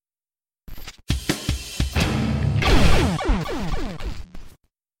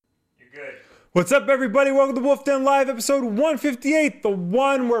What's up, everybody? Welcome to Wolf Den Live, episode 158, the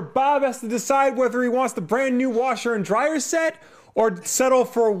one where Bob has to decide whether he wants the brand new washer and dryer set or settle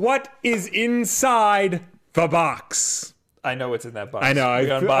for what is inside the box. I know what's in that box. I know. We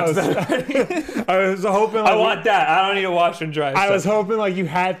unboxed that. I was hoping. I want that. I don't need a washer and dryer. I was hoping like you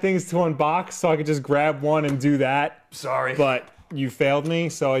had things to unbox so I could just grab one and do that. Sorry, but you failed me,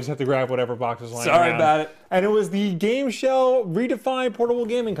 so I just have to grab whatever box was lying Sorry around. about it. And it was the Game Shell Redefined Portable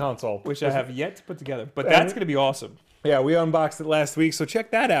Gaming Console, which I have yet to put together, but that's going to be awesome. Yeah, we unboxed it last week, so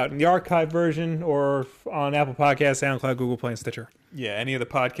check that out in the archive version or on Apple Podcasts, SoundCloud, Google Play, and Stitcher. Yeah, any of the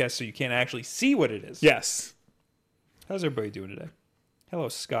podcasts so you can't actually see what it is. Yes. How's everybody doing today? Hello,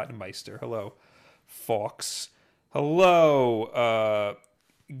 Scott Meister. Hello, Fox. Hello,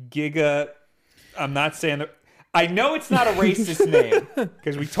 Giga. I'm not saying... I know it's not a racist name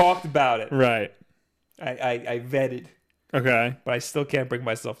because we talked about it. Right. I vetted. Okay. But I still can't bring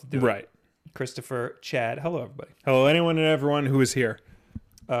myself to do it. Right. Christopher, Chad. Hello, everybody. Hello, anyone and everyone who is here.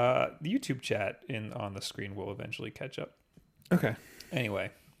 The YouTube chat on the screen will eventually catch up. Okay.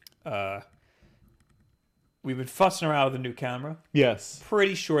 Anyway, we've been fussing around with the new camera. Yes.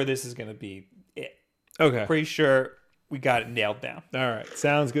 Pretty sure this is going to be it. Okay. Pretty sure we got it nailed down. All right.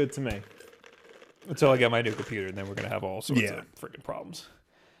 Sounds good to me. Until I get my new computer, and then we're going to have all sorts of freaking problems.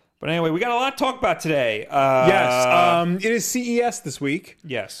 But anyway, we got a lot to talk about today. Yes. It is CES this week.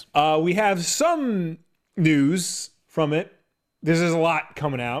 Yes. We have some news from it. There's a lot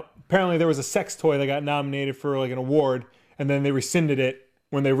coming out. Apparently, there was a sex toy that got nominated for like an award, and then they rescinded it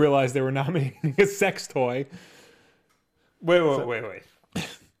when they realized they were nominating a sex toy. Wait.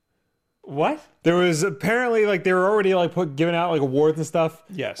 What? There was apparently like they were already like giving out like awards and stuff.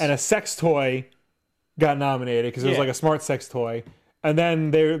 Yes. And a sex toy got nominated because it was like a smart sex toy. And then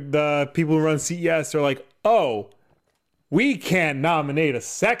the people who run CES are like, oh, we can't nominate a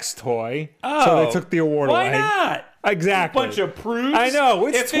sex toy. Oh, so they took the award away. Why not? Exactly. A bunch of prudes. I know.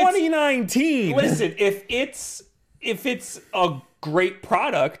 It's 2019. Listen, if it's a great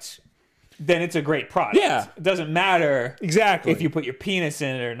product, then it's a great product. Yeah. It doesn't matter Exactly. if you put your penis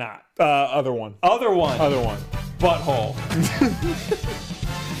in it or not. Other one. Other one. Butthole.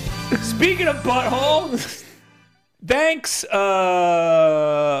 Speaking of butthole, thanks,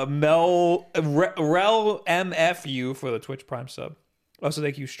 Rel MFU for the Twitch Prime sub. Also,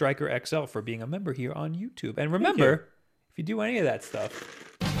 thank you, Striker XL, for being a member here on YouTube. And remember, if you do any of that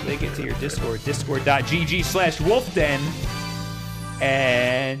stuff, they get to your Discord, discord.gg/wolfden,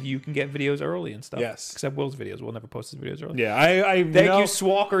 and you can get videos early and stuff. Yes. Except Will's videos. We'll never post his videos early. Yeah. I Thank you,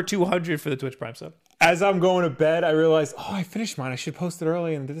 Swalker200, for the Twitch Prime sub. As I'm going to bed, I realized, oh, I finished mine. I should post it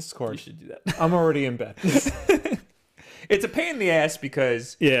early in the Discord. You should do that. I'm already in bed. It's a pain in the ass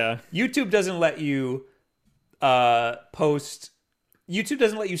because YouTube doesn't let you post. YouTube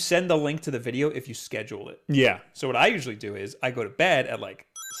doesn't let you send the link to the video if you schedule it. Yeah. So what I usually do is I go to bed at like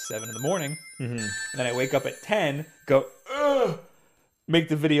 7 in the morning, and then I wake up at 10, go, ugh, make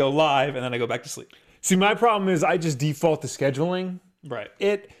the video live, and then I go back to sleep. See, my problem is I just default to scheduling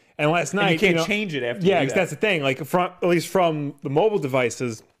it. And last night, and you can't change it after. Yeah, because that's the thing. Like, at least from the mobile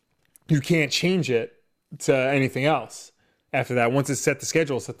devices, you can't change it to anything else after that. Once it's set to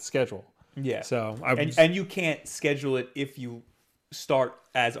schedule, it's set to schedule. Yeah. So and you can't schedule it if you start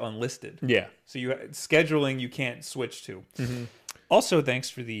as unlisted. Yeah. So scheduling you can't switch to. Also,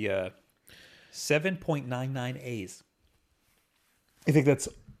 thanks for the 7.99 A's. You think that's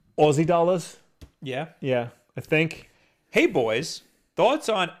Aussie dollars? Yeah. Yeah, I think. Hey, boys. Thoughts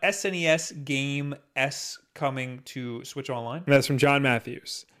on SNES Game S coming to Switch Online? That's from John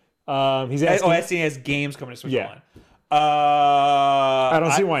Matthews. He's asking. SNES Games coming to Switch Online. I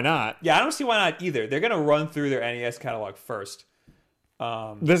don't see why not. Yeah, I don't see why not either. They're going to run through their NES catalog first.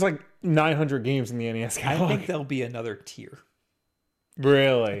 There's like 900 games in the NES catalog. I think there'll be another tier.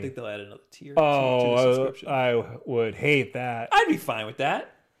 Really? I think they'll add another tier. Oh, to the subscription. I would hate that. I'd be fine with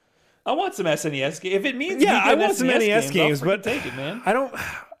that. I want some SNES games. If it means I want some NES games, but take it, man. I don't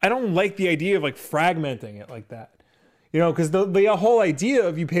like the idea of like fragmenting it like that. You know, because the whole idea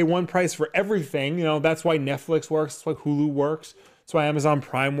of you pay one price for everything, you know, that's why Netflix works, that's why Hulu works, that's why Amazon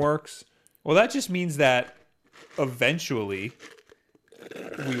Prime works. Well, that just means that eventually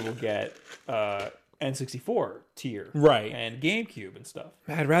we will get N64 tier, right, and GameCube and stuff.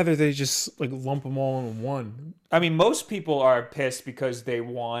 I'd rather they just like lump them all in one. I mean, most people are pissed because they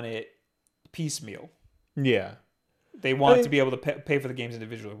want it piecemeal. Yeah, they want to be able to pay for the games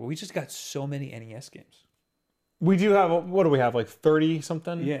individually. But we just got so many NES games. We do have, what do we have, like 30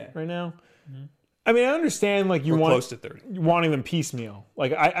 something right now? Mm-hmm. I mean, I understand like We're close to 30. Wanting them piecemeal.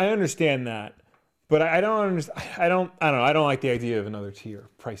 Like I understand that, but I don't understand. I don't know. I don't like the idea of another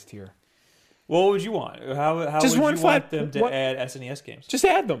price tier. What would you want? How Just would one you flat- want them to one- add SNES games? Just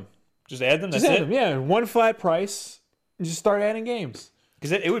add them. Just add them. That's Just add it. them. Yeah, one flat price. And just start adding games.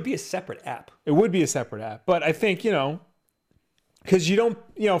 Because it would be a separate app. It would be a separate app, but I think because you don't,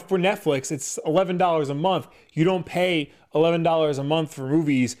 for Netflix, it's $11 a month. You don't pay $11 a month for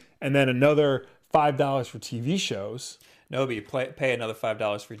movies and then another $5 for TV shows. No, but you pay another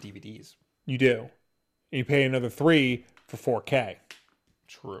 $5 for DVDs. You do. And you pay another $3 for 4K.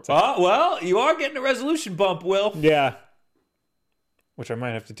 True. Well, you are getting a resolution bump, Will. Yeah. Which I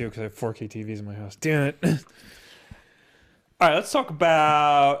might have to do because I have 4K TVs in my house. Damn it. All right, let's talk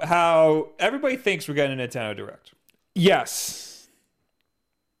about how everybody thinks we're getting a Nintendo Direct. Yes.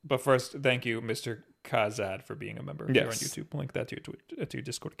 But first, thank you, Mr. Kazad, for being a member here on Yes. YouTube. Link that to your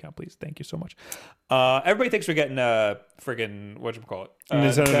Discord account, please. Thank you so much. Everybody thinks we're getting a friggin' whatchamacallit?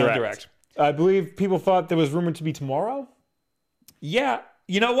 Nintendo Direct. I believe people thought there was rumored to be tomorrow. Yeah.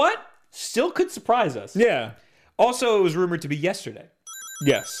 You know what? Still could surprise us. Yeah. Also, it was rumored to be yesterday,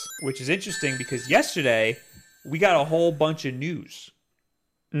 Yes. which is interesting because yesterday we got a whole bunch of news.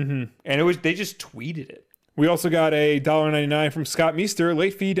 Mm-hmm. And they just tweeted it. We also got a $1.99 from Scott Meester.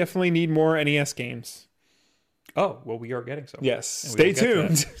 Late fee, definitely need more NES games. Oh, well, we are getting some. Yes. And Stay we will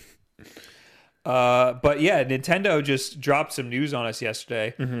get to tuned. But yeah, Nintendo just dropped some news on us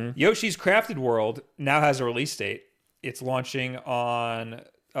yesterday. Mm-hmm. Yoshi's Crafted World now has a release date. It's launching on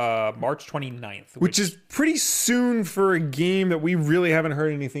March 29th. Which is pretty soon for a game that we really haven't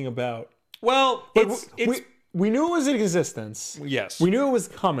heard anything about. well, But it's we knew it was in existence. yes. We knew it was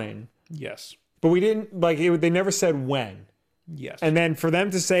coming, Yes. but we didn't, they never said when. Yes. And then for them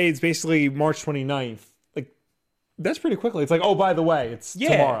to say it's basically March 29th, that's pretty quickly. It's like, oh, by the way, it's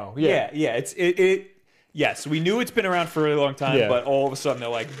tomorrow. Yeah. Yes, we knew it's been around for a really long time, Yeah. but all of a sudden they're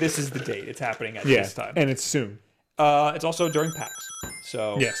like, this is the date. It's happening at Yeah. this time. And it's soon. It's also during PAX.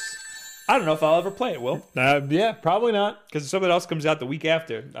 So Yes. I don't know if I'll ever play it, Will. Yeah, probably not. Because if something else comes out the week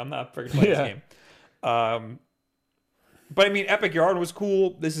after, I'm not freaking playing Yeah. this game. But I mean, Epic Yarn was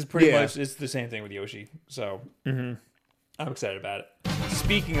cool. This is pretty Yeah. much it's the same thing with Yoshi. So I'm excited about it.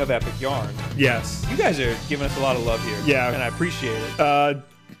 Speaking of Epic Yarn, Yes. you guys are giving us a lot of love here. Yeah. And I appreciate it.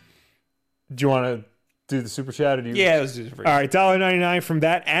 Do you want to do the super chat? Or do you... Yeah, let's do it for All right, $1.99 from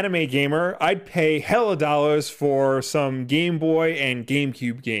that anime gamer. I'd pay hella dollars for some Game Boy and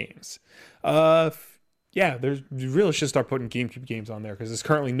GameCube games. Yeah, you really should start putting GameCube games on there because there's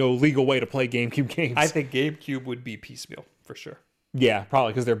currently no legal way to play GameCube games. I think GameCube would be piecemeal for sure. Yeah,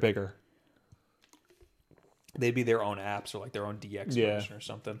 probably because they're bigger. They'd be their own apps or like their own DX Yeah. version or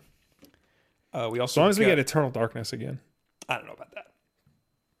something. We also As long as we get Eternal Darkness again. I don't know about that.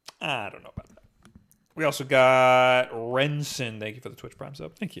 We also got Renson. Thank you for the Twitch Prime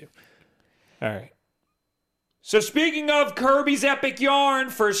sub. Thank you. All right. So speaking of Kirby's Epic Yarn,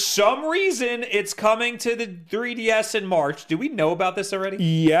 for some reason it's coming to the 3DS in March. Do we know about this already?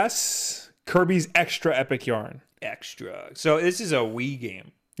 Yes, Kirby's Extra Epic Yarn. Extra. So this is a Wii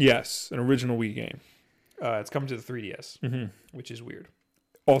game. Yes, an original Wii game. It's coming to the 3DS, which is weird.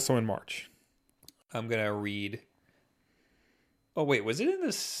 Also in March. I'm gonna read. Oh wait, was it in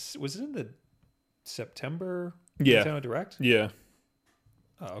this? Was it in the September Yeah. Nintendo Direct? Yeah.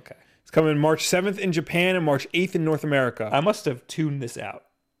 Oh, okay. It's coming March 7th in Japan and March 8th in North America. I must have tuned this out.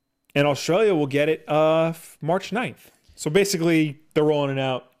 And Australia will get it March 9th. So basically, they're rolling it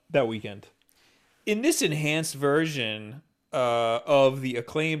out that weekend. In this enhanced version of the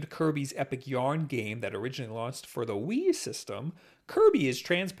acclaimed Kirby's Epic Yarn game that originally launched for the Wii system, Kirby is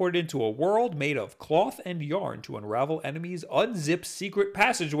transported into a world made of cloth and yarn to unravel enemies, unzip secret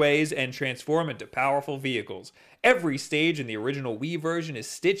passageways, and transform into powerful vehicles. Every stage in the original Wii version is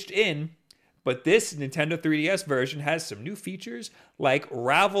stitched in, but this Nintendo 3DS version has some new features like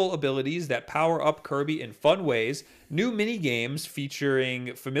Ravel abilities that power up Kirby in fun ways, new mini-games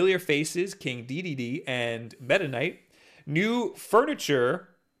featuring familiar faces King Dedede and Meta Knight, new furniture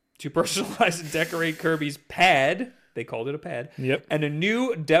to personalize and decorate Kirby's pad. They called it a pad. Yep. And a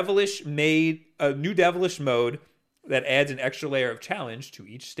new devilish mode that adds an extra layer of challenge to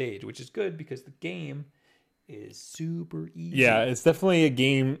each stage, which is good because the game is super easy. Yeah, it's definitely a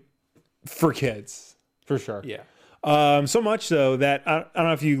game for kids, for sure. Yeah. So much so that I don't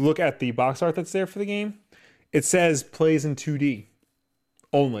know if you look at the box art that's there for the game, it says plays in 2D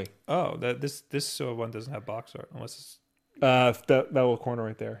only. Oh, this one doesn't have box art unless it's That little corner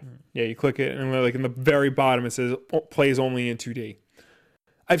right there. Yeah, you click it, and like in the very bottom, it says plays only in 2D.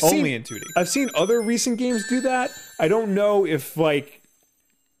 only in 2D. I've seen other recent games do that. I don't know if like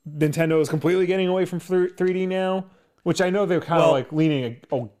Nintendo is completely getting away from 3D now, which I know they're kind of like leaning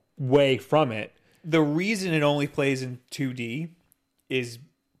away from it. The reason it only plays in 2D is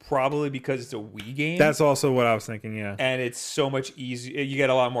probably because it's a Wii game. That's also what I was thinking, yeah. And it's so much easier. You get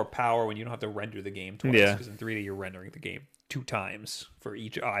a lot more power when you don't have to render the game twice. Yeah. Because in 3D, you're rendering the game 2 times for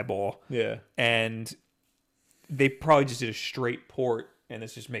each eyeball. Yeah. And they probably just did a straight port, and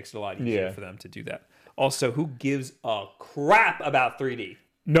this just makes it a lot easier for them to do that. Also, who gives a crap about 3D?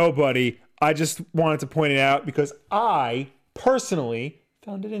 Nobody. I just wanted to point it out because I personally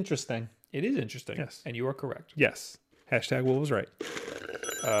found it interesting. It is interesting. Yes. And you are correct. Yes. Hashtag Will was right.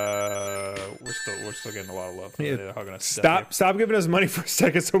 We're still getting a lot of love. They're hugging us to death Stop giving us money for a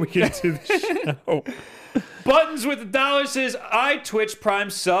second so we can do the show. here. Buttons with $1 says, I Twitch Prime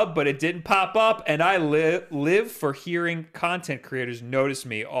sub, but it didn't pop up, and I live for hearing content creators notice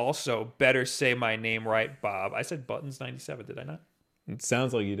me. Also, better say my name right, Bob. I said Buttons97, did I not? It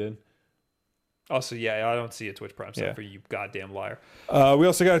sounds like you did. Also, yeah, I don't see a Twitch Prime sub Yeah. for you goddamn liar. We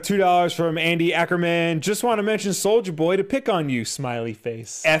also got $2 from Andy Ackerman. Just want to mention Soldier Boy to pick on you, smiley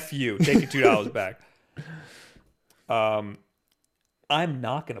face. F you. Take your $2 back. I'm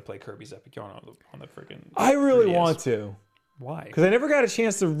not going to play Kirby's Epic Yarn on the freaking. I really 3DS. want to. Why? Because I never got a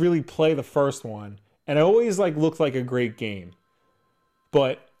chance to really play the first one. And it always looked like a great game.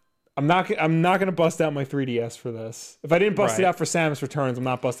 But I'm not going to bust out my 3DS for this. If I didn't bust it Right. out for Samus Returns, I'm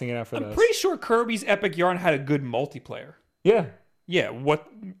not busting it out for I'm this. pretty sure Kirby's Epic Yarn had a good multiplayer. Yeah. Yeah, what?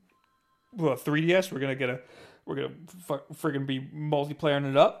 Well, 3DS, we're gonna friggin' be multiplaying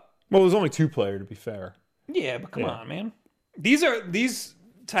it up. Well, it was only 2-player, to be fair. Yeah, but come on, man. These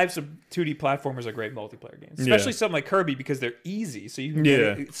types of 2D platformers are great multiplayer games, especially something like Kirby because they're easy, so you can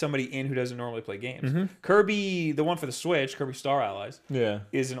get somebody in who doesn't normally play games. Kirby, the one for the Switch, Kirby Star Allies,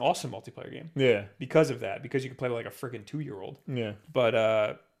 is an awesome multiplayer game. Yeah. Because of that, because you can play with like a friggin' 2-year-old. Yeah. But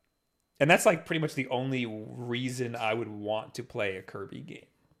and that's like pretty much the only reason I would want to play a Kirby game.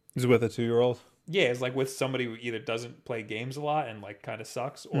 Is it with a 2-year-old? Yeah, it's like with somebody who either doesn't play games a lot and like kind of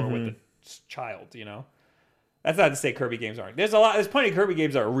sucks, or with a child, you know. That's not to say Kirby games aren't. There's plenty of Kirby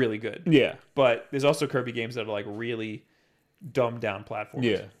games that are really good. Yeah. But there's also Kirby games that are like really dumbed down platforms.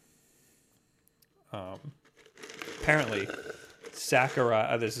 Yeah. Apparently,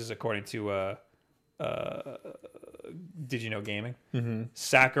 Sakurai. This is according to Did You Know Gaming? Mm-hmm.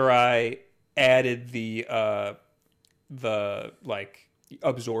 Sakurai added the like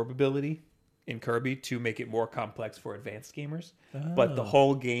absorbability in Kirby to make it more complex for advanced gamers. But the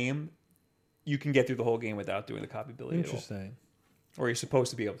whole game, you can get through the whole game without doing the copy ability at all. Interesting. Or you're supposed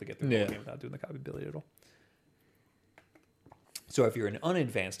to be able to get through the whole game without doing the copy ability at all. So if you're an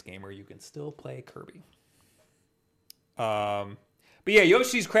unadvanced gamer, you can still play Kirby. But yeah,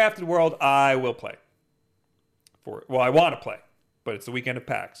 Yoshi's Crafted World, I will play. I want to play, but it's the weekend of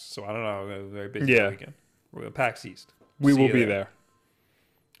PAX, so I don't know. I'm very busy the weekend. We're at PAX East. We See will you be there.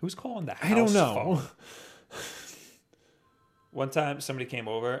 Who's calling the house I don't know. phone? One time, somebody came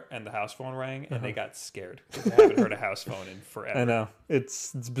over and the house phone rang, and they got scared because they haven't heard a house phone in forever. I know.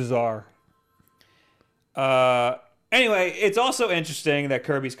 It's bizarre. Anyway, it's also interesting that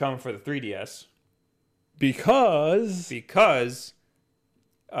Kirby's coming for the 3DS Because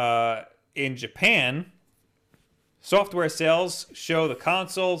in Japan, software sales show the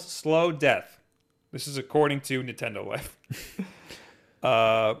console's slow death. This is according to Nintendo Life.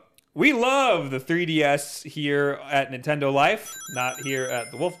 We love the 3DS here at Nintendo Life, not here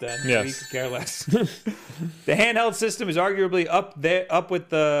at the Wolf Den. Yes. We could care less. The handheld system is arguably up with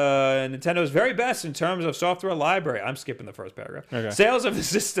the Nintendo's very best in terms of software library. I'm skipping the first paragraph. Okay. Sales of the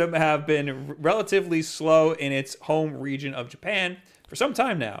system have been relatively slow in its home region of Japan for some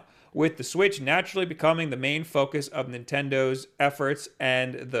time now, with the Switch naturally becoming the main focus of Nintendo's efforts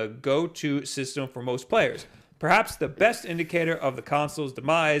and the go-to system for most players. Perhaps the best indicator of the console's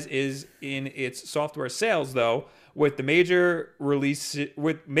demise is in its software sales, though, with major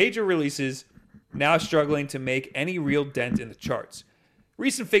releases now struggling to make any real dent in the charts.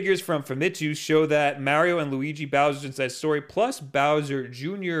 Recent figures from Famitsu show that Mario and Luigi Bowser's Inside Story plus Bowser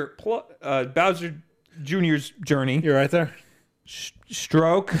Jr.'s Journey, you're right there.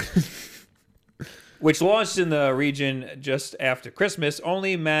 Stroke, which launched in the region just after Christmas,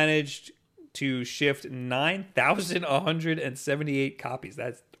 only managed to shift 9,178 copies.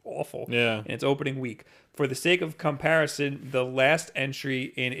 That's awful. Yeah. In its opening week. For the sake of comparison, the last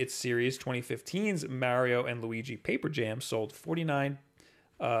entry in its series, 2015's Mario and Luigi Paper Jam, sold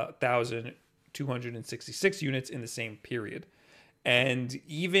 49,266 units in the same period. And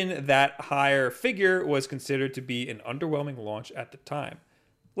even that higher figure was considered to be an underwhelming launch at the time.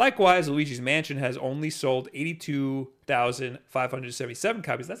 Likewise, Luigi's Mansion has only sold 82,577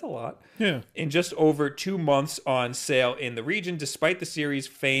 copies. That's a lot. Yeah. In just over 2 months on sale in the region, despite the series'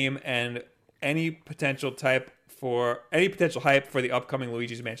 fame and any potential type for any potential hype for the upcoming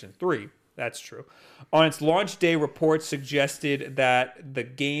Luigi's Mansion 3. That's true. On its launch day, reports suggested that the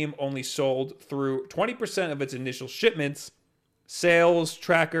game only sold through 20% of its initial shipments. Sales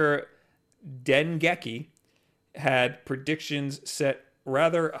tracker Dengeki had predictions set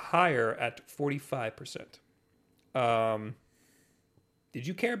rather higher at 45%. Did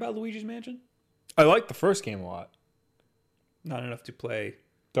you care about Luigi's Mansion? I like the first game a lot. Not enough to play.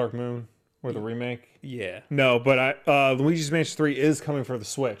 Dark Moon or the remake. Yeah. No, but Luigi's Mansion 3 is coming for the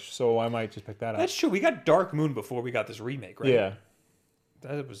Switch, so I might just pick that up. That's true. We got Dark Moon before we got this remake, right? Yeah.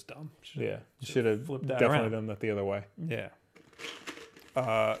 That was dumb. Yeah. You should have flipped that definitely around. done that the other way. Yeah.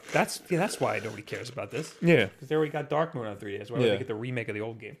 That's why nobody cares about this. Yeah. Because they already got Dark Moon on 3DS. Why would Yeah. they get the remake of the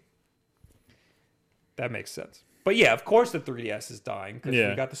old game? That makes sense. But yeah, of course the 3DS is dying because Yeah.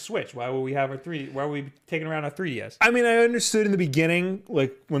 we got the Switch. Why would we have why would we be taking around our 3DS? I mean, I understood in the beginning,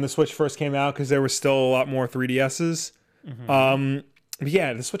 like when the Switch first came out, because there was still a lot more 3DSs. But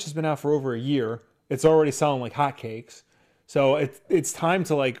yeah, the Switch has been out for over a year. It's already selling like hotcakes. So it's time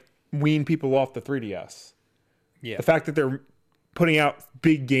to like wean people off the 3DS. Yeah. The fact that they're putting out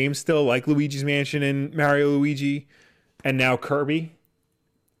big games still, like Luigi's Mansion and Mario Luigi, and now Kirby,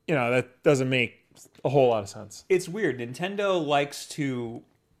 that doesn't make a whole lot of sense. It's weird. Nintendo likes to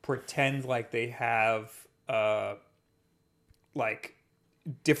pretend like they have like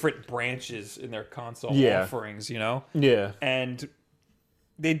different branches in their console offerings, Yeah. And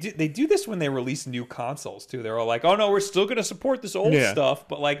they do this when they release new consoles too. They're all like, "Oh no, we're still going to support this old stuff,"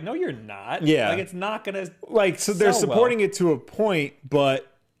 but like, no, you're not. Yeah. Like it's not going to Like, so they're sell supporting it to a point, but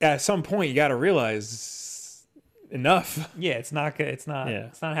at some point you got to realize enough. Yeah, it's not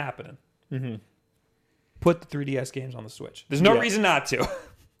happening. Put the 3DS games on the Switch. There's no reason not to.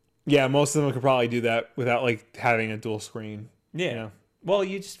 Yeah, most of them could probably do that without like having a dual screen. Yeah. Well,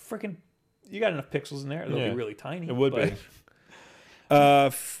 you just you got enough pixels in there. They'll be really tiny. It would but be.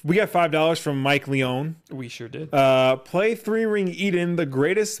 We got $5 from Mike Leone. We sure did. Play 3 Ring Eden, the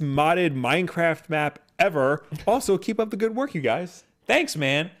greatest modded Minecraft map ever. Also, keep up the good work, you guys. Thanks,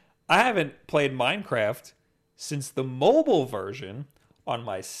 man. I haven't played Minecraft since the mobile version on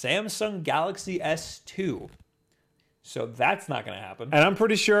my Samsung Galaxy S2. So that's not going to happen. And I'm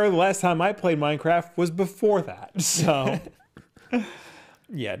pretty sure the last time I played Minecraft was before that. So,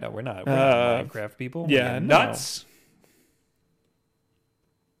 yeah, no, we're not Minecraft people. yeah, We're no. nuts.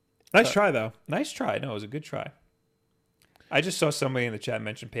 Nice try, though. Nice try. No, it was a good try. I just saw somebody in the chat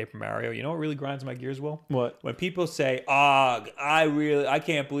mention Paper Mario. You know what really grinds my gears, Will? What? When people say, I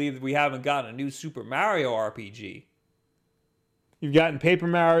can't believe that we haven't gotten a new Super Mario RPG. You've gotten Paper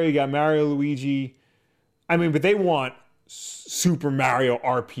Mario, you got Mario Luigi. I mean, but they want Super Mario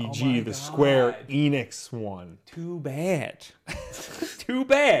RPG, Oh my the Square God. Enix one. Too bad. Too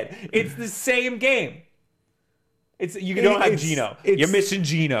bad. It's the same game. You don't have Gino. You're missing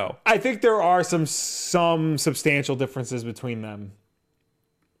Gino. I think there are some substantial differences between them.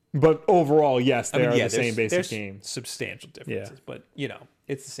 But overall, yes, they are the same basic there's game. Substantial differences, but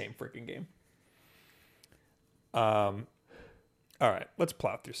it's the same freaking game. All right, let's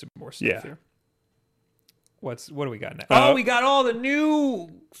plow through some more stuff here. What do we got now? We got all the new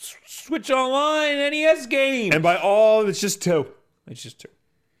Switch Online NES games. And by all, it's just 2. It's just 2.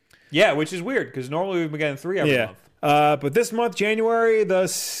 Yeah, which is weird because normally we've been getting 3 every month. But this month, January the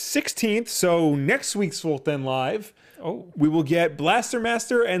 16th, so next week's Wolf Den Live, we will get Blaster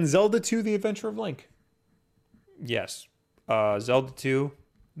Master and Zelda 2, The Adventure of Link. Yes. Zelda 2,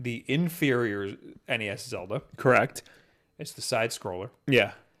 the inferior NES Zelda. Correct. It's the side scroller.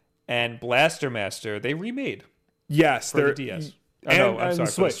 Yeah. And Blaster Master, they remade. Yes. For the DS. I'm sorry,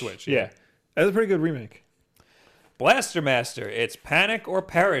 for the Switch. Yeah. That's a pretty good remake. Blaster Master, it's panic or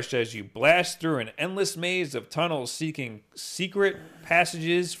perish as you blast through an endless maze of tunnels seeking secret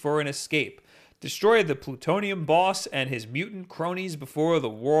passages for an escape. Destroy the plutonium boss and his mutant cronies before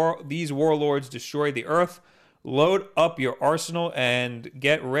these warlords destroy the Earth. Load up your arsenal and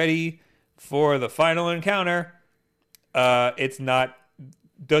get ready for the final encounter.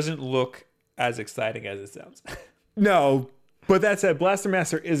 Doesn't look as exciting as it sounds. No, but that said, Blaster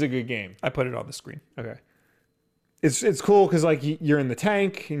Master is a good game. I put it on the screen. Okay. It's cool because like you're in the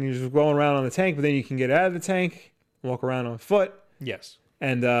tank and you're just rolling around on the tank, but then you can get out of the tank, walk around on foot. Yes.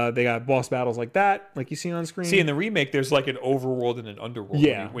 And they got boss battles like that, like you see on screen. See, in the remake, there's like an overworld and an underworld.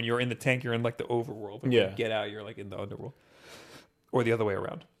 Yeah. When you're in the tank, you're in like the overworld. And when you get out, you're like in the underworld. Or the other way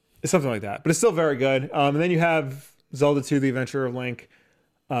around. It's something like that. But it's still very good. And then you have Zelda 2, The Adventure of Link.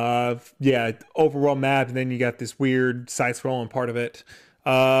 Overworld map, and then you got this weird side-scrolling part of it.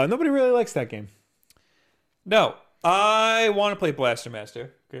 Nobody really likes that game. No. I want to play Blaster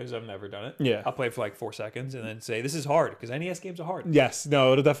Master because I've never done it. Yeah. I'll play it for like 4 seconds and then say this is hard because NES games are hard. Yes.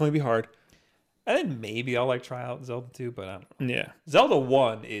 No, it'll definitely be hard. And then maybe I'll like try out Zelda 2, but I don't know. Yeah. Zelda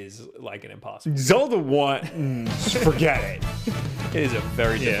 1 is like an impossible. Zelda 1, forget it. It is a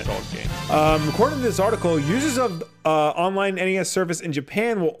very difficult game. According to this article, users of online NES service in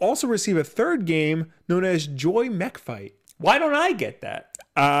Japan will also receive a third game known as Joy Mech Fight. Why don't I get that?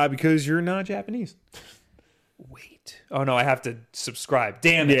 Because you're not Japanese. Wait. Oh no, I have to subscribe.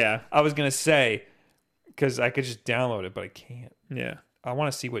 Damn it. Yeah. I was going to say, because I could just download it, but I can't. Yeah. I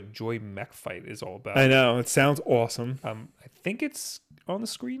want to see what Joy Mech Fight is all about. I know. It sounds awesome. I think it's on the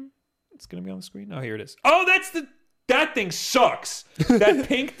screen. It's going to be on the screen. Oh, here it is. Oh, that thing sucks. That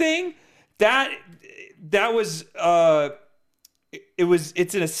pink thing, that was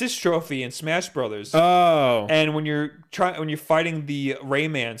it's an assist trophy in Smash Brothers. Oh. And when you're fighting the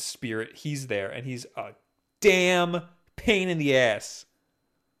Rayman spirit, he's there and he's a damn pain in the ass.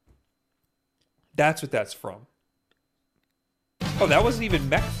 That's what that's from. Oh, that wasn't even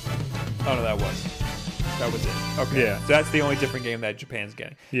Mech. Oh no, that was it. Okay. Yeah. So that's the only different game that Japan's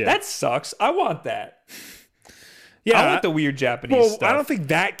getting. Yeah. That sucks. I want that. Yeah. I want the weird Japanese stuff. I don't think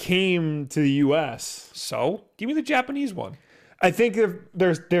that came to the U.S. So, give me the Japanese one. I think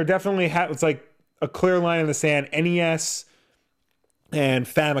there definitely it's like a clear line in the sand. NES and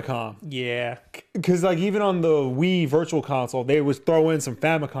Famicom. Yeah. Because like even on the Wii Virtual Console, they would throw in some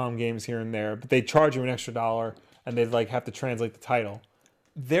Famicom games here and there, but they charge you an extra $1, and they'd like have to translate the title.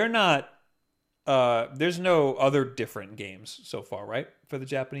 They're not. There's no other different games so far, right? For the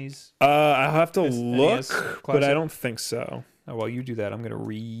Japanese. I'll have to NES look, but I don't think so. Oh, while you do that, I'm gonna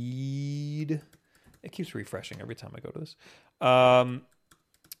read. It keeps refreshing every time I go to this.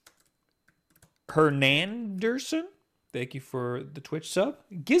 Hernanderson, thank you for the Twitch sub.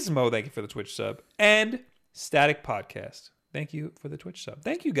 Gizmo, thank you for the Twitch sub. And Static Podcast, thank you for the Twitch sub.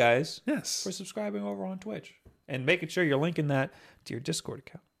 Thank you guys Yes. for subscribing over on Twitch and making sure you're linking that to your Discord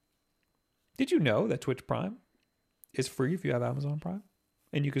account. Did you know that Twitch Prime is free if you have Amazon Prime?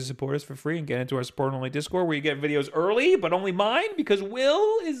 And you can support us for free and get into our support only Discord where you get videos early, but only mine because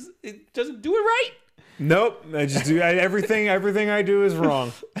Will doesn't do it right. Nope. I just do everything I do is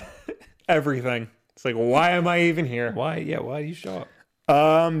wrong. Everything. It's like, why am I even here? Why? Yeah, why do you show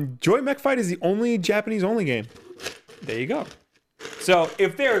up? Joy Mech Fight is the only Japanese only game. There you go. So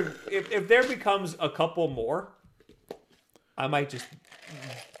if there becomes a couple more, I might just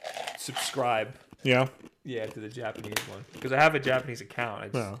subscribe. Yeah. Yeah, to the Japanese one because I have a Japanese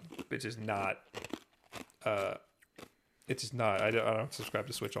account. It's just not. It's just not. I don't subscribe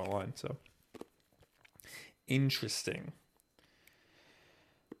to Switch Online. So interesting.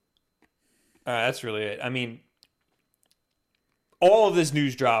 That's really it. I mean, all of this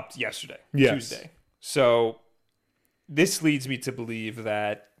news dropped yesterday, Tuesday. So this leads me to believe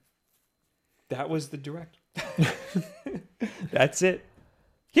that was the direct. That's it.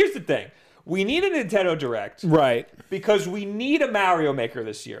 Here's the thing. We need a Nintendo Direct. Right. Because we need a Mario Maker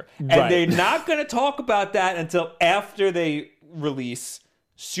this year. And Right. they're not going to talk about that until after they release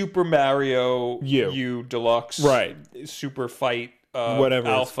Super Mario U Deluxe. Right. Super Fight Whatever.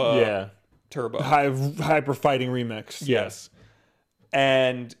 Alpha Turbo. Hyper Fighting Remix. Yes.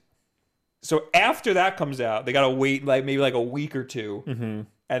 And so after that comes out, they got to wait maybe a week or two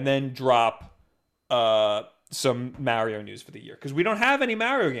and then drop some Mario news for the year because we don't have any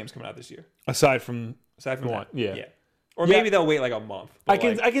Mario games coming out this year Aside from that. Yeah. Or maybe they'll wait like a month. I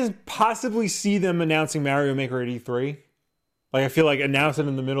can possibly see them announcing Mario Maker at E3. Like I feel like announce it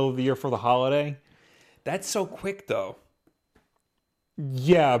in the middle of the year for the holiday. That's so quick though.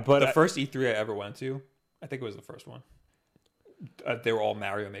 Yeah, but The first E3 I ever went to, I think it was the first one. They were all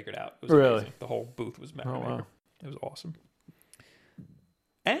Mario Makered out. It was Really? amazing. The whole booth was Mario Maker. Wow. It was awesome.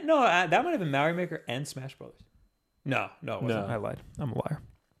 And no, that might have been Mario Maker and Smash Brothers. No, it wasn't. No. I lied. I'm a liar.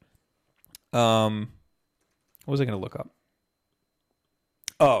 What was I going to look up?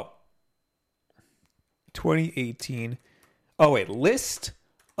 Oh. 2018. Oh, wait. List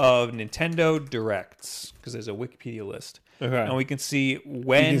of Nintendo Directs. Because there's a Wikipedia list. okay. And we can see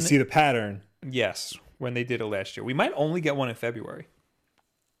when... You can see the pattern. Yes, when they did it last year. We might only get one in February.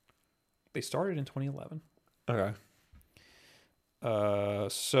 They started in 2011. Okay.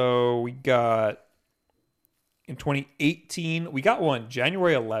 So we got in 2018, we got one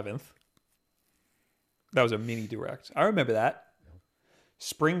January 11th. That was a mini direct. I remember that.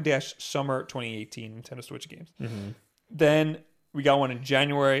 Spring-summer 2018 Nintendo Switch games. Then we got one in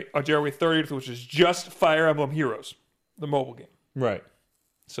January 30th, which is just Fire Emblem Heroes, the mobile game. Right.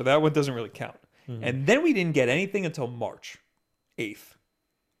 So that one doesn't really count. And then we didn't get anything until March 8th.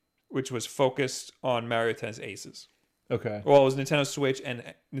 which was focused on Mario Tennis Aces. Okay. Well, it was Nintendo Switch and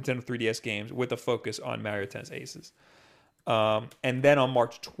Nintendo 3DS games with a focus on Mario Tennis Aces. And then on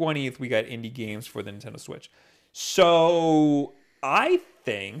March 20th, we got indie games for the Nintendo Switch. So I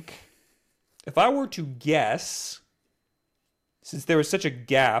think if I were to guess, since there was such a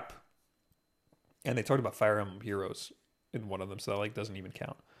gap, and they talked about Fire Emblem Heroes in one of them, so that like doesn't even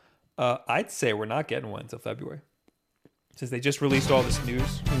count. I'd say we're not getting one until February. Since they just released all this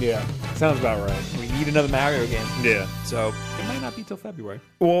news. Yeah, sounds about right. We need another Mario game. Yeah. So it might not be till February.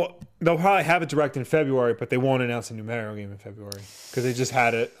 Well, they'll probably have it direct in February, but they won't announce a new Mario game in February because they just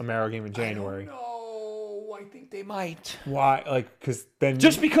had a Mario game in January. No, I think they might. Why? Like, because then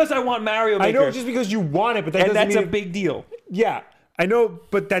Just because I want Mario Maker. I know, just because you want it, but that and doesn't that's mean a big deal. Yeah, I know,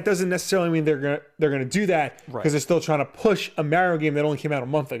 but that doesn't necessarily mean they're gonna do that because Right. they're still trying to push a Mario game that only came out a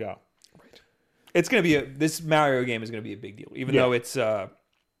month ago. It's gonna be this Mario game is gonna be a big deal, even though it's a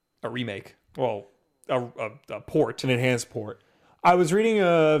remake. Well, a port. An enhanced port. I was reading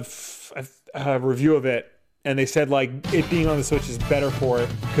a review of it, and they said like it being on the Switch is better for it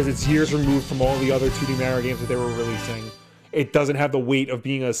because it's years removed from all the other 2D Mario games that they were releasing. It doesn't have the weight of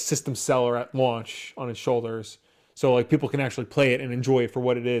being a system seller at launch on its shoulders, so like people can actually play it and enjoy it for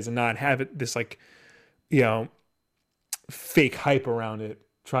what it is, and not have it this like, fake hype around it,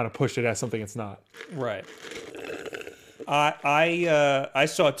 trying to push it as something it's not. Right. I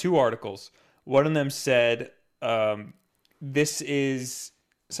saw two articles. One of them said this is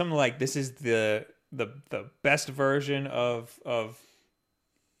something like this is the best version of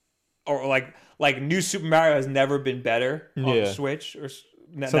or like New Super Mario has never been better on the Switch or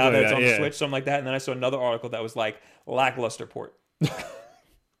now that it's on the Switch, something like that. And then I saw another article that was like lackluster port.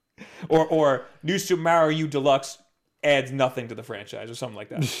 or New Super Mario U Deluxe adds nothing to the franchise or something like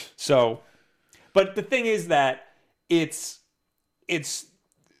that. So, but the thing is that it's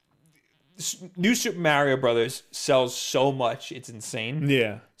New Super Mario Brothers sells so much, it's insane.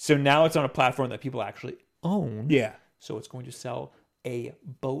 Yeah. So now it's on a platform that people actually own. Yeah. So it's going to sell a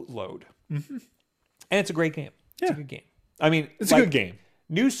boatload. Mm-hmm. And it's a great game. It's a good game. I mean, it's a good game.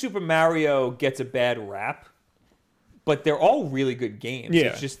 New Super Mario gets a bad rap, but they're all really good games. Yeah.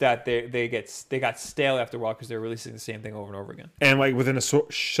 It's just that they got stale after a while because they're releasing the same thing over and over again. And like within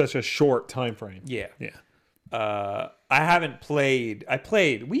such a short time frame. Yeah. Yeah. I haven't played.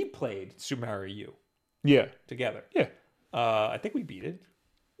 We played Super Mario U. Yeah. Together. Yeah. I think we beat it.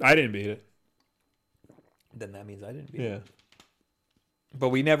 I didn't beat it. Then that means I didn't beat it. Yeah. But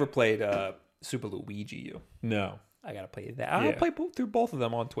we never played Super Luigi U. No. I gotta play that. I'll play through both of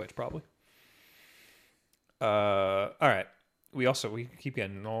them on Twitch probably. All right. We keep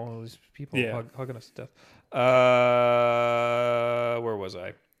getting all these people hugging us to death. Where was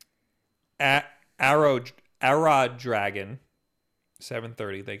I? Arrow Dragon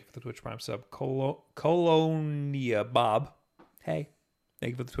 730. Thank you for the Twitch Prime sub. Colonia Bob. Hey,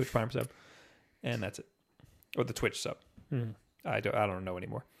 thank you for the Twitch Prime sub. And that's it. Or the Twitch sub. I don't know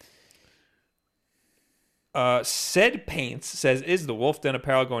anymore. Said Paints says, is the Wolf Den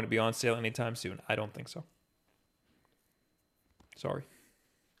apparel going to be on sale anytime soon? I don't think so. Sorry.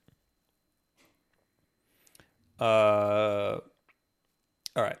 All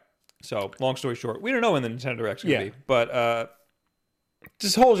right. So, long story short, we don't know when the Nintendo Direct's going to be. But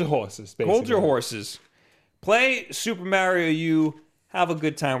just hold your horses, basically. Hold your horses. Play Super Mario U. Have a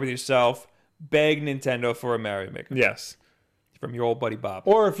good time with yourself. Beg Nintendo for a Mario Maker. Yes. From your old buddy Bob.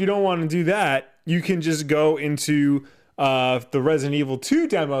 Or if you don't want to do that, you can just go into the Resident Evil 2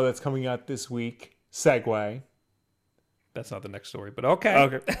 demo that's coming out this week. Segue. That's not the next story, but okay.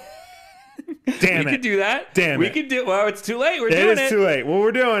 Okay. Damn it. We could do that. Damn we it. could do. Well, it's too late. We're doing it. It is too late. Well,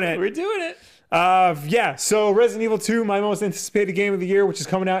 we're doing it. We're doing it. So Resident Evil 2, my most anticipated game of the year, which is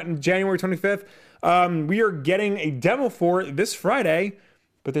coming out in January 25th. We are getting a demo for it this Friday,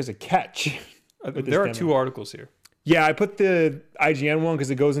 but there's a catch. There are two articles here. Yeah, I put the IGN one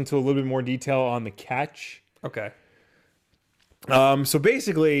because it goes into a little bit more detail on the catch. Okay. So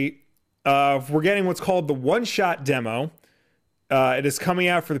basically, we're getting what's called the one-shot demo. It is coming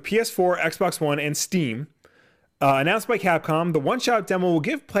out for the PS4, Xbox One, and Steam. Announced by Capcom, the one-shot demo will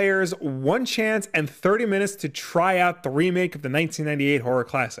give players one chance and 30 minutes to try out the remake of the 1998 horror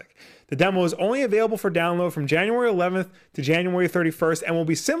classic. The demo is only available for download from January 11th to January 31st and will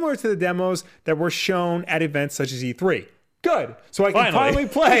be similar to the demos that were shown at events such as E3. Good. So I can finally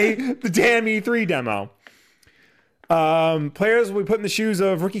play the damn E3 demo. Players will be put in the shoes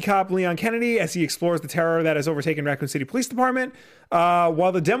of rookie cop Leon Kennedy as he explores the terror that has overtaken Raccoon City Police Department.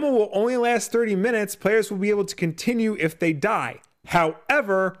 While the demo will only last 30 minutes, players will be able to continue if they die.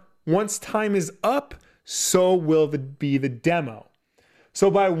 However, once time is up, so will be the demo. So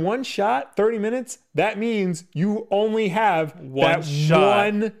by one shot, 30 minutes, that means you only have One that shot.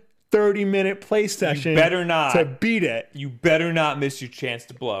 one 30-minute play session better not. to beat it. You better not miss your chance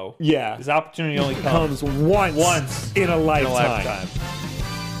to blow. Yeah. This opportunity only Comes once in a lifetime.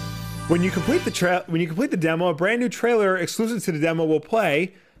 When you complete the demo, a brand new trailer exclusive to the demo will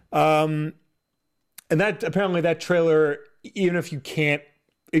play. And that apparently that trailer, even if the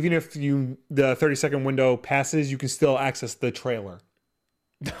 30-second window passes, you can still access the trailer.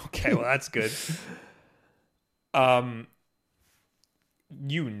 Okay, well that's good.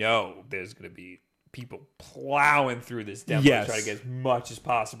 There's gonna be people plowing through this demo Yes. to try to get as much as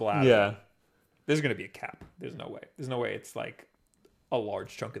possible out of it. There's gonna be a cap. There's no way. There's no way it's like a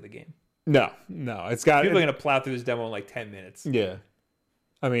large chunk of the game. No, it's got People are gonna plow through this demo in like 10 minutes. Yeah.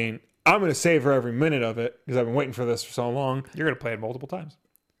 I mean, I'm going to savor every minute of it because I've been waiting for this for so long. You're gonna play it multiple times.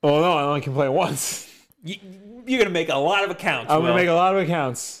 Oh, no, I only can play it once. You're gonna make a lot of accounts. I'm going to make a lot of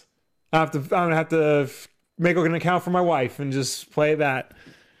accounts. I'm going to have to make an account for my wife and just play that.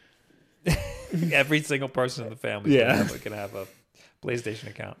 Every single person in the family can have a PlayStation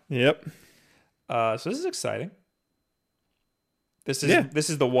account. Yep. So this is exciting. This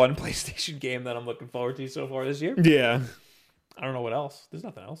is the one PlayStation game that I'm looking forward to so far this year. Yeah. I don't know what else. There's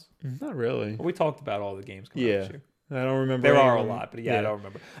nothing else. Not really. But we talked about all the games coming out this year. I don't remember. There are a anyone. lot, but I don't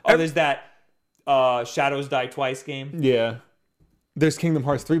remember. Oh, there's that Shadows Die Twice game. Yeah. There's Kingdom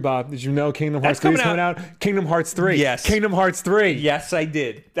Hearts 3, Bob. Did you know Kingdom Hearts That's 3 is coming out? Kingdom Hearts 3. Yes. Kingdom Hearts 3. Yes, I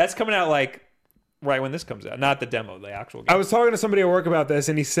did. That's coming out like right when this comes out. Not the demo, the actual game. I was talking to somebody at work about this,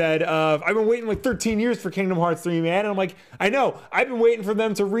 and he said, I've been waiting like 13 years for Kingdom Hearts 3, man. And I'm like, I know. I've been waiting for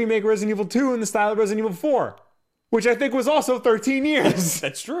them to remake Resident Evil 2 in the style of Resident Evil 4, which I think was also 13 years.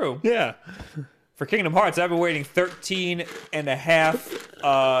 That's true. Yeah. For Kingdom Hearts, I've been waiting 13 and a half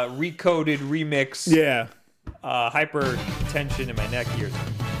recoded remix. Yeah. Hypertension in my neck years.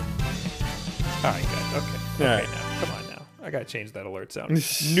 All right, guys. Okay. All right. Now. Come on now. I got to change that alert sound.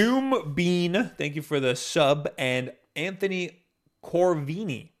 Noom Bean, thank you for the sub. And Anthony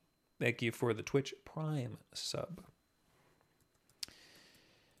Corvini, thank you for the Twitch Prime sub.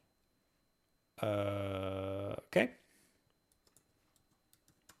 Okay.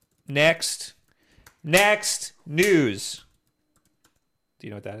 Next news. Do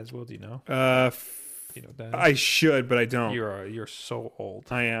you know what that is, Will? Do you know? Do you know what that is? I should, but I don't. You're so old.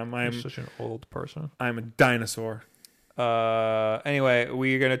 I am. You're such an old person. I'm a dinosaur. Anyway,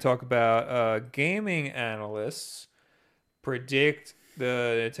 we're going to talk about gaming analysts predict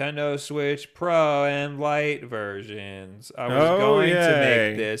the Nintendo Switch Pro and Lite versions. I was going to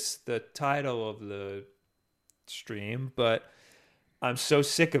make this the title of the stream, but I'm so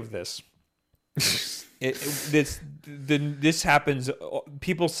sick of this. This happens.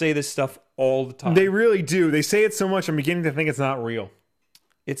 People say this stuff all the time. They really do. They say it so much. I'm beginning to think it's not real.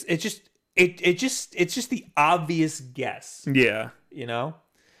 It's just the obvious guess. Yeah. You know.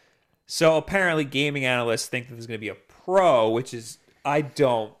 So apparently, gaming analysts think that there's going to be a Pro, which is I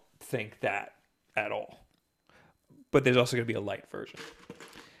don't think that at all. But there's also going to be a Lite version.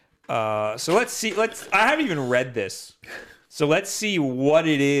 So let's see. I haven't even read this. So let's see what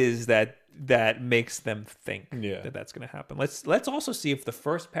it is that makes them think that that's going to happen. Let's also see if the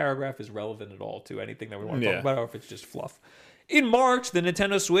first paragraph is relevant at all to anything that we want to talk about, or if it's just fluff. In March, the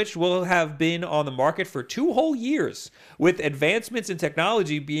Nintendo Switch will have been on the market for 2 whole years, with advancements in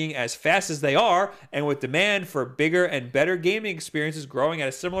technology being as fast as they are, and with demand for bigger and better gaming experiences growing at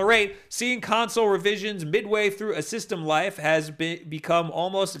a similar rate. Seeing console revisions midway through a system life has become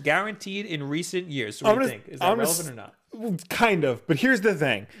almost guaranteed in recent years. So what do you think? Is that relevant or not? Kind of, but here's the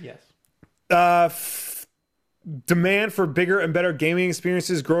thing. Yes. Demand for bigger and better gaming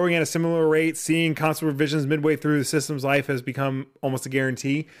experiences growing at a similar rate, seeing console revisions midway through the system's life has become almost a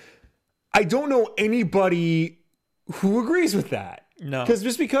guarantee. I don't know anybody who agrees with that. No. Because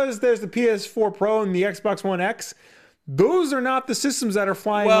there's the PS4 Pro and the Xbox One X, those are not the systems that are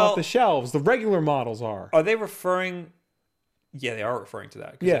flying off the shelves. The regular models are. Are they referring... Yeah, they are referring to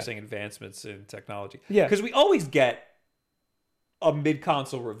that. Because they're saying advancements in technology. Yeah. Because we always get a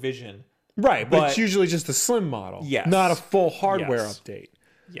mid-console revision. Right, but it's usually just a slim model. Yes. Not a full hardware update.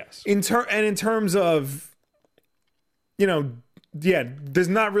 Yes. In terms of, there's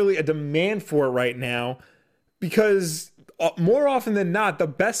not really a demand for it right now because more often than not, the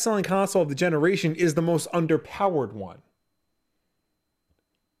best-selling console of the generation is the most underpowered one.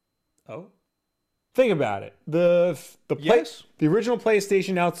 Oh? Think about it. The original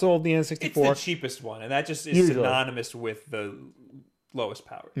PlayStation outsold the N64. It's the cheapest one, and that just is synonymous with the lowest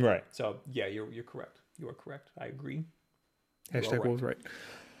power. Right. So, yeah, you're correct. You are correct. I agree. Hashtag was right.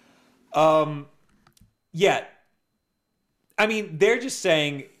 Yeah. I mean, they're just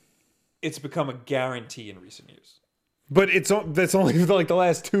saying it's become a guarantee in recent years. But that's only for like the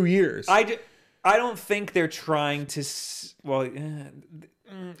last 2 years. I don't think they're trying to. Well,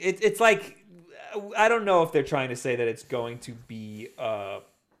 it's like I don't know if they're trying to say that it's going to be. I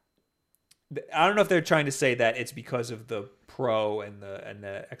don't know if they're trying to say that it's because of the Pro and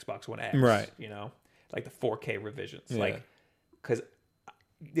the Xbox One X, right? You know, like the 4K revisions, Yeah. like because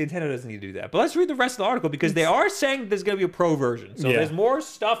Nintendo doesn't need to do that. But let's read the rest of the article because they are saying there's going to be a Pro version, so there's more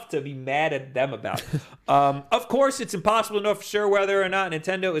stuff to be mad at them about. Of course, it's impossible to know for sure whether or not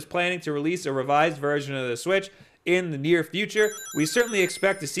Nintendo is planning to release a revised version of the Switch in the near future. We certainly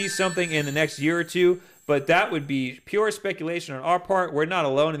expect to see something in the next year or two, but that would be pure speculation on our part. We're not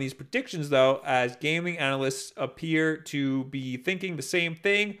alone in these predictions, though, as gaming analysts appear to be thinking the same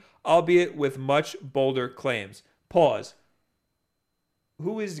thing, albeit with much bolder claims. Pause.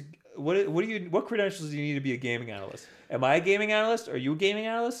 What credentials do you need to be a gaming analyst? Am I a gaming analyst? Are you a gaming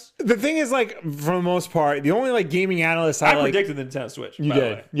analyst? The thing is, like, for the most part, the only like gaming analysts I predicted the Nintendo Switch. You by the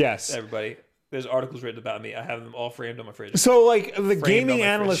did, way. yes. Everybody, there's articles written about me. I have them all framed on my fridge. So, like, the on gaming my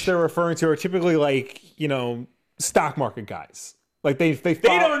analysts fridge. they're referring to are typically like, you know, stock market guys. Like they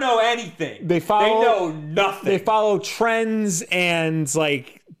don't know anything. They follow. They know nothing. They follow trends and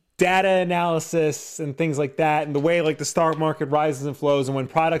like data analysis and things like that, and the way like the stock market rises and flows, and when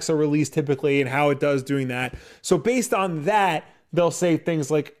products are released typically, and how it does doing that. So based on that, they'll say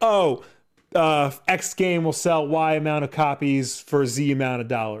things like, "Oh, X game will sell Y amount of copies for Z amount of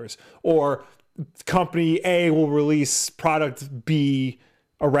dollars," or company A will release product B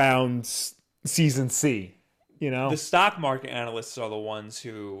around season C. You know, the stock market analysts are the ones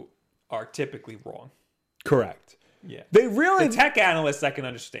who are typically wrong. correct. Yeah. They really, The tech analysts I can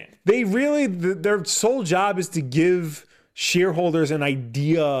understand. their sole job is to give shareholders an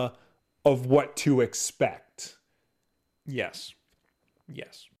idea of what to expect. Yes.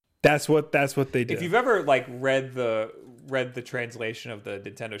 Yes. That's what they do. If you've ever like read the translation of the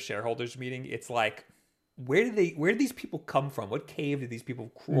Nintendo shareholders meeting, it's like where did these people come from? What cave did these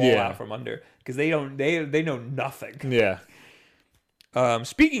people crawl out from under? Because they know nothing. Yeah.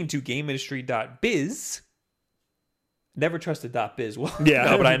 Speaking to GameIndustry.biz, never trusted .biz. Well, Yeah.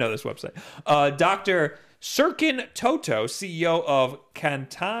 no, but I know this website. Dr. Serkin Toto, CEO of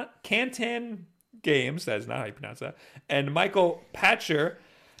Kantan Games, that is not how you pronounce that, and Michael Pachter,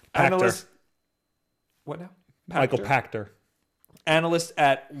 analyst. What now? Michael Pachter. Analyst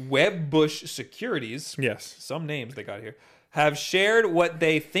at Webbush Securities. Yes. Some names they got here. Have shared what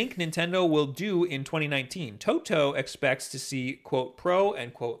they think Nintendo will do in 2019. Toto expects to see, quote, Pro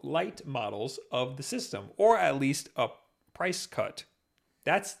and, quote, light models of the system, or at least a price cut.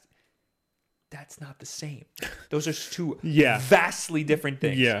 That's not the same. Those are two vastly different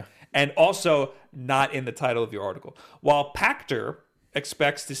things. Yeah. And also not in the title of your article. While Pachter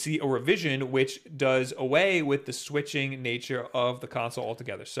expects to see a revision which does away with the switching nature of the console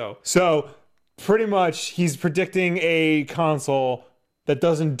altogether. So pretty much he's predicting a console that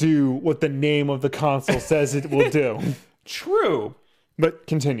doesn't do what the name of the console says it will do. True. But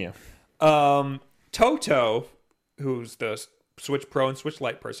continue. Toto, who's the Switch Pro and Switch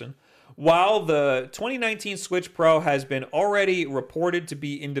Lite person, while the 2019 Switch Pro has been already reported to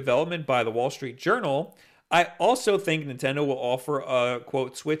be in development by the Wall Street Journal, I also think Nintendo will offer a,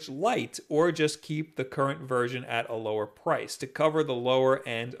 quote, Switch Lite, or just keep the current version at a lower price to cover the lower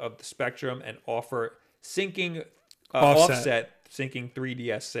end of the spectrum and offer offset syncing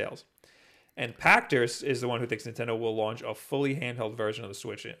 3DS sales. And Pachter is the one who thinks Nintendo will launch a fully handheld version of the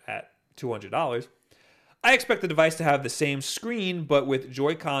Switch at $200. I expect the device to have the same screen, but with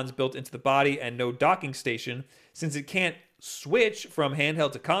Joy-Cons built into the body and no docking station. Since it can't switch from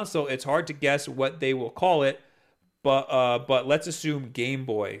handheld to console, it's hard to guess what they will call it, but let's assume Game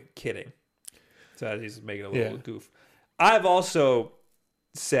Boy. Kidding. So he's making a little goof. I've also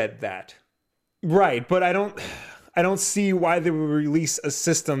said that. Right, but I don't see why they would release a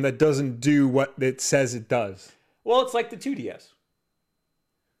system that doesn't do what it says it does. Well, it's like the 2DS.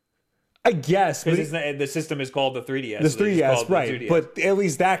 I guess. But Because the system is called the 3DS. the so they just call 3DS, it the right. 2DS. But at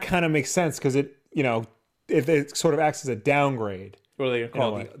least that kind of makes sense because it, you know, if it sort of acts as a downgrade. What are they going to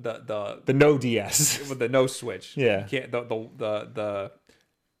call In a it? The no DS. With the no switch. Yeah. You can't, the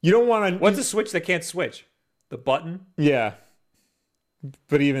You don't want to... What's a switch that can't switch? The button? Yeah.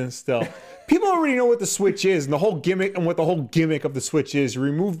 But even still. People already know what the Switch is and the whole gimmick and what the whole gimmick of the Switch is. You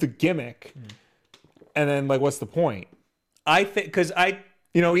remove the gimmick and then, like, what's the point? I think... Because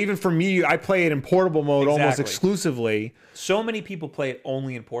You know, even for me, I play it in portable mode almost Exactly. exclusively. So many people play it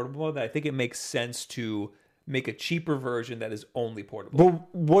only in portable mode that I think it makes sense to make a cheaper version that is only portable.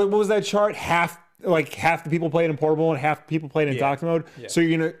 But what was that chart? Half the people played in portable and half the people played in docked mode. Yeah. So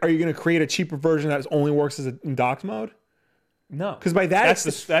are you gonna create a cheaper version that only works in docked mode? No, Because by that's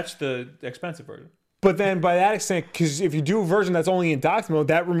the expensive version. But then by that extent, because if you do a version that's only in docked mode,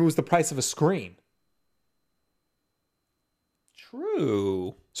 that removes the price of a screen.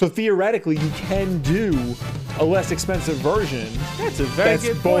 True. So theoretically, you can do a less expensive version. That's a very That's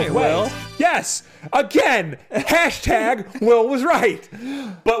good both point, ways. Will. Yes. Again, hashtag Will was right.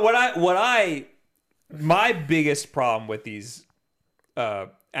 But my biggest problem with these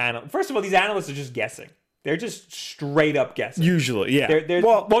first of all, these analysts are just guessing. They're just straight up guessing. Usually, yeah.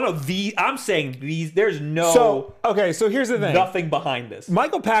 I'm saying there's no. So here's the thing. Nothing behind this.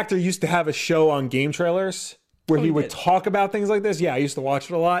 Michael Pachter used to have a show on game trailers where he would talk about things like this. Yeah, I used to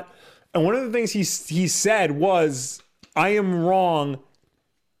watch it a lot. And one of the things he said was, I am wrong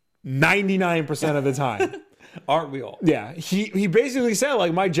 99% of the time. Aren't we all? Yeah. He basically said,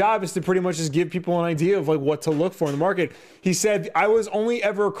 like, my job is to pretty much just give people an idea of like what to look for in the market. He said, I was only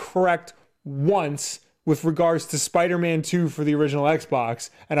ever correct once with regards to Spider-Man 2 for the original Xbox.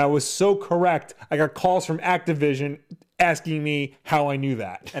 And I was so correct, I got calls from Activision asking me how I knew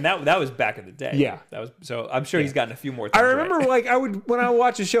that. And that was back in the day. Yeah. So I'm sure he's gotten a few more things I remember right. when I would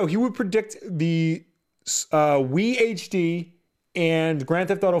watch a show, he would predict the Wii HD and Grand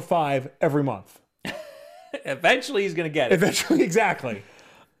Theft Auto 5 every month. Eventually he's going to get it. Eventually, exactly.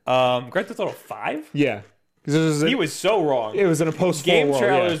 Grand Theft Auto 5? Yeah. He was so wrong. It was in a post-war Game world,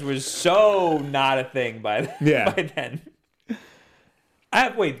 trailers was so not a thing by then.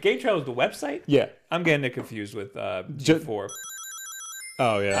 Game trailers the website? Yeah. I'm getting it confused with G4.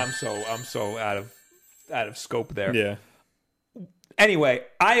 Oh yeah. I'm so out of scope there. Yeah. Anyway,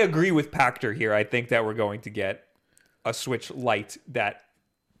 I agree with Pachter here. I think that we're going to get a Switch Lite that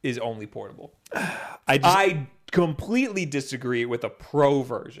is only portable. I completely disagree with a Pro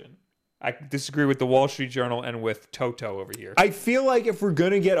version. I disagree with the Wall Street Journal and with Toto over here. I feel like if we're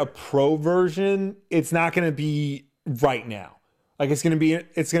going to get a Pro version, it's not going to be right now. Like it's going to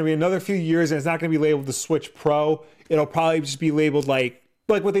be another few years, and it's not going to be labeled the Switch Pro. It'll probably just be labeled like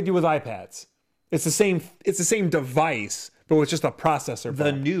what they do with iPads. It's the same device, but with just a processor.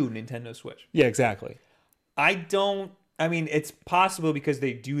 The new Nintendo Switch. Yeah, exactly. I mean, it's possible because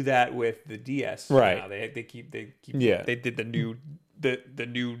they do that with the DS. Right. Now. They keep. Yeah. They did the new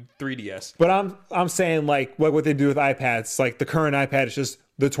 3DS. But I'm saying like what they do with iPads. Like the current iPad is just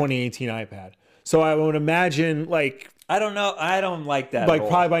the 2018 iPad. So I would imagine like. I don't know. I don't like that. Like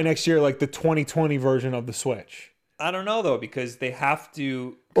probably by next year, like the 2020 version of the Switch. I don't know though, because they have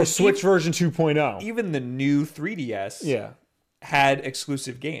to. Or Switch version 2.0. Even the new 3DS had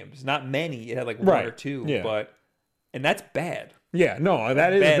exclusive games. Not many. It had like one or two. Yeah. And that's bad. Yeah, no,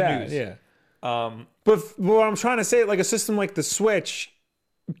 that is bad. News. Yeah. But what I'm trying to say, like a system like the Switch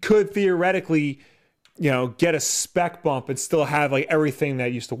could theoretically, get a spec bump and still have like everything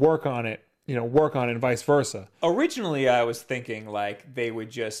that used to work on it, and vice versa. Originally, I was thinking like they would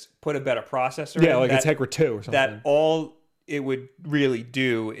just put a better processor. Yeah, like a Tegra 2 or something. That all it would really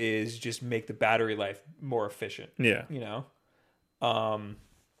do is just make the battery life more efficient. Yeah.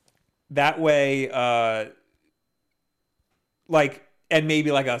 That way, and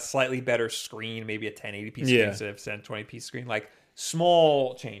maybe like a slightly better screen, maybe a 1080p screen instead of 720p screen, like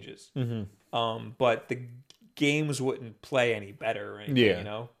small changes. Mm-hmm. But the games wouldn't play any better or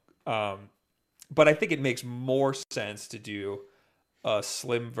anything, but I think it makes more sense to do a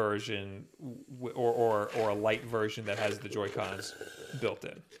slim version or a light version that has the Joy-Cons built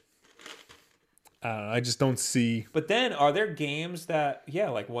in. I just don't see. But then, are there games that,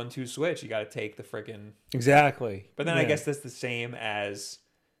 like 1-2 Switch, you got to take the freaking... Exactly. But then I guess that's the same as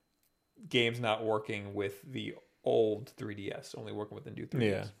games not working with the old 3DS, only working with the new 3DS.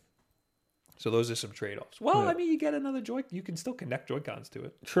 Yeah. So those are some trade-offs. Well, I mean, you get another you can still connect Joy-Cons to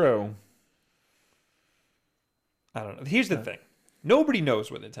it. True. I don't know. Here's the thing. Nobody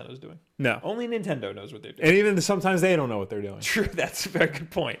knows what Nintendo's doing. No. Only Nintendo knows what they're doing. And even sometimes they don't know what they're doing. True. That's a very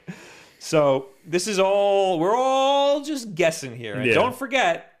good point. So this is we're all just guessing here. And don't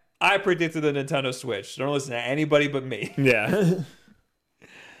forget, I predicted the Nintendo Switch. Don't listen to anybody but me. Yeah.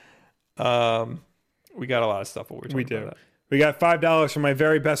 We got a lot of stuff. What we're talking about. We got $5 from my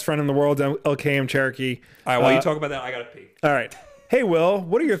very best friend in the world, LKM Cherokee. All right, while you talk about that, I got to pee. All right. Hey, Will,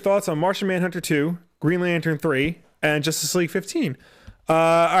 what are your thoughts on Martian Manhunter 2, Green Lantern 3, and Justice League 15? All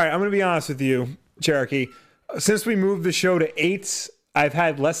right, I'm going to be honest with you, Cherokee. Since we moved the show to 8, I've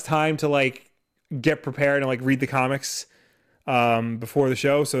had less time to, get prepared and, read the comics before the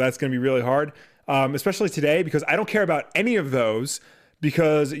show, so that's going to be really hard, especially today, because I don't care about any of those,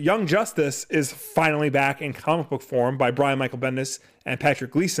 because Young Justice is finally back in comic book form by Brian Michael Bendis and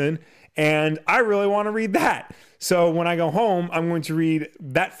Patrick Gleason, and I really want to read that. So when I go home, I'm going to read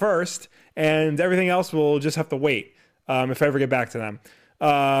that first, and everything else will just have to wait if I ever get back to them.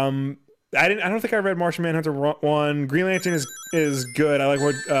 I don't think I read Martian Manhunter 1. Green Lantern is good. I like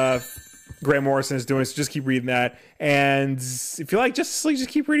what Grant Morrison is doing, so just keep reading that. And if you like Justice League, just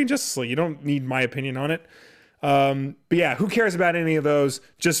keep reading Justice League. You don't need my opinion on it. But yeah, who cares about any of those?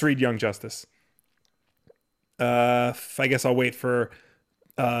 Just read Young Justice. I guess I'll wait for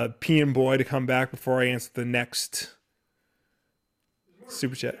P and Boy to come back before I answer the next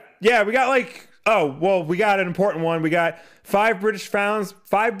super chat. Yeah, we got we got an important one. We got 5 British pounds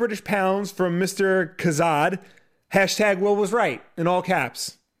from Mr. Kazad. Hashtag Will was right in all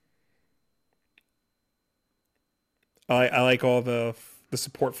caps. I like all the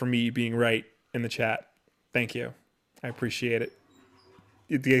support for me being right in the chat. Thank you. I appreciate it.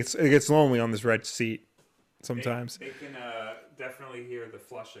 It gets lonely on this red seat sometimes. They can definitely hear the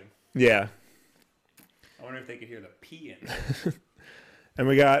flushing. Yeah. I wonder if they could hear the peeing. And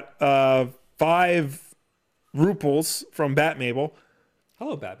we got 5 ruples from Batmable.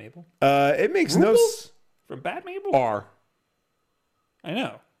 Hello, Batmable. It makes Ruples? From Batmable? R. I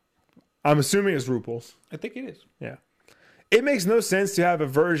know. I'm assuming it's ruples. I think it is. Yeah. It makes no sense to have a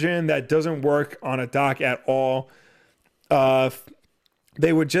version that doesn't work on a dock at all.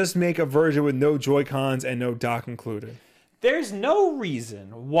 They would just make a version with no Joy-Cons and no dock included. There's no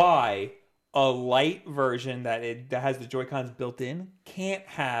reason why a light version that has the Joy-Cons built in can't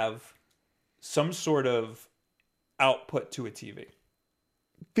have some sort of output to a TV.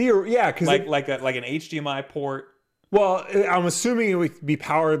 Yeah, because like an HDMI port. Well, I'm assuming it would be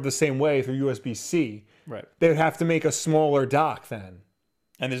powered the same way through USB-C. Right. They would have to make a smaller dock then.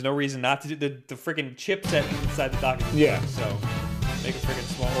 And there's no reason not to do the freaking chipset inside the dock. Yeah. So make a freaking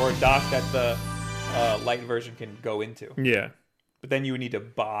small, or a dock that the light version can go into. Yeah. But then you would need to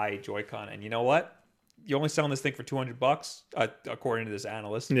buy Joy-Con, and you know what? You're only selling this thing for $200, according to this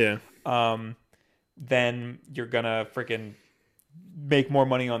analyst. Yeah. Then you're gonna freaking make more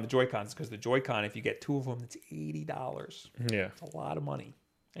money on the Joy-Cons, because the Joy-Con, if you get 2 of them, it's $80. Yeah. It's a lot of money,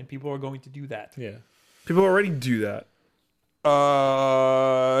 and people are going to do that. Yeah. People already do that.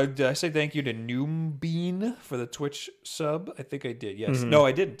 Did I say thank you to Noombean for the Twitch sub? I think I did. Yes. Mm-hmm. No,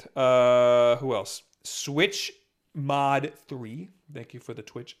 I didn't. Who else? Switch Mod 3. Thank you for the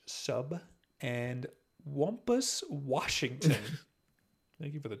Twitch sub. And Wampus Washington.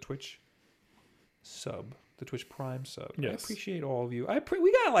 Thank you for the Twitch sub. The Twitch Prime sub. Yes. I appreciate all of you.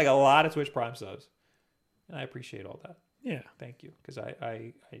 We got like a lot of Twitch Prime subs. And I appreciate all that. Yeah. Thank you. Because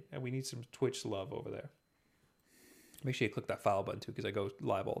we need some Twitch love over there. Make sure you click that follow button too, because I go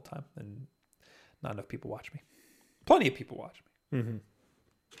live all the time and not enough people watch me. Plenty of people watch me. Mm-hmm.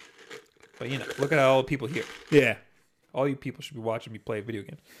 But look at all the people here. Yeah. All you people should be watching me play video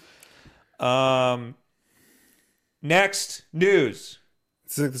games. Next news.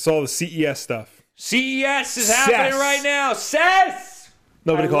 It's all the CES stuff. CES is happening right now. CES!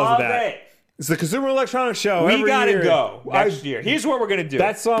 Nobody calls it that. It. It's the Consumer Electronics Show. We gotta go next year. Here's what we're gonna do.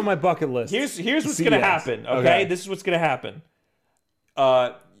 That's on my bucket list. Here's what's gonna happen. Okay? This is what's gonna happen.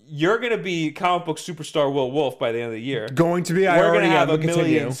 You're gonna be comic book superstar Will Wolf by the end of the year. Going to be. We're gonna have 1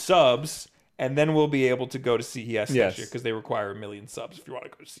 million subs, and then we'll be able to go to CES next year, because they require 1 million subs if you want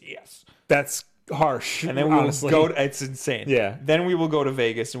to go to CES. That's harsh. And then we will go. It's insane. Yeah. Then we will go to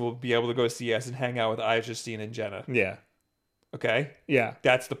Vegas, and we'll be able to go to CES and hang out with Justine and Jenna. Yeah. Okay. Yeah.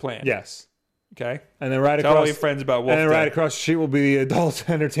 That's the plan. Yes. Okay. And then tell all your friends about Wolf. And then right across the street will be the Adult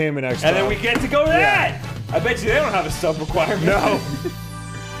Entertainment Expo. And then we get to go to that. I bet you they don't have a sub requirement. No.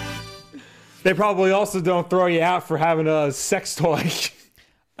 They probably also don't throw you out for having a sex toy.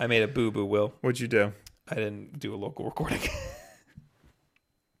 I made a boo-boo, Will. What'd you do? I didn't do a local recording.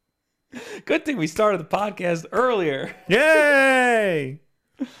 Good thing we started the podcast earlier. Yay!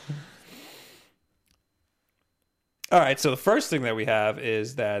 All right, so the first thing that we have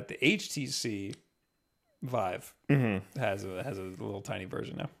is that the HTC Vive has a little tiny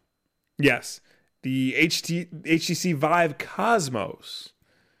version now. Yes. The HTC Vive Cosmos.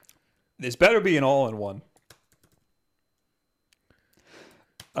 This better be an all-in-one.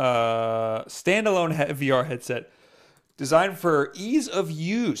 Standalone VR headset designed for ease of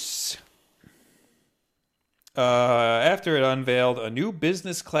use. After it unveiled a new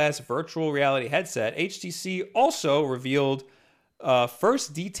business-class virtual reality headset, HTC also revealed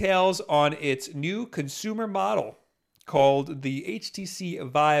first details on its new consumer model called the HTC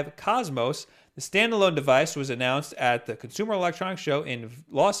Vive Cosmos The standalone device was announced at the Consumer Electronics Show in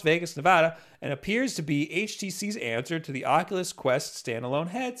Las Vegas, Nevada, and appears to be HTC's answer to the Oculus Quest standalone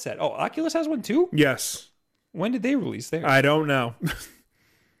headset. Oh, Oculus has one too? Yes. When did they release theirs? I don't know.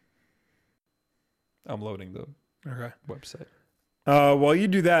 I'm loading the Okay. website. While you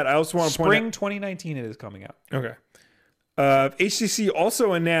do that, I also want to point Spring 2019 it is coming out. out. Okay. HTC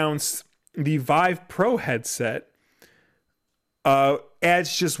also announced the Vive Pro headset.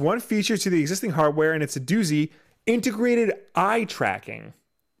 Adds just one feature to the existing hardware, and it's a doozy: integrated eye tracking.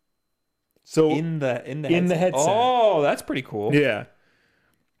 So In the headset. Oh, that's pretty cool. yeah.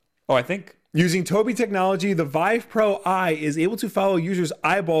 Oh, I think Using Tobii technology, the Vive Pro Eye is able to follow users'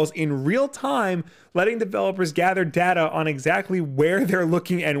 eyeballs in real time, letting developers gather data on exactly where they're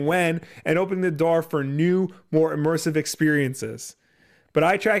looking and when, and opening the door for new, more immersive experiences. But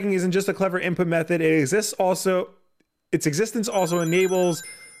eye tracking isn't just a clever input method. Its existence also enables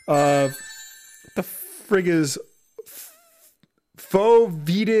the frig is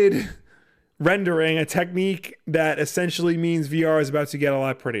foveated rendering, a technique that essentially means VR is about to get a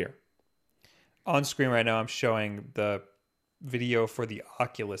lot prettier. on screen right now I'm showing the video for the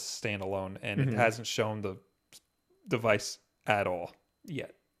Oculus standalone, and it hasn't shown the device at all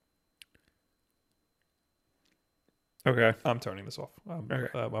yet. Okay. I'm turning this off.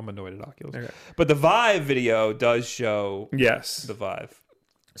 I'm annoyed at Oculus. Okay. But the Vive video does show Yes. the Vive.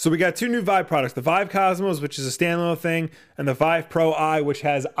 So we got two new Vive products: the Vive Cosmos, which is a standalone thing, and the Vive Pro Eye, which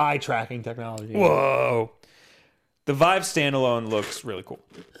has eye tracking technology. Whoa. The Vive standalone looks really cool.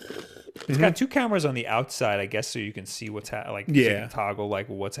 It's got two cameras on the outside, I guess, so you can see what's so you can toggle like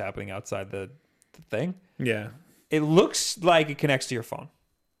what's happening outside the thing. Yeah. It looks like it connects to your phone,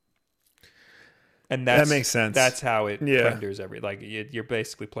 and that makes sense. That's how it Yeah. renders you're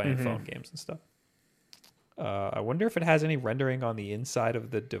basically playing phone games and stuff. I wonder if it has any rendering on the inside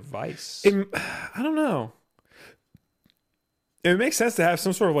of the device. I don't know. It makes sense to have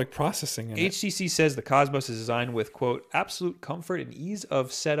some sort of like processing in it. HTC says the Cosmos is designed with, quote, absolute comfort and ease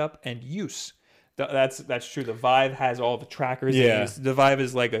of setup and use. That's true. The Vive has all the trackers. Yeah. The Vive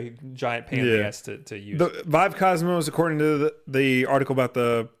is like a giant pain in the ass to use. The Vive Cosmos, according to the article about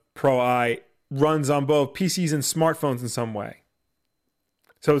the Pro Eye, runs on both PCs and smartphones in some way.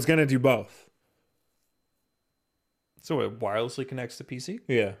 So it's going to do both. So it wirelessly connects to PC?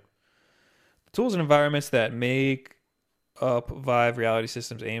 Yeah. Tools and environments that make up Vive reality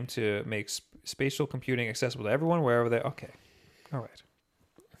systems aim to make spatial computing accessible to everyone wherever they... Okay. All right.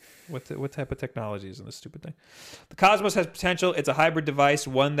 What type of technology is in this stupid thing? The Cosmos has potential. It's a hybrid device,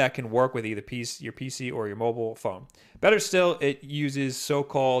 one that can work with either your PC or your mobile phone. Better still, it uses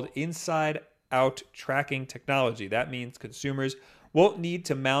so-called inside-out tracking technology. That means consumers won't need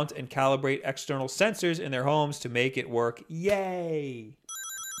to mount and calibrate external sensors in their homes to make it work. Yay!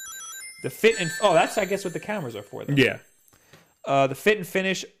 The fit and... Oh, that's, I guess, what the cameras are for, then. Yeah. The fit and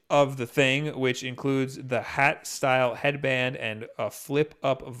finish of the thing, which includes the hat-style headband and a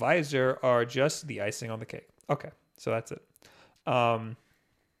flip-up visor, are just the icing on the cake. Okay, so that's it.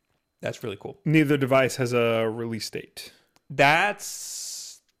 That's really cool. Neither device has a release date.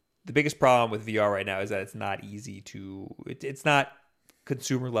 That's the biggest problem with VR right now, is that it's not easy to... It's not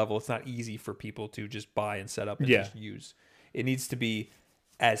consumer level. It's not easy for people to just buy and set up and just use. It needs to be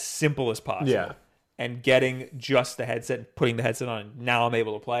as simple as possible. Yeah. And getting just the headset and putting the headset on, now I'm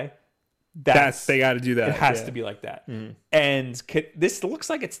able to play. They got to do that. It has to be like that. Mm-hmm. And this looks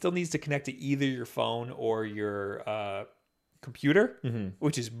like it still needs to connect to either your phone or your computer,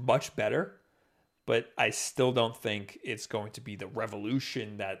 which is much better. But I still don't think it's going to be the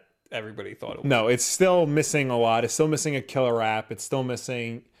revolution that everybody thought it was. No, it's still missing a lot. It's still missing a killer app. It's still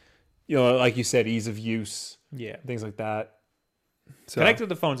missing, like you said, ease of use. Yeah. Things like that. So, connect to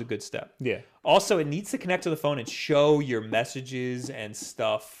the phone's a good step. Yeah. Also, it needs to connect to the phone and show your messages and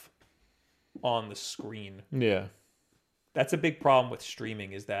stuff on the screen. Yeah. That's a big problem with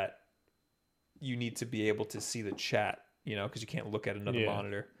streaming, is that you need to be able to see the chat, because you can't look at another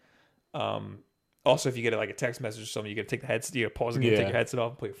monitor. Also, if you get like a text message or something, you got to take the headset, you got to pause the game, take your headset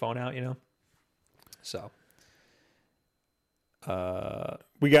off, and put your phone out, So.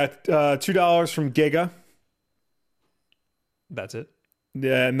 We got $2 from Giga. That's it.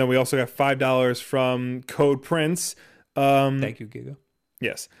 Yeah, and then we also got $5 from Code Prince. Thank you, Giga.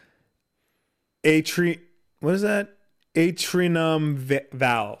 Yes. What is that? Atrium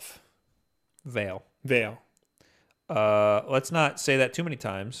Valve. Veil. Veil. Let's not say that too many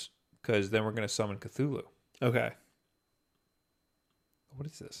times, because then we're going to summon Cthulhu. Okay. What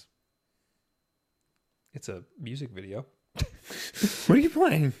is this? It's a music video. What are you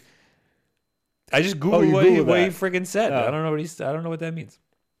playing? I just Googled what he freaking said. Oh. I don't know what that means.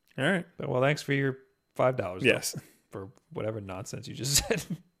 All right. Well, thanks for your $5. Yes. For whatever nonsense you just said.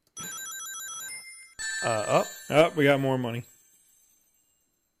 Oh, we got more money.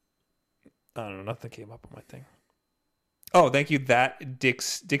 I don't know. Nothing came up on my thing. Oh, thank you, that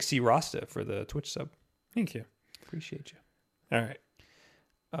Dixie Rasta for the Twitch sub. Thank you. Appreciate you. All right.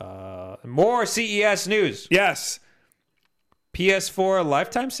 More CES news. Yes. PS4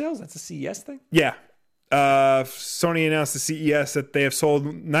 lifetime sales. That's a CES thing. Yeah. Sony announced at CES that they have sold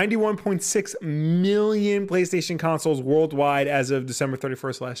 91.6 million PlayStation consoles worldwide as of December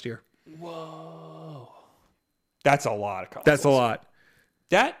 31st last year. Whoa. That's a lot of consoles. That's a lot.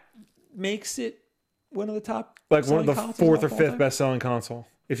 That makes it one of the top, Like one of the consoles fourth or of all fifth time? best-selling console,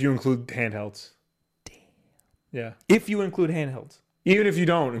 if you include handhelds. Damn. Yeah. If you include handhelds. Even if you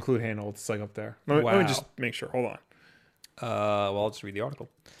don't include handhelds, it's like up there. Let me Wow. just make sure. Hold on. Well, I'll just read the article.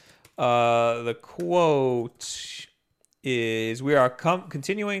 The quote is, we are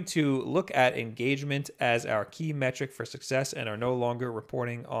continuing to look at engagement as our key metric for success and are no longer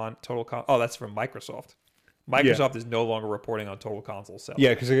reporting on total oh, that's from Microsoft. Microsoft is no longer reporting on total console sales. Yeah,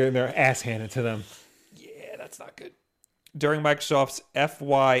 because they're getting their ass handed to them. Yeah, that's not good. During Microsoft's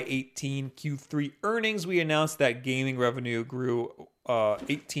FY18 Q3 earnings, we announced that gaming revenue grew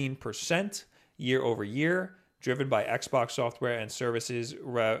 18% year over year, driven by Xbox software and services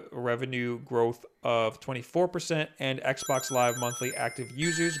revenue growth of 24%, and Xbox Live monthly active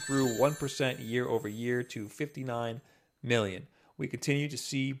users grew 1% year over year to 59 million. We continue to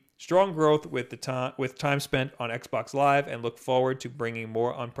see strong growth with time spent on Xbox Live and look forward to bringing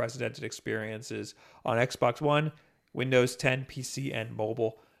more unprecedented experiences on Xbox One, Windows 10, PC, and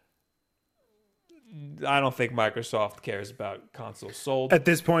mobile. I don't think Microsoft cares about consoles sold. At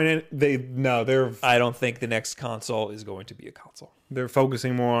this point, I don't think the next console is going to be a console. they're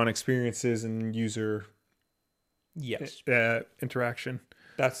focusing more on experiences and user Yes, interaction.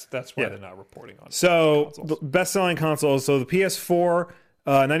 that's why they're not reporting on. So consoles. the best-selling consoles. So the PS4,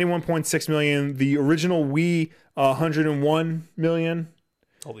 91.6 million. The original Wii, 101 million.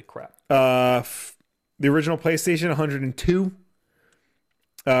 Holy crap! The original PlayStation, 102.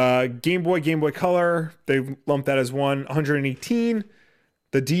 Game Boy Color, they lumped that as 118.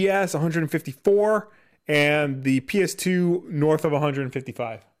 The DS, 154, and the PS2 north of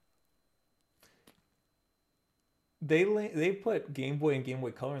 155. They put Game Boy and Game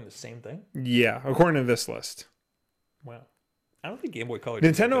Boy Color in the same thing. Yeah, according to this list. Wow, I don't think Game Boy Color.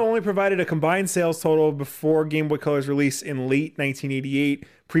 did Nintendo that only provided a combined sales total before Game Boy Color's release in late 1988.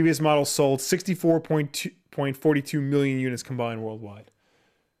 Previous models sold 64.42 million units combined worldwide.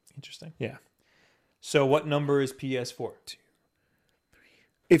 good. Interesting. Yeah. So, what number is PS4?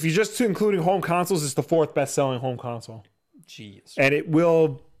 If you're just including home consoles, it's the fourth best-selling home console. Jeez. And it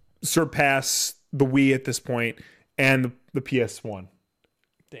will surpass the Wii at this point and the PS1.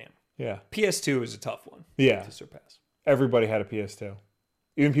 Damn. Yeah. PS2 is a tough one. Yeah. To surpass. Everybody had a PS2.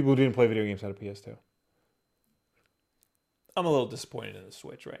 Even people who didn't play video games had a PS2. I'm a little disappointed in the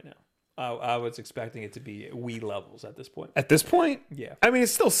Switch right now. I was expecting it to be Wii levels at this point. At this point, Yeah. I mean,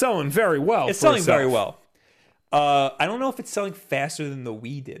 it's still selling very well. It's for selling itself. very well. I don't know if it's selling faster than the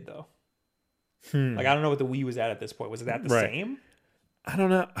Wii did, though. Like, I don't know what the Wii was at this point. Was it at the Right. same? I don't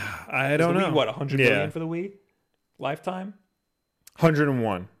know. I Was don't the know. Wii, what, 100 million for the Wii? Lifetime?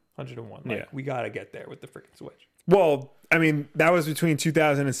 101. 101. Like, Yeah. we got to get there with the freaking Switch. Well, I mean, that was between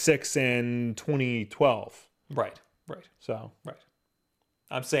 2006 and 2012. Right. So,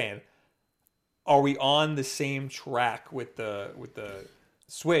 I'm saying, are we on the same track with the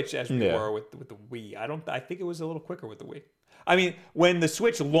Switch as we Yeah. were with the Wii? I think it was a little quicker with the Wii. I mean, when the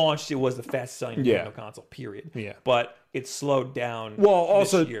Switch launched, it was the fastest selling Nintendo console, period. Yeah. But it slowed down well,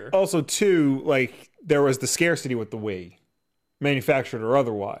 this year. also too, like there was the scarcity with the Wii, manufactured or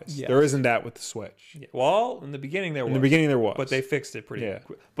otherwise. Yes. There isn't that with the Switch. Yeah. Well, in the beginning there was. In the beginning, there was, But they fixed it pretty Yeah.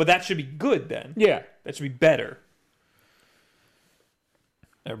 quick. But that should be good then. yeah. That should be better.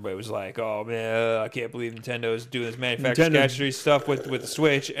 Everybody was like, "Oh man, I can't believe Nintendo's doing this manufacturing scarcity stuff with the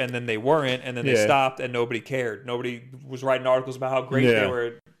Switch," and then they weren't, and then they Yeah. stopped, and nobody cared. Nobody was writing articles about how great Yeah. they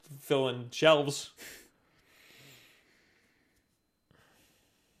were filling shelves.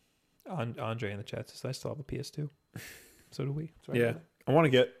 Andre in the chat says, "I still have a PS2." So do we. So Yeah, I want to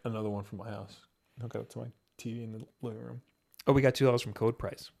get another one for my house. Hook it up to my TV in the living room. Oh, we got $2 from Code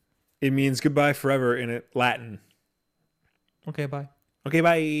Price. It means goodbye forever in Latin. Okay, bye. Okay,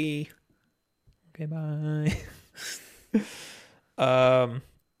 bye. Okay, bye.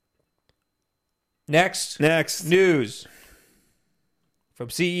 Next news from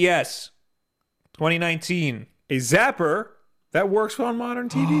CES 2019. A zapper that works on modern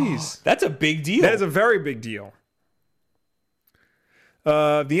TVs. That's a big deal. That is a very big deal.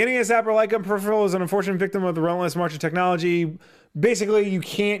 The NES Zapper Light Gun peripheral is an unfortunate victim of the relentless march of technology. Basically, you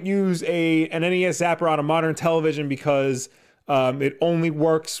can't use an NES Zapper on a modern television because it only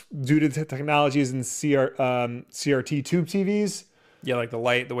works due to the technologies in CRT tube TVs. Yeah, like the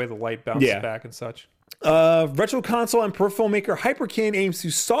way the light bounces back and such. Retro console and peripheral maker Hyperkin aims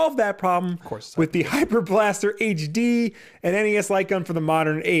to solve that problem with the Hyper Blaster HD and NES Light Gun for the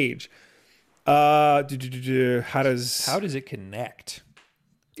modern age. How does it connect?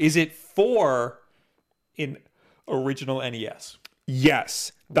 Is it for in original NES?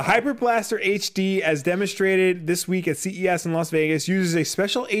 Yes. The Hyper Blaster HD, as demonstrated this week at CES in Las Vegas, uses a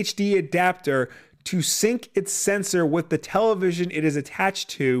special HD adapter to sync its sensor with the television it is attached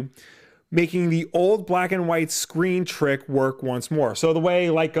to, making the old black and white screen trick work once more. So the way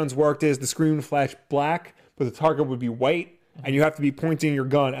light guns worked is the screen would flash black, but the target would be white, and you have to be pointing your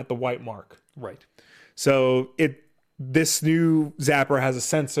gun at the white mark. Right. So this new Zapper has a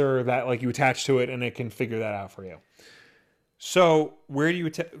sensor that like you attach to it, and it can figure that out for you. So where do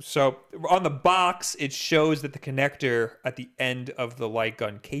you so on the box it shows that the connector at the end of the light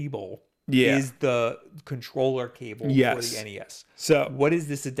gun cable is the controller cable for the NES. So what is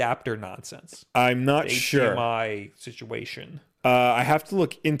this adapter nonsense? I'm not sure. HDMI situation. I have to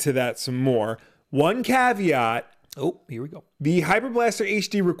look into that some more. One caveat. Oh, here we go. The Hyper Blaster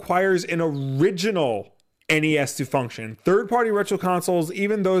HD requires an original NES to function. Third-party retro consoles,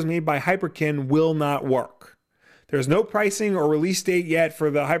 even those made by Hyperkin, will not work. There's no pricing or release date yet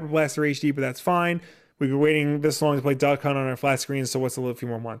for the Hyper Blaster HD, but that's fine. We've been waiting this long to play Duck Hunt on our flat screen, so what's a few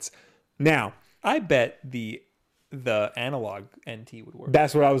more months? Now, I bet the analog NT would work.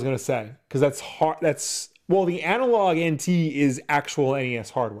 That's what I was going to say, because that's hard. The analog NT is actual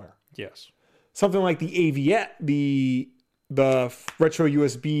NES hardware. Yes. Something like the AVS, the retro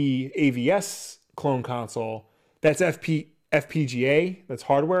USB AVS clone console, that's FPGA, that's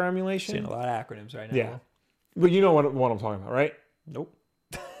hardware emulation. Seeing a lot of acronyms right now. Yeah. But you know what I'm talking about, right? Nope.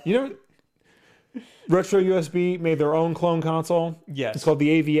 You know, Retro USB made their own clone console. Yes. It's called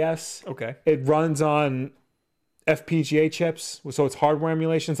the AVS. Okay. It runs on FPGA chips, so it's hardware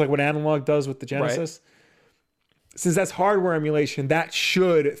emulation. It's like what Analog does with the Genesis. Right. Since that's hardware emulation, that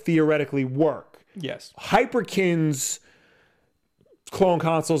should theoretically work. Yes. Hyperkin's clone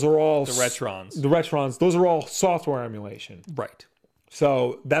consoles are all... The Retrons. The Retrons. Those are all software emulation. Right.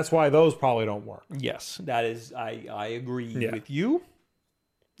 So that's why those probably don't work. Yes. That is... I agree with you.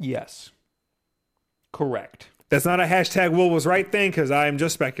 Yes. Correct. That's not a hashtag Will was right thing, because I am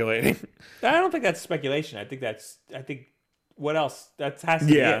just speculating. I don't think that's speculation. I think what else? That has to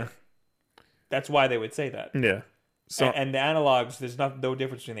be it. That's why they would say that. Yeah. So and the analogs, there's no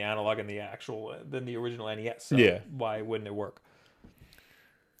difference between the analog and the original NES. So why wouldn't it work?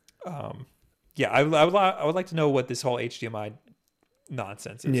 I would like to know what this whole HDMI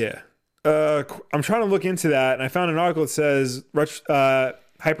nonsense is. Yeah. I'm trying to look into that, and I found an article that says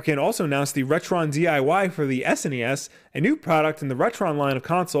Hyperkin also announced the Retron DIY for the SNES, a new product in the Retron line of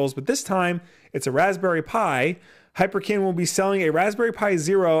consoles, but this time it's a Raspberry Pi. Hyperkin will be selling a Raspberry Pi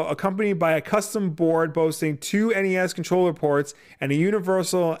Zero accompanied by a custom board boasting 2 NES controller ports and a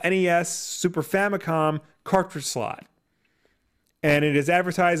universal NES Super Famicom cartridge slot. And it is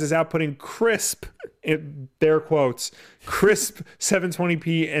advertised as outputting crisp, in their quotes, crisp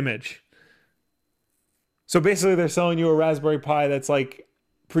 720p image. So basically they're selling you a Raspberry Pi that's like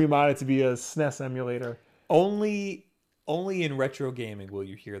pre-modded to be a SNES emulator. Only in retro gaming will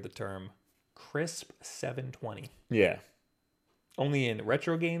you hear the term crisp 720. Yeah. Only in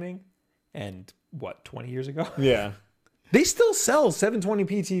retro gaming and 20 years ago? Yeah. They still sell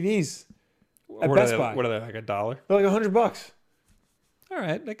 720p TVs at Best Buy. What are they, like $1? They're like $100. All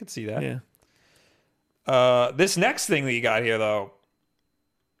right, I could see that. Yeah. This next thing that you got here, though,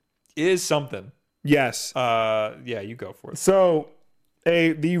 is something. Yes. Yeah, you go for it. So,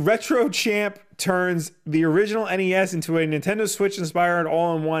 the Retro Champ turns the original NES into a Nintendo Switch-inspired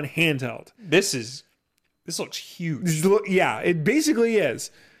all-in-one handheld. This looks huge. Yeah, it basically is.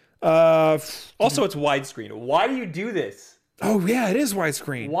 Also, it's widescreen. Why do you do this? Oh, yeah, it is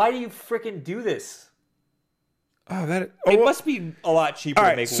widescreen. Why do you freaking do this? It must be a lot cheaper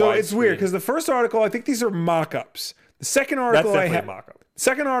to make widescreen. So it's weird, because the first article, I think these are mock-ups. The second article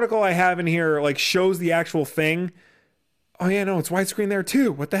second article I have in here like shows the actual thing. Oh yeah, no, it's widescreen there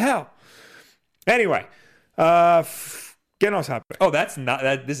too. What the hell? Anyway, getting off topic. Oh, this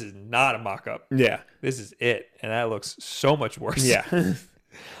is not a mock-up. Yeah. This is it. And that looks so much worse. Yeah. Oh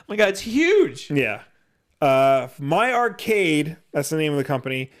my god, it's huge. Yeah. My Arcade, that's the name of the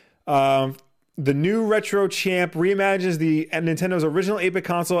company, The new Retro Champ reimagines the Nintendo's original 8-bit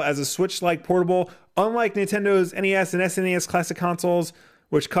console as a Switch-like portable. Unlike Nintendo's NES and SNES classic consoles,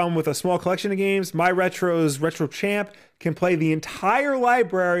 which come with a small collection of games, My Retro's Retro Champ can play the entire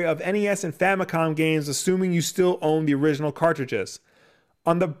library of NES and Famicom games, assuming you still own the original cartridges.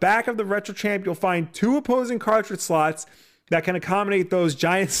 On the back of the Retro Champ, you'll find 2 opposing cartridge slots that can accommodate those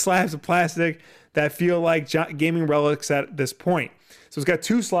giant slabs of plastic that feel like gaming relics at this point. So it's got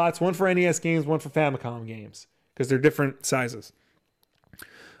 2 slots, one for NES games, one for Famicom games, because they're different sizes.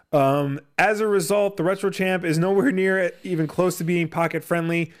 As a result, the Retro Champ is nowhere near even close to being pocket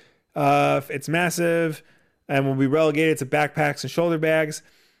friendly. It's massive and will be relegated to backpacks and shoulder bags.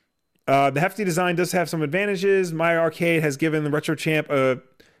 The hefty design does have some advantages. My Arcade has given the Retro Champ a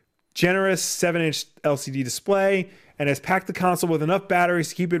generous 7-inch LCD display and has packed the console with enough batteries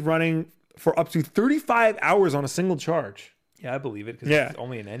to keep it running for up to 35 hours on a single charge. Yeah, I believe it because there's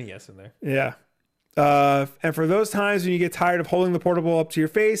only an NES in there. Yeah. And for those times when you get tired of holding the portable up to your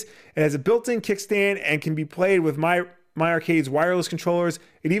face, it has a built-in kickstand and can be played with My Arcade's wireless controllers.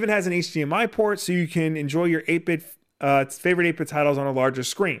 It even has an HDMI port, so you can enjoy your 8-bit favorite 8-bit titles on a larger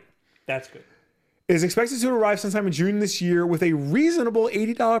screen. That's good. It is expected to arrive sometime in June this year with a reasonable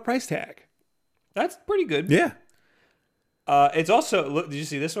 $80 price tag. That's pretty good. Yeah. It's also, look, did you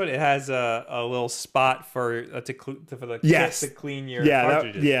see this one? It has a little spot for the kit to clean your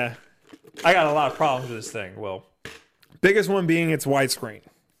cartridges. I got a lot of problems with this thing, Will. Biggest one being it's widescreen.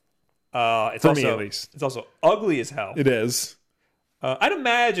 It's For also, me, at least. It's also ugly as hell. It is. I'd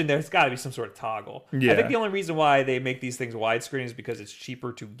imagine there's got to be some sort of toggle. Yeah. I think the only reason why they make these things widescreen is because it's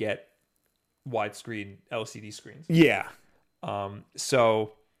cheaper to get widescreen LCD screens. Yeah.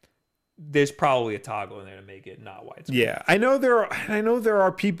 So there's probably a toggle in there to make it not widescreen. Yeah. I know there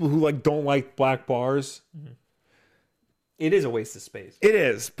are people who don't like black bars. Mm-hmm. It is a waste of space. It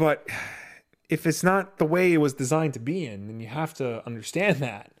is, but if it's not the way it was designed to be in, then you have to understand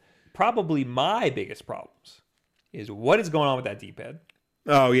that. Probably my biggest problems is what is going on with that D-pad.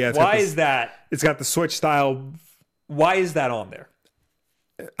 Oh yeah. Why is that? It's got the Switch style. Why is that on there?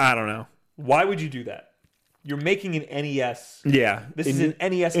 I don't know. Why would you do that? You're making an NES. Yeah. This is an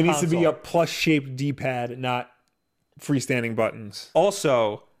NES It needs to be console. a plus-shaped D-pad, not freestanding buttons.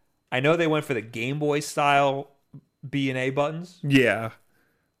 Also, I know they went for the Game Boy style B and A buttons. Yeah.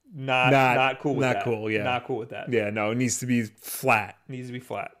 Not cool with that. Not cool, yeah. Not cool with that. Yeah, no, it needs to be flat. Needs to be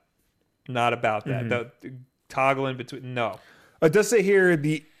flat. Not about that. The toggling between, no. It does say here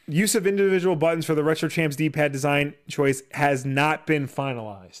the use of individual buttons for the Retro Champs D-pad design choice has not been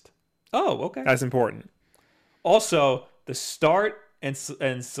finalized. Oh, okay. That's important. Also, the start and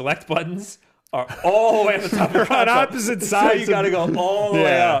select buttons are all the way at the top of the They're on console. opposite So sides you got to of- go all the way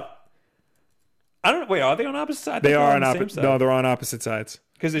Yeah. up. I don't know. Wait, are they on opposite sides? They are on the same opposite. side. No, they're on opposite sides.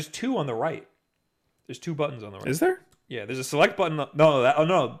 Because there's 2 on the right. There's 2 buttons on the right. Is there? Yeah, there's a select button.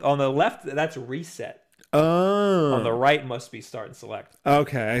 No. On the left, that's reset. Oh. On the right must be start and select.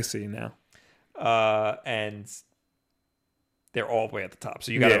 Okay, I see now. And they're all the way at the top.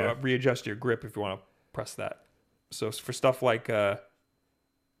 So you got to Yeah. readjust your grip if you want to press that. So for stuff like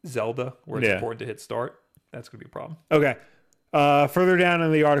Zelda, where it's Yeah. important to hit start, that's going to be a problem. Okay. Further down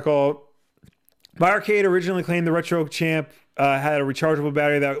in the article, My Arcade originally claimed the Retro Champ had a rechargeable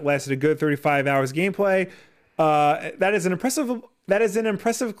battery that lasted a good 35 hours gameplay. That is an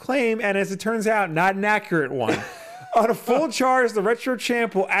impressive claim, and as it turns out, not an accurate one. On a full charge, the Retro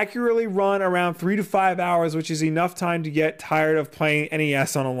Champ will accurately run around 3 to 5 hours, which is enough time to get tired of playing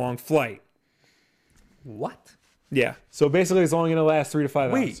NES on a long flight. What? Yeah. So basically, it's only going to last 3 to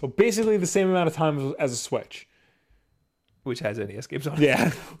 5 Wait. hours. So basically, the same amount of time as a Switch. Which has NES games on it.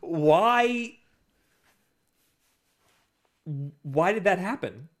 Yeah. Why did that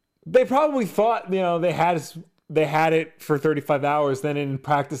happen? They probably thought, they had it for 35 hours. Then in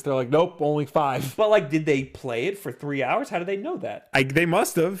practice, they're like, nope, only 5. But did they play it for 3 hours? How did they know that? They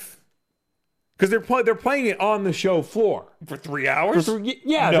must have, because they're playing it on the show floor. For 3 hours?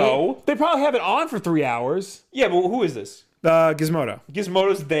 Yeah, No. they probably have it on for 3 hours. Yeah, but who is this? Gizmodo.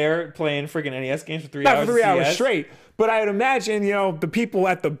 Gizmodo's there playing freaking NES games for 3 Not hours. for 3 hours CS? straight. But I would imagine, the people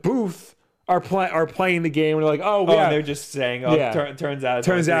at the booth are playing the game and they're like, oh, Oh, yeah. and they're just saying, oh, Yeah. turns out it's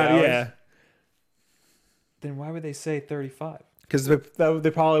Turns only 3 out, hours. yeah. Then why would they say 35? Because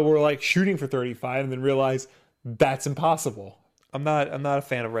they probably were shooting for 35 and then realized that's impossible. I'm not a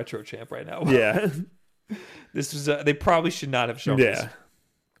fan of Retro Champ right now. Yeah. This was they probably should not have shown this. Yeah.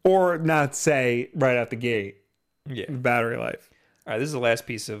 Or not say right out the gate, Yeah. battery life. All right, this is the last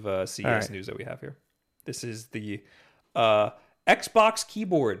piece of CES right. news that we have here. This is the Xbox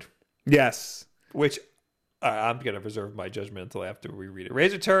keyboard, Yes. which I'm going to reserve my judgment until after we read it.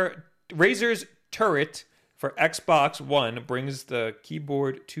 Razer Razer's Turret for Xbox One brings the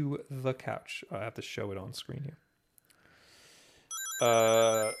keyboard to the couch. I have to show it on screen here.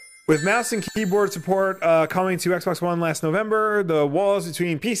 With mouse and keyboard support coming to Xbox One last November, the walls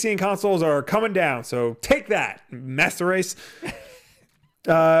between PC and consoles are coming down. So take that, Master Race.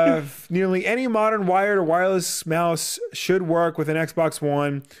 Nearly any modern wired or wireless mouse should work with an Xbox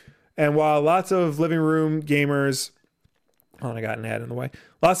One. And while lots of living room gamers... Oh, I got an ad in the way.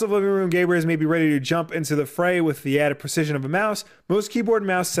 Lots of living room gamers may be ready to jump into the fray with the added precision of a mouse. Most keyboard and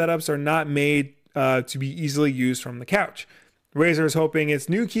mouse setups are not made to be easily used from the couch. Razer is hoping its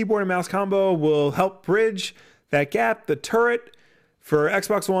new keyboard and mouse combo will help bridge that gap. The Turret for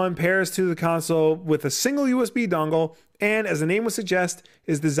Xbox One pairs to the console with a single USB dongle and, as the name would suggest,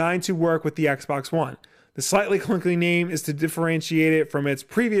 is designed to work with the Xbox One. The slightly clunky name is to differentiate it from its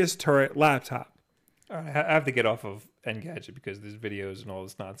previous Turret laptop. All right, I have to get off of Engadget because there's videos and all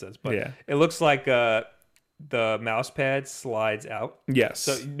this nonsense. But Yeah. it looks like the mouse pad slides out. Yes.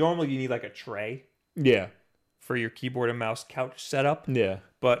 So normally you need like a tray Yeah. for your keyboard and mouse couch setup. Yeah.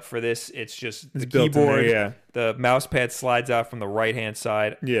 But for this, it's just the built in there, keyboard. yeah. The mouse pad slides out from the right-hand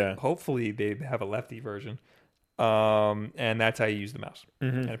side. Yeah. Hopefully they have a lefty version. And that's how you use the mouse.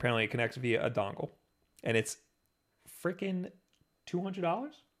 Mm-hmm. And apparently it connects via a dongle. And it's freaking $200?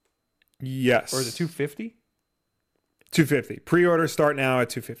 Yes. Or is it $250? $250. Pre-orders start now at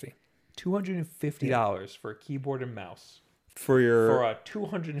 $250 $250 for a keyboard and mouse for your for a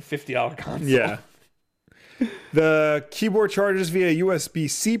 $250 console. yeah. The keyboard charges via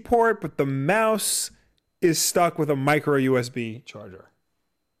USB-C port, but the mouse is stuck with a micro USB charger.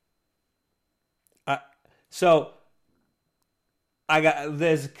 So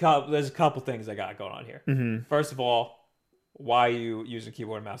there's a couple things I got going on here. Mm-hmm. First of all, why are you using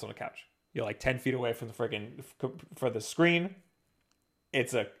keyboard and mouse on a couch? You're like 10 feet away from the for the screen.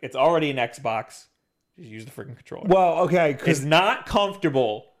 It's already an Xbox. Just use the freaking controller. Well, okay, It's because not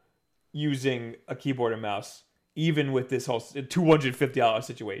comfortable using a keyboard and mouse, even with this whole $250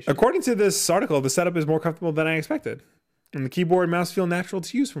 situation. according to this article, the setup is more comfortable than I expected, and the keyboard and mouse feel natural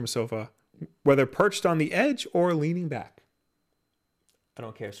to use from a sofa, whether perched on the edge or leaning back. I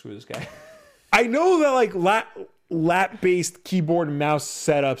don't care. Screw this guy. I know that like lap-based keyboard and mouse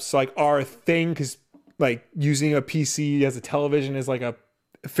setups like are a thing because like using a PC as a television is like a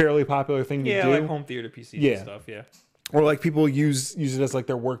fairly popular thing to Yeah, do. like home theater PCs Yeah. and stuff. Yeah. Or like people use it as like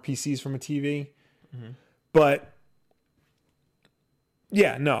their work PCs from a TV. But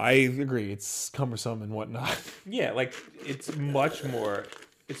yeah, no, I agree. It's cumbersome and whatnot. Yeah, like it's much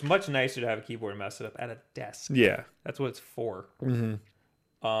nicer to have a keyboard and mouse set up at a desk. Yeah. That's what it's for. Mm-hmm.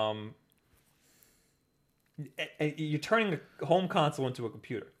 You're turning a home console into a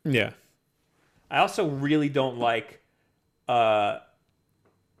computer. Yeah. I also really don't like having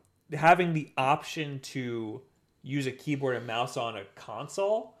the option to use a keyboard and mouse on a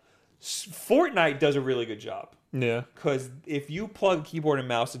console. Fortnite does a really good job. Yeah. Because if you plug keyboard and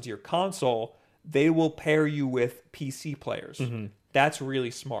mouse into your console, they will pair you with PC players. Mm-hmm. That's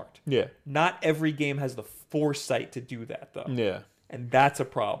really smart. Yeah. Not every game has the foresight to do that, though. Yeah. And that's a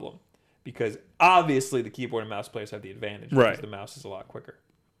problem. Because obviously the keyboard and mouse players have the advantage. Right. Because the mouse is a lot quicker.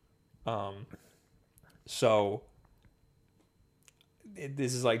 So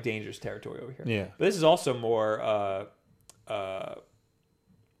this is like dangerous territory over here. Yeah. But this is also more,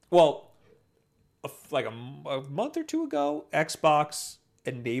 like a month or two ago, Xbox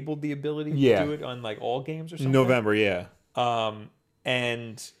enabled the ability Yeah. to do it on like all games or something. November, yeah.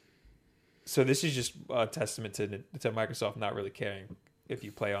 And so this is just a testament to Microsoft not really caring if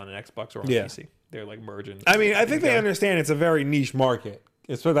you play on an Xbox or on Yeah. PC. They're like merging. I mean, I think they understand it's a very niche market.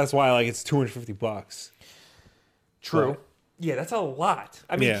 That's why like it's $250. True. But- Yeah, that's a lot.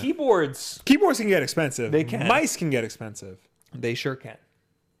 I mean, Yeah. keyboards, Keyboards can get expensive. They can. Mice can get expensive. they sure can.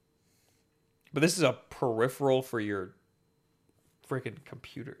 But this is a peripheral for your freaking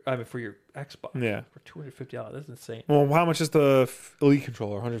computer. I mean, for your Xbox. Yeah. For $250. That's insane. Well, how much is the Elite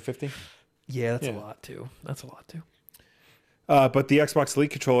controller? 150. Yeah, that's Yeah. a lot too. That's a lot too. But the Xbox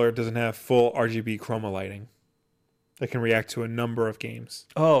Elite controller doesn't have full RGB chroma lighting that can react to a number of games.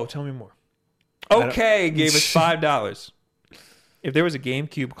 Oh, tell me more. don't- Okay, gave us $5. If there was a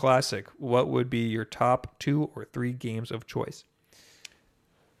GameCube classic, what would be your top 2 or 3 games of choice?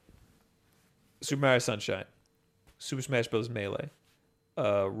 Super Mario Sunshine, Super Smash Bros. Melee,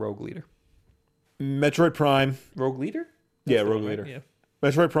 Rogue Leader. Metroid Prime. Rogue Leader? Yeah, That's the Rogue one, right? Leader. Yeah.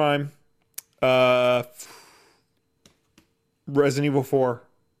 Metroid Prime. Resident Evil 4.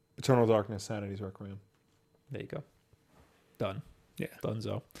 Eternal Darkness. Sanity's Requiem. There you go. Done. Yeah.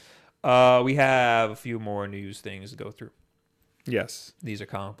 Donezo. We have a few more news things to go through. Yes. These are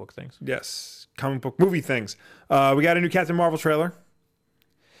comic book things. Yes. Comic book movie things. We got a new Captain Marvel trailer.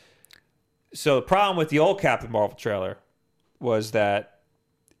 So the problem with the old Captain Marvel trailer was that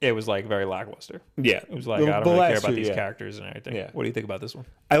it was like very lackluster. Yeah. It was like, I don't really care about these characters and everything. Yeah. What do you think about this one?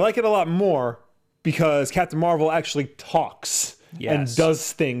 I like it a lot more because Captain Marvel actually talks and Yes.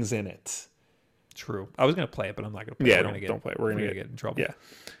 does things in it. True. I was going to play it, but I'm not going to play Yeah, it. don't play it. We're gonna get in trouble. Yeah.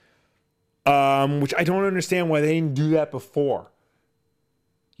 Which I don't understand why they didn't do that before.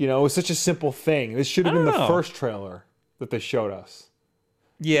 You know, it was such a simple thing. This should have been the first trailer that they showed us.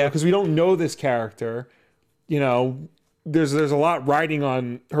 Yeah. Because we don't know this character. You know, there's a lot riding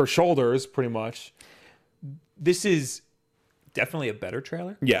on her shoulders, pretty much. This is definitely a better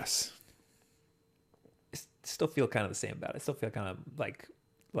trailer. Yes. I still feel kind of the same about it. I still feel kind of like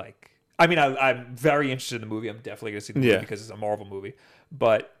I mean, I'm very interested in the movie. I'm definitely going to see the movie because it's a Marvel movie.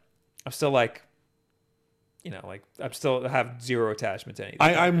 But I'm still like, you know, like I'm still have zero attachment to anything.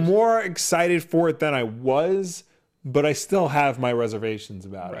 I'm more excited for it than I was, but I still have my reservations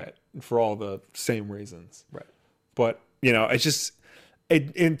about it for all the same reasons. Right. But, you know, it's just,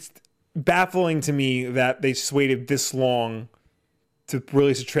 it's baffling to me that they just waited this long to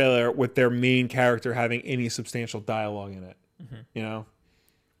release a trailer with their main character having any substantial dialogue in it. Mm-hmm. You know?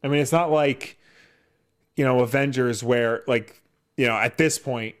 I mean, it's not like, you know, Avengers where, like, you know, at this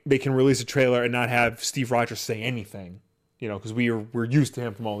point, they can release a trailer and not have Steve Rogers say anything, you know, because we're used to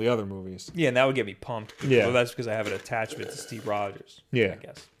him from all the other movies. Yeah, and that would get me pumped. Yeah. Well, that's because I have an attachment to Steve Rogers. Yeah. I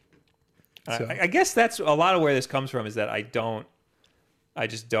guess. So. I guess that's a lot of where this comes from is that I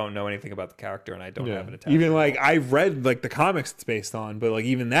just don't know anything about the character and I don't have an attachment. Even, like, I've read, like, the comics it's based on, but, like,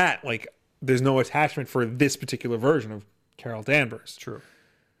 even that, like, there's no attachment for this particular version of Carol Danvers. True.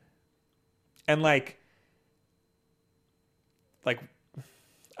 And like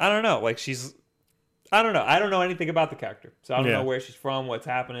I don't know, like I don't know anything about the character, so I don't know where she's from, what's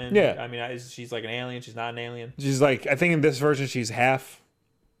happening. I mean, she's like an alien, she's not an alien. She's like, I think in this version she's half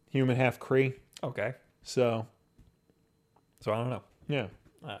human, half Kree. Okay, so I don't know. Yeah,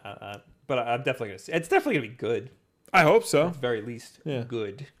 but I'm definitely gonna see. It's definitely gonna be good. I hope so. At the very least,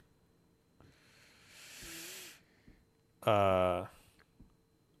 good.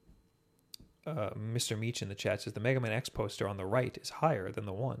 Mr. Meach in the chat says the Mega Man X poster on the right is higher than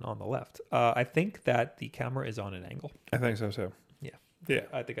the one on the left. I think that the camera is on an angle. I think so too. Yeah.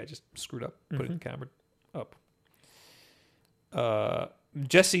 I think I just screwed up putting the camera up.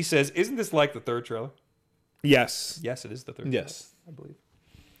 Jesse says, "Isn't this like the third trailer?" Yes. Yes, it is the third. Yes, trailer, I believe.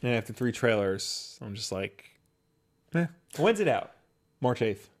 And after 3 trailers, I'm just like, When's it out? March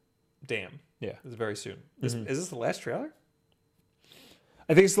 8th. Damn. Yeah, It's very soon. Is this the last trailer?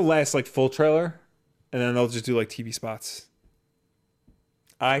 I think it's the last like full trailer, and then they'll just do like TV spots.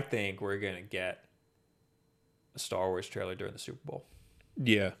 I think we're gonna get a Star Wars trailer during the Super Bowl.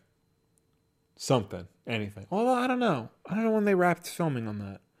 Yeah. Something. Anything. Although I don't know. I don't know when they wrapped filming on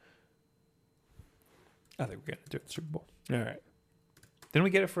that. I think we're gonna do it the Super Bowl. All right. Didn't we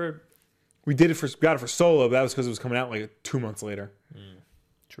get it for? We got it for Solo, but that was because it was coming out like 2 months later.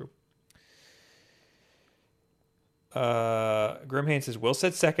 True. Grimhane says Will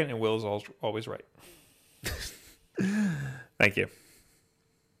said second, and Will is always right. Thank you.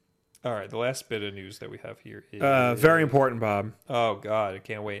 All right, the last bit of news that we have here is Very important, Bob. Oh God, I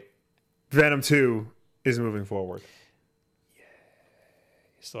can't wait. Venom 2 is moving forward.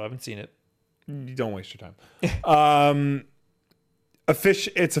 Still haven't seen it. You don't waste your time.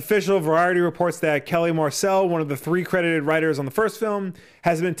 It's official. Variety reports that Kelly Marcel, one of the 3 credited writers on the first film,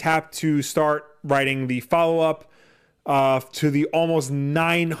 has been tapped to start writing the follow-up to the almost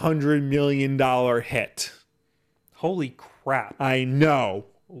 $900 million hit. Holy crap. I know.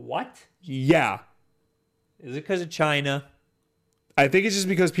 What? Yeah. Is it because of China? I think it's just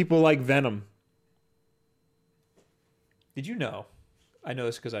because people like Venom. Did you know? I know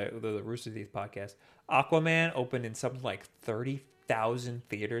this because the Rooster Teeth podcast. Aquaman opened in something like 30,000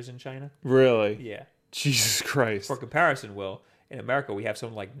 theaters in China. Really? Yeah. Jesus Christ. For comparison, Will, in America we have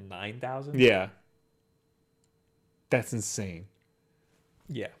something like 9,000. Yeah. That's insane.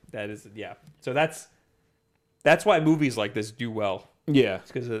 Yeah, that is. Yeah. So that's why movies like this do well. Yeah.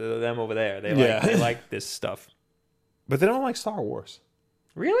 It's because of them over there. They like this stuff. But they don't like Star Wars.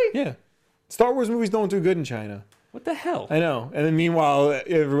 Really? Yeah. Star Wars movies don't do good in China. What the hell? I know. And then meanwhile,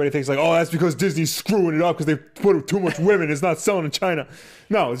 everybody thinks like, oh, that's because Disney's screwing it up because they put too much women. It's not selling in China.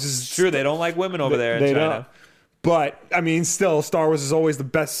 No, it's just... Sure, they don't like women over there in China. Don't. But, I mean, still, Star Wars is always the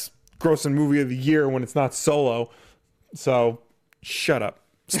best grossing movie of the year when it's not Solo. So, shut up.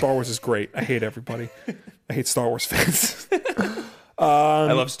 Star Wars is great. I hate everybody. I hate Star Wars fans.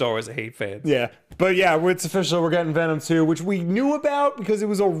 I love Star Wars. I hate fans. Yeah. But yeah, it's official. We're getting Venom 2, which we knew about because it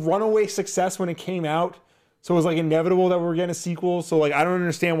was a runaway success when it came out. So it was like inevitable that we were getting a sequel. So like I don't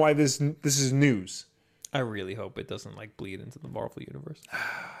understand why this is news. I really hope it doesn't like bleed into the Marvel universe.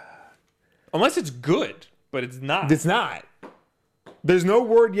 Unless it's good, but it's not. It's not. There's no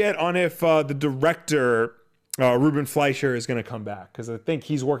word yet on if the director, Ruben Fleischer, is going to come back. Because I think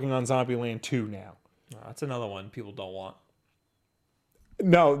he's working on Zombieland 2 now. That's another one people don't want.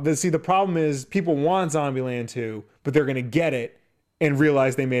 No, the problem is people want Zombieland 2, but they're going to get it and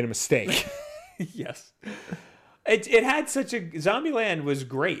realize they made a mistake. Yes. It had such a... Zombieland was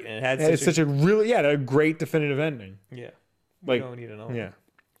great. And it had such a really... Yeah, a great definitive ending. Yeah. Like, you don't need to know. Yeah.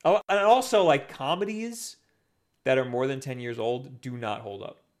 Oh, and also, like, comedies that are more than 10 years old do not hold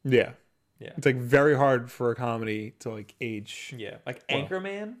up. Yeah. Yeah. It's, like, very hard for a comedy to, like, age. Yeah. Like,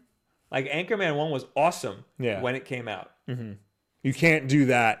 Anchorman. Like, Anchorman 1 was awesome when it came out. Mm-hmm. You can't do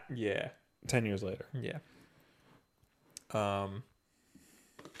that 10 years later. Yeah.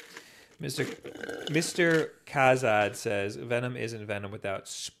 Mr. Kazad says Venom isn't Venom without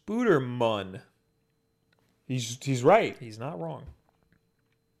Spoodermun. He's right. He's not wrong.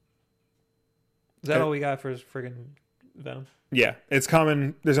 Is that all we got for friggin' Venom? Yeah, it's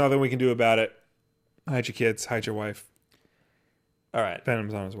coming. There's nothing we can do about it. Hide your kids. Hide your wife. All right.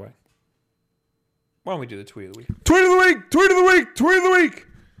 Venom's on his way. Why don't we do the tweet of the week? Tweet of the week! Tweet of the week! Tweet of the week!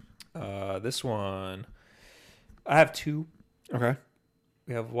 This one, I have two. Okay.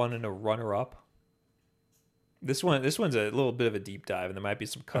 We have one and a runner-up. This one's a little bit of a deep dive, and there might be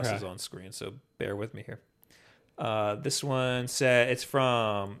some cusses on screen, so bear with me here. This one said it's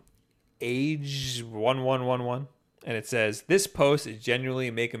from Age1111, and it says, "This post is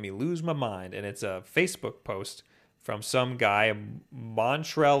genuinely making me lose my mind," and it's a Facebook post from some guy,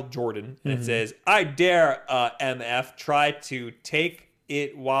 Montrell Jordan, and it says, "I dare MF try to take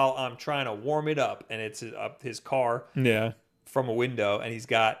it while I'm trying to warm it up," and it's up his car from a window, and he's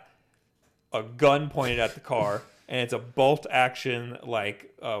got a gun pointed at the car, and it's a bolt action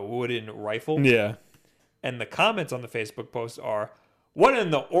like wooden rifle. Yeah. And the comments on the Facebook post are, "What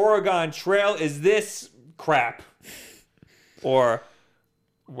in the Oregon Trail is this crap?" Or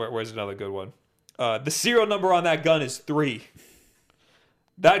where's another good one? The serial number on that gun is 3.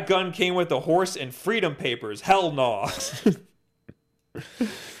 That gun came with the horse and freedom papers. Hell no.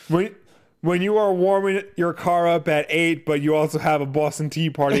 When you are warming your car up at 8, but you also have a Boston Tea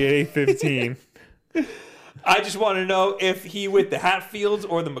Party at 8:15. I just want to know if he with the Hatfields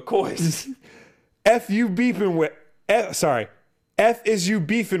or the McCoys. F you beefing with... F is you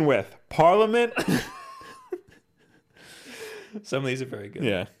beefing with? Parliament? Some of these are very good.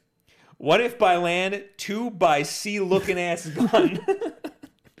 Yeah. What if by land, 2 by sea looking ass gun?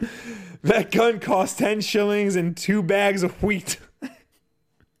 That gun cost 10 shillings and 2 bags of wheat.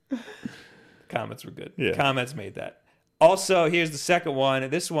 Comments were good. Yeah. Comments made that. Also, here's the second one.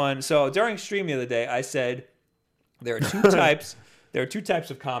 This one. So during stream the other day, I said there are 2 types. There are 2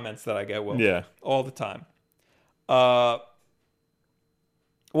 types of comments that I get, Will. Yeah. All the time. One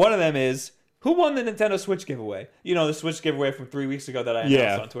of them is, who won the Nintendo Switch giveaway? You know, the Switch giveaway from 3 weeks ago that I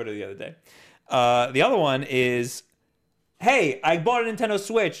announced on Twitter the other day. The other one is, hey, I bought a Nintendo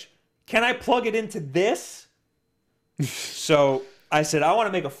Switch. Can I plug it into this? So I said, I want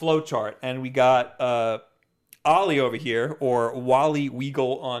to make a flow chart. And we got Ollie over here, or Wally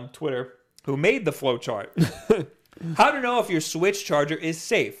Weagle on Twitter, who made the flow chart. How to know if your Switch charger is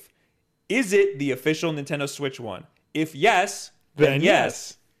safe. Is it the official Nintendo Switch one? If yes, then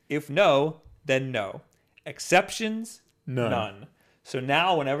yes. If no, then no. Exceptions? None. So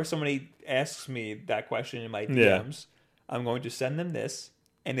now whenever somebody asks me that question in my DMs, I'm going to send them this.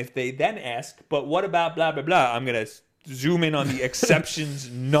 And if they then ask, but what about blah, blah, blah, I'm going to zoom in on the exceptions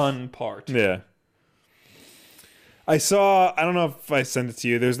none part. Yeah. I don't know if I sent it to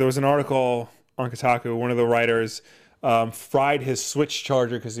you. There was an article on Kotaku. One of the writers fried his Switch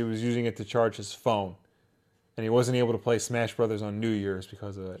charger because he was using it to charge his phone. And he wasn't able to play Smash Brothers on New Year's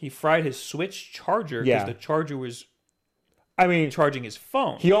because of it. He fried his Switch charger because the charger was charging his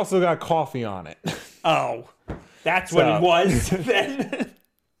phone. He also got coffee on it. Oh, that's what it was then.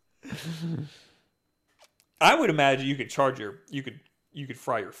 I would imagine you could charge you could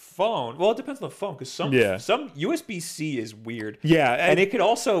fry your phone. Well, it depends on the phone because some USB-C is weird. Yeah, and it could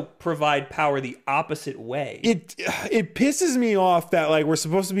also provide power the opposite way. It pisses me off that like we're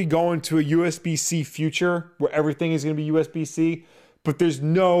supposed to be going to a USB-C future where everything is going to be USB-C, but there's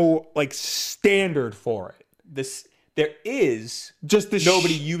no like standard for it. There is, just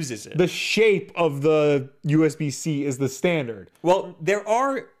nobody uses it. The shape of the USB-C is the standard. Well, there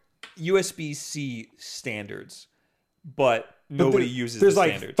are USB-C standards, but nobody uses There's the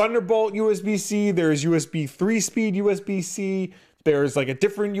like standards. Thunderbolt USB-C. There's USB 3-speed USB-C. There's like a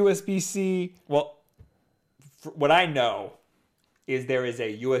different USB-C. Well, what I know is there is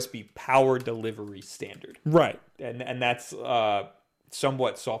a USB power delivery standard, Right. and that's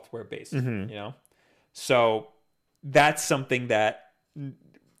somewhat software based. So that's something that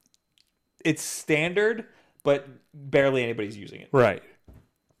it's standard, but barely anybody's using it. Right.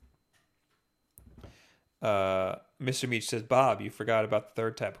 Mr. Meach says, Bob, you forgot about the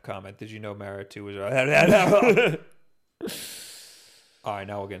third type of comment. Did you know Mara 2 was... All right,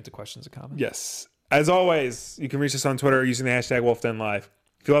 now we'll get into questions and comments. Yes. As always, you can reach us on Twitter using the hashtag WolfDenLive.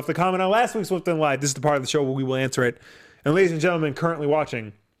 If you left a comment on last week's WolfDen Live, this is the part of the show where we will answer it. And ladies and gentlemen currently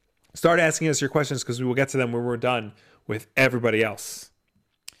watching, start asking us your questions because we will get to them when we're done with everybody else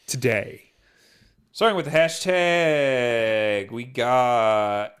today. Starting with the hashtag, we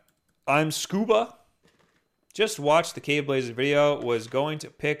got I'm Scuba. Just watched the Cave Blazer video. Was going to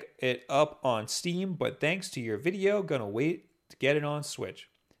pick it up on Steam, but thanks to your video, gonna wait to get it on Switch.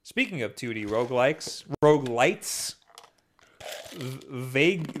 Speaking of 2D roguelites,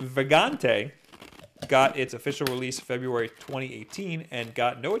 Vagante got its official release February 2018 and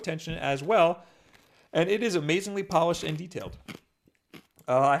got no attention as well. And it is amazingly polished and detailed.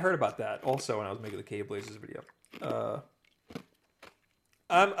 I heard about that also when I was making the Cave Blazers video.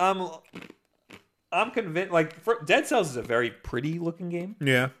 I'm convinced, like, Dead Cells is a very pretty looking game.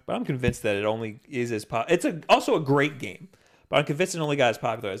 Yeah. But I'm convinced that it only is as popular. It's also a great game. But I'm convinced it only got as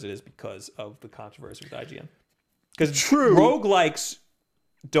popular as it is because of the controversy with IGN. Because roguelikes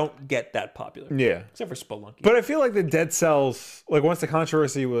don't get that popular. Yeah. Except for Spelunky. But I feel like the Dead Cells, like once the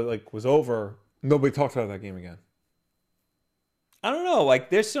controversy was over, nobody talked about that game again. I don't know. Like,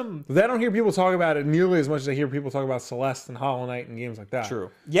 there's some... I don't hear people talk about it nearly as much as I hear people talk about Celeste and Hollow Knight and games like that. True.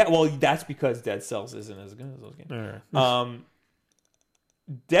 Yeah, well, that's because Dead Cells isn't as good as those games. All right.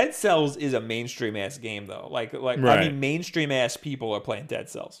 Dead Cells is a mainstream-ass game, though. Like Right. I mean, mainstream-ass people are playing Dead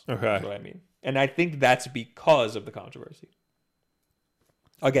Cells. Okay. That's what I mean. And I think that's because of the controversy.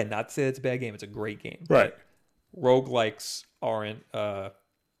 Again, not to say it's a bad game. It's a great game. Right. Roguelikes aren't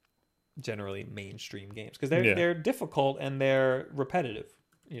generally mainstream games because they're difficult and they're repetitive.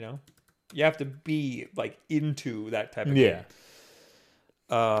 You know, you have to be like into that type of game.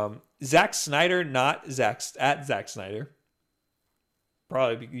 Zack Snyder, not Zack at Zack Snyder.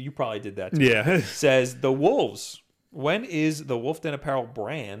 You probably did that too. Yeah. Says the Wolves. When is the Wolf Den Apparel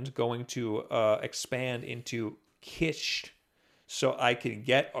brand going to expand into Kish so I can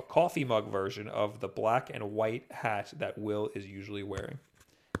get a coffee mug version of the black and white hat that Will is usually wearing?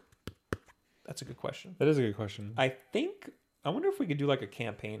 That's a good question. That is a good question. I wonder if we could do like a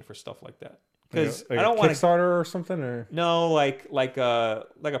campaign for stuff like that. Because like I don't a want Kickstarter or something, or no, like a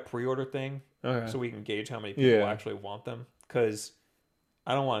pre-order thing, okay. so we can gauge how many people actually want them. Because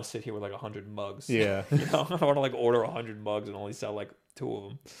I don't want to sit here with like 100 mugs. Yeah, you know, I want to like order 100 mugs and only sell like 2 of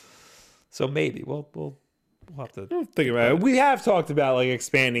them. So maybe we'll have to think about it. We have talked about like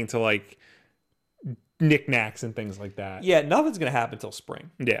expanding to like knickknacks and things like that. Yeah, nothing's gonna happen until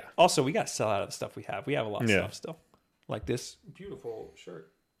spring. Yeah. Also, we got to sell out of the stuff we have. We have a lot of Yeah. stuff still, like this beautiful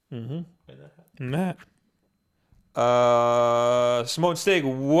shirt. Mm-hmm. And that hat. Simone Stig,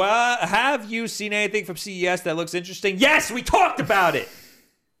 what have you seen anything from CES that looks interesting? Yes, we talked about it.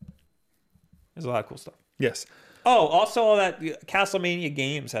 There's a lot of cool stuff. Yes. Oh, also that Castlemania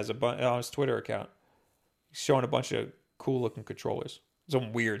Games has on his Twitter account. He's showing a bunch of cool looking controllers.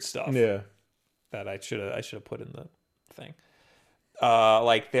 Some weird stuff. Yeah. That I should have put in the thing.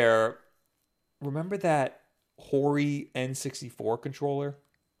 Like remember that Hori N64 controller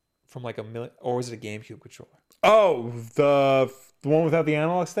from like or was it a GameCube controller? Oh, the one without the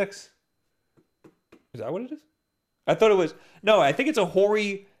analog sticks? Is that what it is? I thought it was. No, I think it's a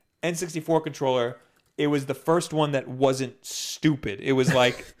Hori N64 controller. It was the first one that wasn't stupid. It was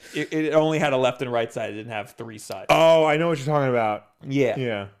like it only had a left and right side. It didn't have 3 sides. Oh, I know what you're talking about.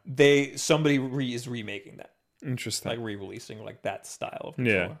 Yeah. Yeah. Somebody is remaking that. Interesting. Like re-releasing like that style of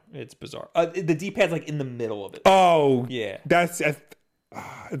Yeah. controller. It's bizarre. The D-pad's like in the middle of it. Oh, Yeah. That's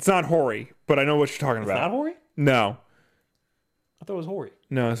it's not Hori, but I know what you're talking about. It's not Hori? No. I thought it was Hori.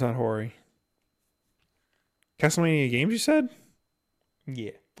 No, it's not Hori. Castlevania Games, you said?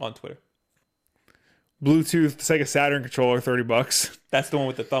 Yeah, on Twitter. Bluetooth Sega Saturn controller, $30. That's the one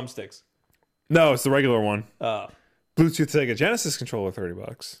with the thumbsticks. No, it's the regular one. Bluetooth Bluetooth Sega Genesis controller,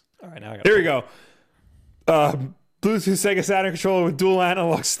 $30. All right, now I got. Here we go. Bluetooth Sega Saturn controller with dual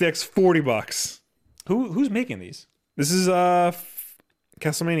analog sticks, $40. Who's making these? This is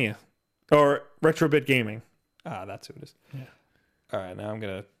Castlevania or Retrobit Gaming. Ah, that's who it is. Yeah. All right, now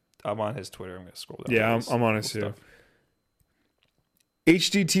I'm on his Twitter. I'm gonna scroll down. Yeah, All this I'm on it cool too. stuff.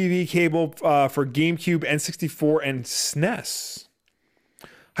 HDTV cable for GameCube, N64, and SNES.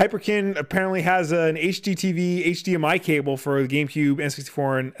 Hyperkin apparently has an HDTV HDMI cable for the GameCube,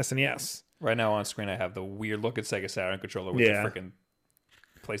 N64, and SNES. Right now on screen, I have the weird looking Sega Saturn controller with the freaking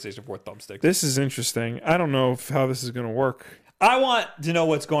PlayStation 4 thumbstick. This is interesting. I don't know how this is going to work. I want to know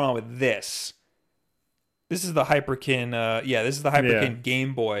what's going on with this. This is the Hyperkin. This is the Hyperkin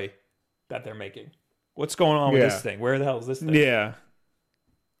Game Boy that they're making. What's going on with this thing? Where the hell is this thing? Yeah.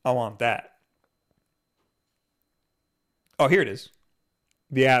 I want that. Oh, here it is.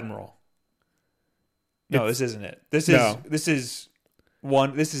 The Admiral. No, this isn't it. This is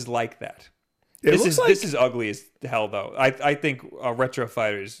like that. This is ugly as hell though. I think Retro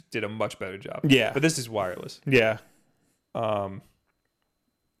Fighters did a much better job. Yeah. But this is wireless. Yeah. That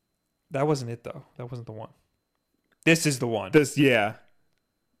wasn't it though. That wasn't the one. This is the one. Oh, this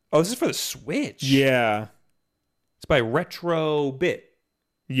is for the Switch. Yeah. It's by Retro Bit.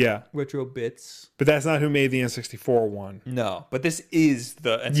 Yeah. Retro Bits. But that's not who made the N64 one. No, but this is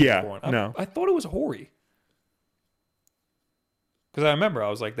the N64 one. No. I thought it was Hori. Because I remember I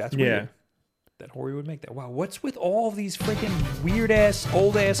was like, that's weird. That Hori would make that. Wow, what's with all these freaking weird-ass,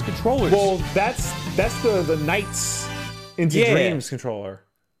 old-ass controllers? Well, that's the Knights into Dreams controller.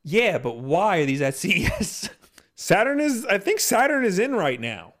 Yeah, but why are these at CES? I think Saturn is in right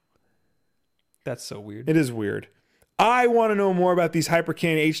now. That's so weird. It is weird. I want to know more about these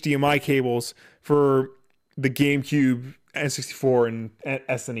Hyperkin HDMI cables for the GameCube, N64, and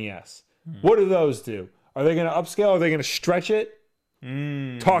SNES. What do those do? Are they going to upscale? Are they going to stretch it?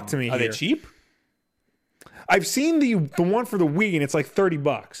 Talk to me here. Are they cheap? I've seen the one for the Wii, and it's like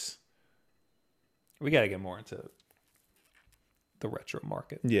 $30. We got to get more into the retro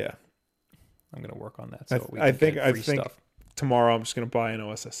market. Yeah. I'm going to work on that. So I think tomorrow I'm just going to buy an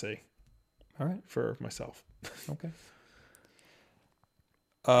OSSC. All right. For myself. Okay.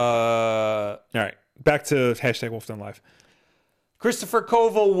 All right. Back to hashtag Wolfden Live. Christopher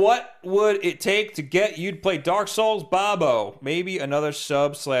Koval, what would it take to get you to play Dark Souls, Bobo? Maybe another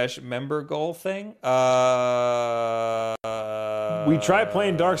sub/member goal thing? We tried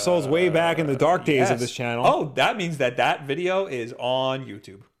playing Dark Souls way back in the dark days of this channel. Oh, that means that video is on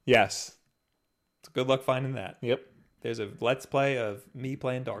YouTube. Yes. Good luck finding that. Yep. There's a Let's Play of me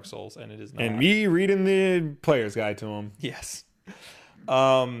playing Dark Souls, and it is not. And me reading the player's guide to him. Yes.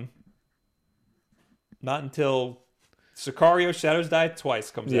 Not until Sicario Shadows Die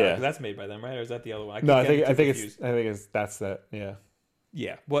Twice comes out. That's made by them, right? Or is that the other one? I think that's that. Yeah.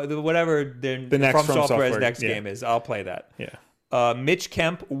 Yeah. Whatever the next From Software's next game is, I'll play that. Yeah. Mitch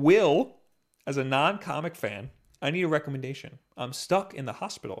Kemp will, as a non-comic fan, I need a recommendation. I'm stuck in the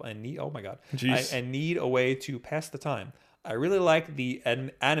hospital and need need a way to pass the time. I really like the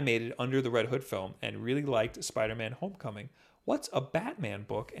animated Under the Red Hood film and really liked Spider-Man Homecoming. What's a Batman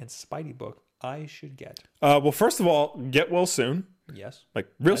book and Spidey book I should get? Well, first of all, get well soon. Yes. Like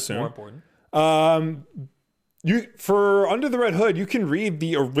real That's soon. more important. For Under the Red Hood, you can read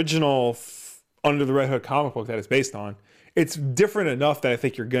the original Under the Red Hood comic book that it's based on. It's different enough that I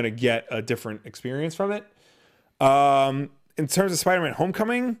think you're going to get a different experience from it. In terms of Spider-Man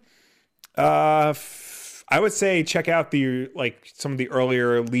Homecoming, I would say check out some of the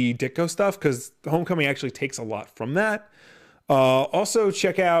earlier Lee Ditko stuff because Homecoming actually takes a lot from that. Also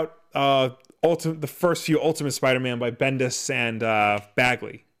check out the first few Ultimate Spider-Man by Bendis and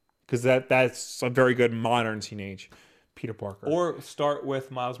Bagley because that's a very good modern teenage Peter Parker. Or start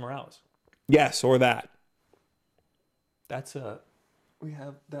with Miles Morales. Yes, or that. That's a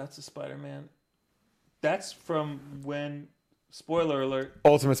Spider-Man. That's from when, spoiler alert.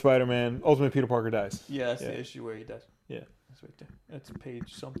 Ultimate Peter Parker dies. Yeah, that's the issue where he dies. Yeah. That's right there. That's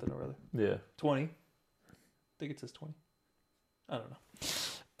page something or other. Yeah. 20. I think it says 20. I don't know.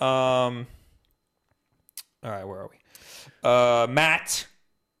 All right, where are we? Matt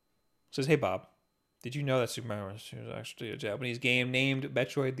says, "Hey Bob, did you know that Super Mario Bros. Was actually a Japanese game named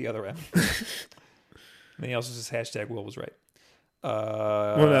Metroid the Other M?" And he also says hashtag Will was right.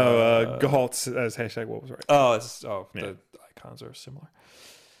 Gahalt says hashtag Will was right. The icons are similar.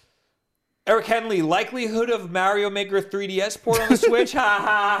 Eric Henley, likelihood of Mario Maker 3DS port on the Switch? Ha ha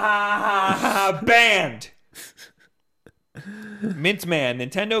ha ha ha! Banned. Mintman,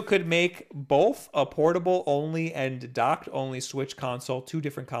 Nintendo could make both a portable only and docked only Switch console, two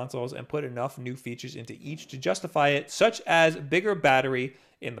different consoles, and put enough new features into each to justify it, such as bigger battery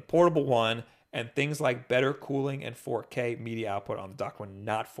in the portable one and things like better cooling and 4K media output on the dock one.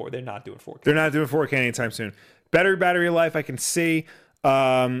 They're not doing 4K. They're not doing 4K anytime soon. Better battery life, I can see.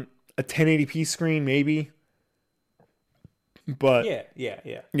 A 1080p screen, maybe. But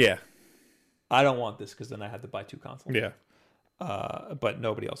yeah. Yeah. I don't want this because then I have to buy two consoles. Yeah. but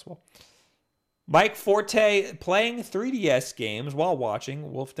nobody else will. Mike Forte playing 3DS games while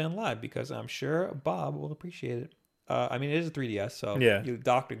watching Wolf Den Live because I'm sure Bob will appreciate it. I mean, it is a 3DS, so Yeah. you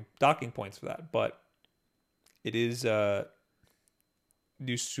docking points for that, but it is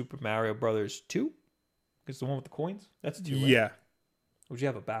New Super Mario Brothers 2. It's the one with the coins. That's a 2, right? Yeah. Which you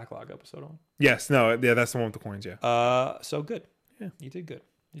have a backlog episode on. Yes. No. Yeah. That's the one with the coins. Yeah. So good. Yeah, you did good.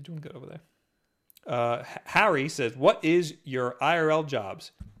 You're doing good over there. Harry says, "What is your IRL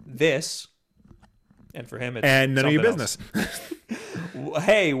jobs?" This, and for him, it's And none of your something business. else.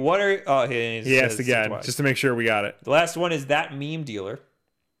 Hey, what are? Oh, He asked again, just to make sure we got it. The last one is that meme dealer.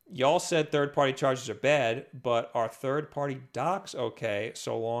 Y'all said third-party chargers are bad, but are third-party docks okay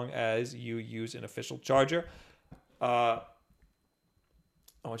so long as you use an official charger? I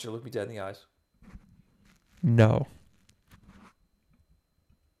want you to look me dead in the eyes. No.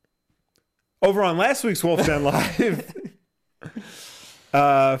 Over on last week's Wolf Den Live,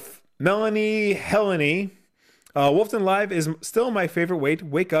 Melanie Heleny, Wolf Den Live is still my favorite way to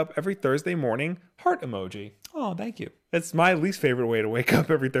wake up every Thursday morning. Heart emoji. Oh, thank you. That's my least favorite way to wake up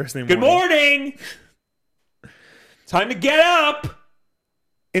every Thursday morning. Good morning. Time to get up.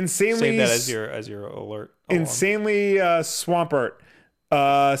 Insanely, Save that as your alert. insanely Swampert.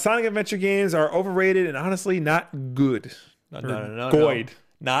 Sonic Adventure games are overrated and honestly not good. No. Goid.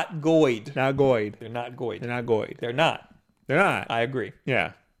 Not goid. Not goid. They're not goid. They're not goid. They're not. They're not. I agree.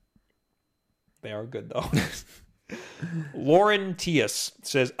 Yeah. They are good though. Lauren Tias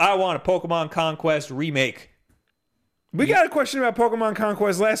says, "I want a Pokemon Conquest remake." We got a question about Pokemon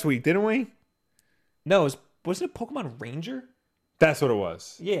Conquest last week, didn't we? No, wasn't it Pokemon Ranger? That's what it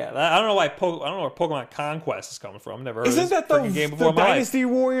was. Yeah, I don't know why. I don't know where Pokemon Conquest is coming from. I've never heard of Isn't this that the, freaking game the before in my life. Dynasty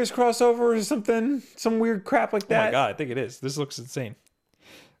Warriors crossover or something? Some weird crap like Oh that? my god, I think it is. This looks insane.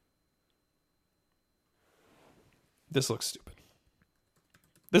 This looks stupid.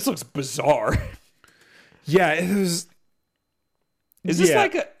 This looks bizarre. Yeah, it was. Is this Yeah.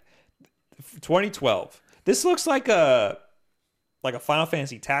 like a 2012? This looks like a Final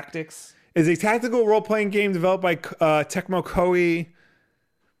Fantasy Tactics. It's a tactical role-playing game developed by Tecmo Koei.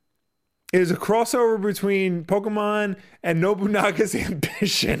 It is a crossover between Pokemon and Nobunaga's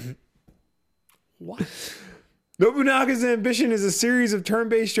Ambition. What? Nobunaga's Ambition is a series of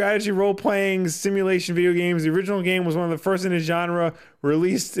turn-based strategy role-playing simulation video games. The original game was one of the first in its genre,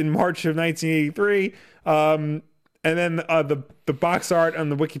 released in March of 1983. And then the box art on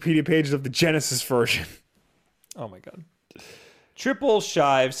the Wikipedia page is of the Genesis version. Oh my god. Triple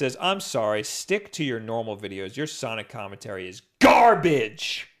Shive says, "I'm sorry, stick to your normal videos. Your Sonic commentary is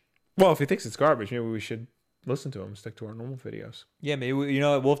garbage." Well, if he thinks it's garbage, maybe we should listen to him and stick to our normal videos. Yeah, maybe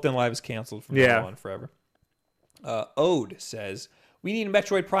Wolf Den Live is canceled from now on forever. Ode says, "We need a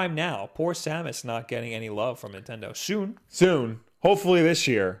Metroid Prime now. Poor Samus not getting any love from Nintendo. Soon. Hopefully this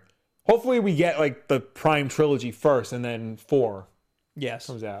year. Hopefully we get like the Prime trilogy first and then 4 Yes.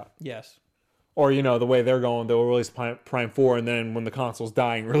 comes out. Yes. Or, the way they're going, they'll release Prime 4 and then when the console's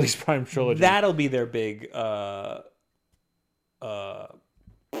dying, release Prime trilogy. That'll be their big E3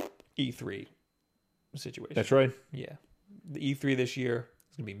 situation. That's right. Yeah. The E3 this year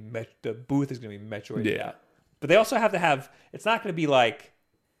is going to be the booth is going to be Metroid. Yeah. But they also have to have, it's not going to be like,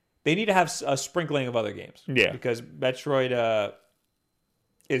 they need to have a sprinkling of other games. Yeah. Because Metroid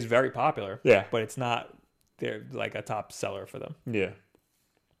is very popular. Yeah. But it's not, they're like a top seller for them. Yeah.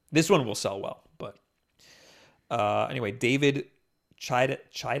 This one will sell well. But anyway, David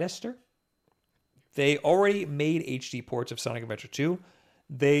Chidester, they already made HD ports of Sonic Adventure 2.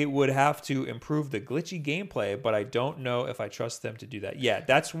 They would have to improve the glitchy gameplay, but I don't know if I trust them to do that. Yeah,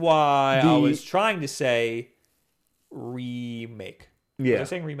 that's why I was trying to say remake. Yeah. Was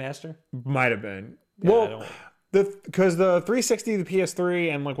I saying remaster? Might have been. Yeah, I Well, because the 360, the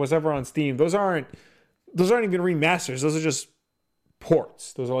PS3, and like whatever on Steam, those aren't even remasters. Those are just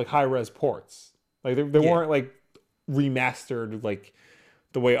ports. Those are like high-res ports. Like they weren't like remastered like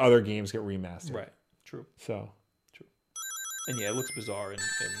the way other games get remastered. Right. True. So. And yeah, it looks bizarre in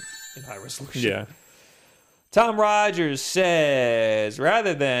high resolution. Yeah. Tom Rogers says,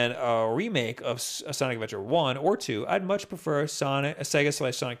 rather than a remake of Sonic Adventure 1 or 2, I'd much prefer a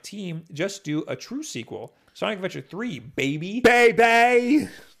Sega/Sonic Team just do a true sequel. Sonic Adventure 3, baby. Baby!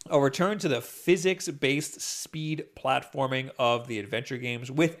 A return to the physics-based speed platforming of the adventure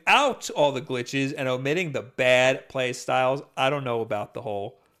games without all the glitches and omitting the bad play styles. I don't know about the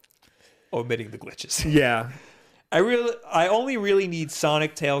whole omitting the glitches. Yeah. I only really need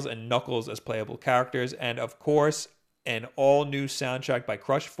Sonic, Tails, and Knuckles as playable characters, and of course, an all-new soundtrack by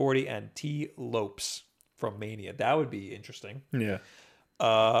Crush 40 and T. Lopes from Mania. That would be interesting. Yeah.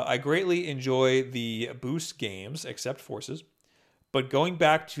 I greatly enjoy the Boost games, except Forces. but going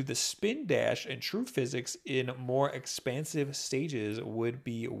back to the spin dash and true physics in more expansive stages would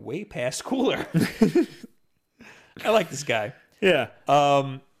be way past cooler. I like this guy. Yeah.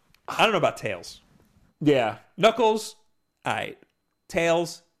 I don't know about Tails. Yeah. Knuckles, alright.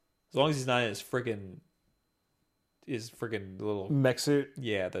 Tails, as long as he's not in his friggin' little Mech suit.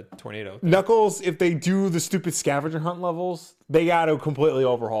 yeah, the tornado thing. Knuckles, if they do the stupid scavenger hunt levels, they got to completely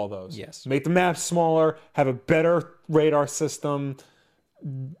overhaul those. Yes. Make the maps smaller, have a better radar system,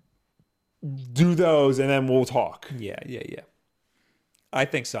 do those, and then we'll talk. Yeah. I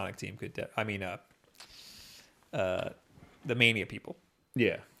think Sonic Team could. The Mania people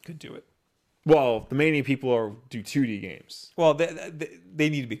Yeah. could do it. Well, the Mania people do 2D games. Well, they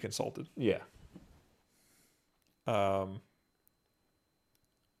need to be consulted. Yeah. I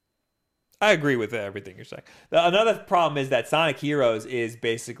agree with everything you're saying. Another problem is that Sonic Heroes is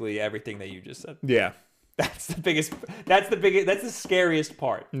basically everything that you just said. Yeah. That's the scariest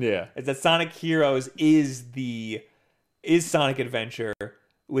part. Yeah. Is that Sonic Heroes is Sonic Adventure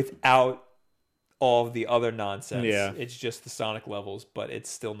without all of the other nonsense. Yeah. It's just the Sonic levels, but it's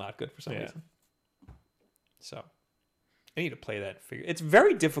still not good for some reason. So I need to play that figure. It's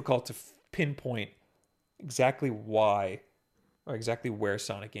very difficult to pinpoint exactly why or exactly where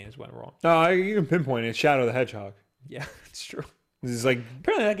Sonic games went wrong. No, you can pinpoint it. Shadow the Hedgehog. Yeah, it's true. This is like,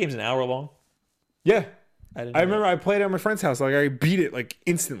 Apparently that game's an hour long. yeah. I remember I played it at my friend's house. Like I beat it like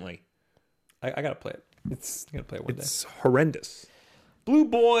instantly. I gotta play it. It's I gotta play it one day. it's horrendous. Blue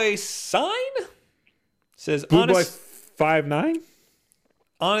Boy Sign says, Blue Boy 5'9"?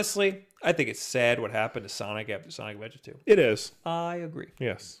 honestly, I think it's sad what happened to Sonic after Sonic Adventure 2. It is. I agree.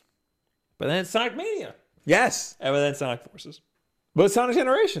 Yes. But then it's Sonic Mania. Yes. And then Sonic Forces. But it's Sonic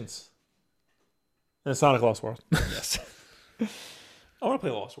Generations. And Sonic Lost World. Yes. I want to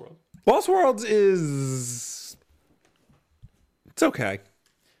play Lost World. Lost World is... It's okay.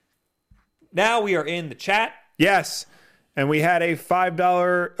 Now we are in the chat. Yes. And we had a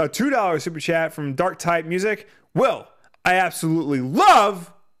 $2 super chat from Dark Type Music. Will, I absolutely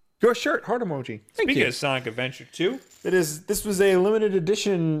love your shirt. Heart emoji. Thank Speaking you. of Sonic Adventure 2. This was a limited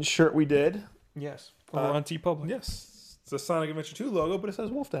edition shirt we did. Yes. Over on TeePublic. Yes. It's a Sonic Adventure 2 logo, but it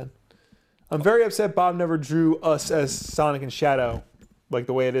says Wolf Den. I'm very upset Bob never drew us as Sonic and Shadow, like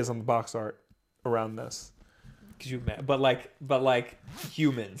the way it is on the box art around this. Could you imagine? But like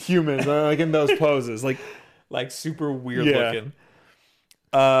humans. Humans, like in those poses. Like super weird Yeah. looking.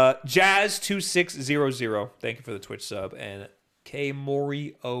 Jazz2600, thank you for the Twitch sub. And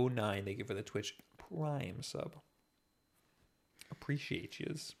KMori09, thank you for the Twitch Prime sub. Appreciate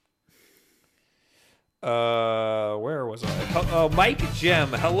yous. Where was I? Mike Gem.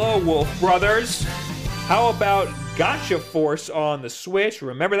 Hello, Wolf Brothers. How about Gotcha Force on the Switch?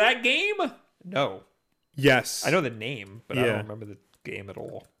 Remember that game? No. yes. I know the name, but I Yeah. don't remember the game at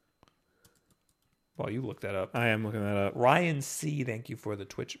all. Well, you looked that up. I am looking that up. Ryan C, thank you for the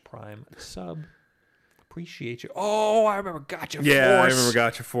Twitch Prime sub. Appreciate you. Oh, I remember Gotcha Force. Yeah, I remember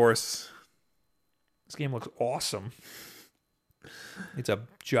Gotcha Force. This game looks awesome. It's a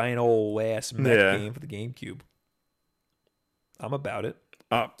giant old ass mech Yeah. game for the GameCube. I'm about it.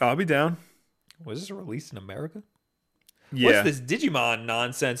 I'll be down. Was this released in America? Yeah. What's this Digimon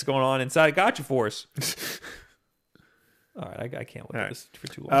nonsense going on inside Gotcha Force? All right, I can't look at this for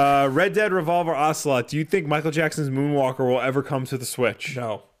too long. Red Dead Revolver Ocelot. Do you think Michael Jackson's Moonwalker will ever come to the Switch?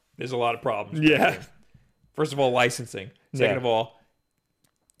 No, there's a lot of problems. with Yeah. the game. First of all, licensing. Second Yeah. of all,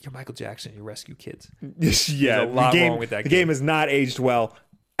 you're Michael Jackson. You rescue kids. Yeah. There's a lot the game, wrong with that the game. game has not aged well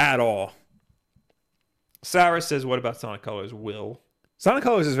at all. Sarah says, "What about Sonic Colors?" Will, Sonic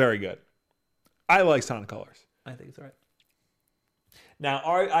Colors is very good. I like Sonic Colors. I think it's all right. Now,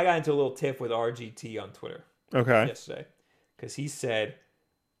 I got into a little tiff with RGT on Twitter Okay. yesterday because he said,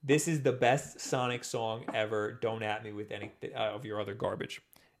 "This is the best Sonic song ever. Don't at me with any of your other garbage."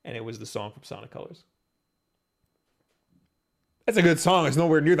 And it was the song from Sonic Colors. That's a good song. It's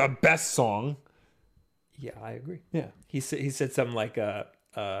nowhere near the best song. Yeah, I agree. Yeah. He said something like,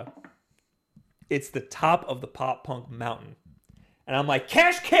 "It's the top of the pop punk mountain," and I'm like,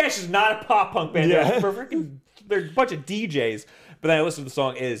 Cash is not a pop punk band. Yeah. They're a bunch of DJs. But then I listened to the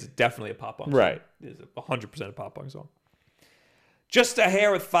song. It is definitely a pop punk song. Right. It is 100% a pop punk song. Just a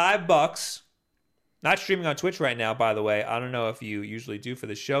Hair with $5. Not streaming on Twitch right now, by the way. I don't know if you usually do for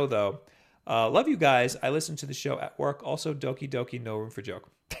the show, though. Love you guys. I listen to the show at work. Also, Doki Doki, no room for joke.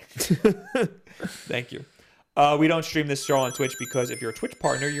 Thank you. We don't stream this show on Twitch because if you're a Twitch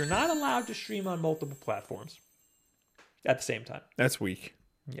partner, you're not allowed to stream on multiple platforms at the same time. That's weak.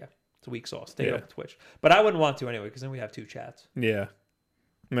 Yeah, it's a weak sauce. Take it Yeah. up with Twitch. But I wouldn't want to anyway because then we have two chats. Yeah.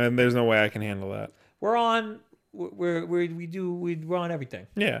 Man, there's no way I can handle that. We're on we're on everything.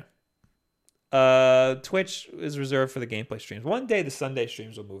 Yeah. Twitch is reserved for the gameplay streams. One day the Sunday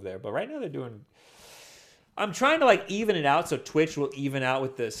streams will move there, but right now they're doing. I'm trying to like even it out so Twitch will even out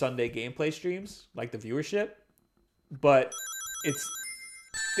with the Sunday gameplay streams, like the viewership, but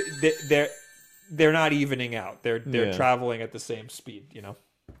they're not evening out. They're traveling at the same speed, you know.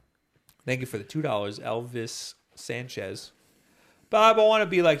 Thank you for the $2, Elvis Sanchez. Bob, I want to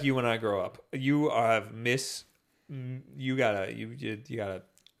be like you when I grow up. You have you gotta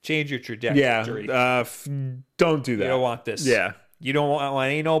change your trajectory. Yeah. Don't do that. You don't want this. Yeah. You don't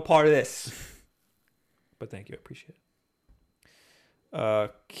want ain't no part of this. But thank you, I appreciate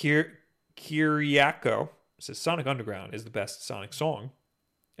it. Kiriako says Sonic Underground is the best Sonic song,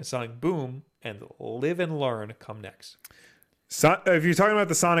 and Sonic Boom and Live and Learn come next. If you're talking about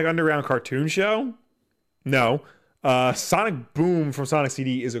the Sonic Underground cartoon show, no. Sonic Boom from Sonic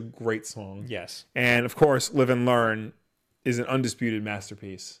CD is a great song. Yes. And of course, Live and Learn is an undisputed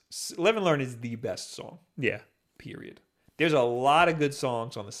masterpiece. Live and Learn is the best song. Yeah. Period. There's a lot of good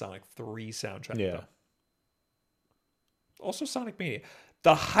songs on the Sonic 3 soundtrack, though. Also Sonic Mania.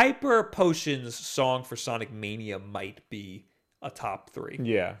 The Hyper Potions song for Sonic Mania might be a top 3.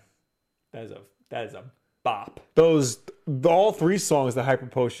 Yeah. That is a bop. All 3 songs that Hyper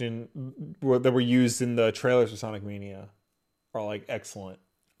Potion that were used in the trailers for Sonic Mania are like excellent.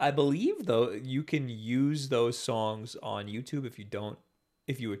 I believe though you can use those songs on YouTube if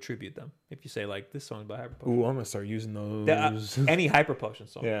you attribute them. If you say like this song by Hyper Potion. Ooh, I'm gonna start using those. Any Hyper Potion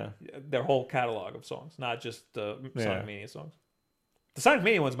song. Yeah. Their whole catalog of songs, not just the Sonic Mania songs. The Sonic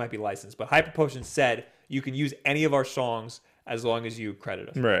Mania ones might be licensed, but Hyper Potion said you can use any of our songs as long as you credit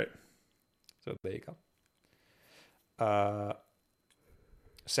us. Right. So there you go.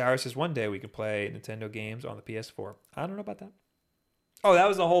 Sarah says one day we can play Nintendo games on the PS4. I don't know about that. Oh, that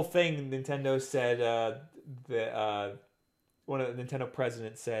was the whole thing. Nintendo said one of the Nintendo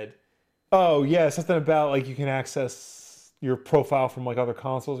presidents said. Oh yeah, something about like you can access your profile from like other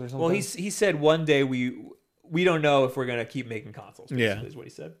consoles or something. Well, he said one day we don't know if we're gonna keep making consoles. Yeah, is what he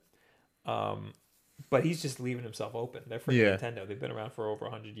said. But he's just leaving himself open. They're freaking Nintendo. They've been around for over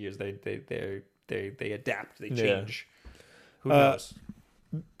 100 years. They adapt. They change. Who knows?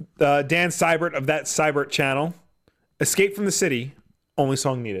 Dan Seibert of that Seibert channel. Escape from the City. Only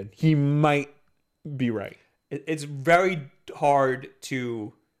song needed. He might be right. It's very hard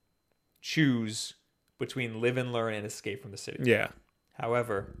to choose between Live and Learn and Escape from the City. Yeah.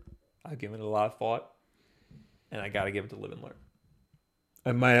 However, I've given it a lot of thought, and I got to give it to Live and Learn.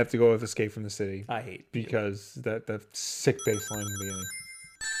 I might have to go with Escape from the City. I hate because that sick bass line in the beginning.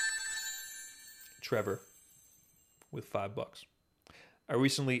 Trevor with $5. I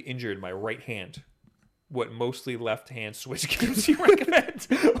recently injured my right hand. What mostly left-hand Switch games do you recommend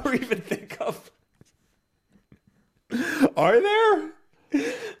or even think of? Are there?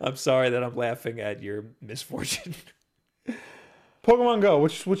 I'm sorry that I'm laughing at your misfortune. Pokemon Go.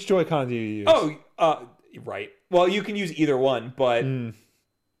 Which Joy-Con do you use? Oh, right. Well, you can use either one, but you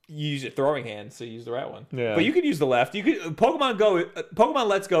use your throwing hand, so you use the right one. Yeah. But you could use the left. You could Pokemon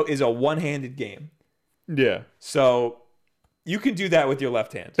Let's Go is a one-handed game. Yeah. So you can do that with your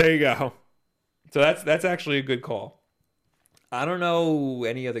left hand. There you go. So that's actually a good call. I don't know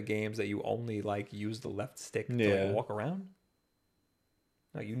any other games that you only like use the left stick to like, walk around.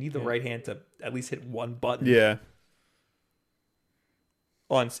 No, you need the right hand to at least hit one button. Yeah.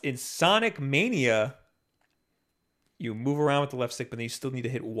 In Sonic Mania, you move around with the left stick, but then you still need to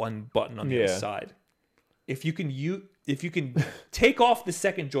hit one button on the other side. If you can take off the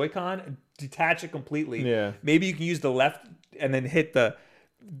second Joy-Con, detach it completely. Maybe you can use the left and then hit the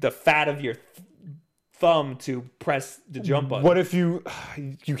fat of your thumb to press the jump button. What if you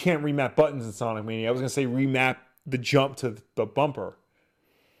can't remap buttons in Sonic Mania? I was gonna say remap the jump to the bumper.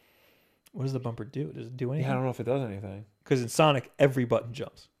 What does the bumper do? Does it do anything? Yeah, I don't know if it does anything. Because in Sonic, every button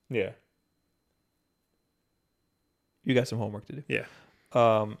jumps. Yeah. You got some homework to do. Yeah.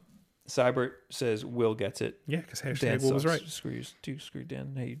 Cybert says Will gets it. Yeah, because Dan Will was right. Screw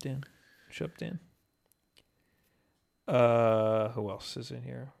Dan. Hey, Dan. Shut up, Dan. Who else is in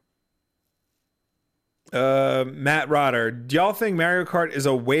here? Matt Rodder. Do y'all think Mario Kart is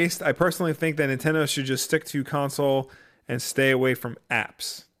a waste? I personally think that Nintendo should just stick to console and stay away from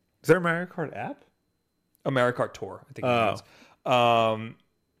apps. Is there a Mario Kart app? A Mario Kart Tour, I think it is.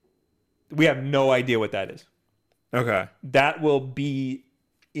 We have no idea what that is. Okay. That will be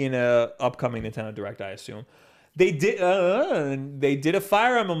in a upcoming Nintendo Direct, I assume. They did a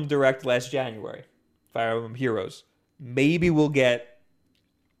Fire Emblem Direct last January. Fire Emblem Heroes. Maybe we'll get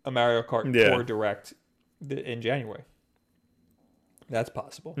a Mario Kart Tour Direct in January. That's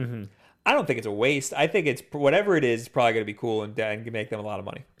possible. I don't think it's a waste. I think it's whatever it is, probably going to be cool and make them a lot of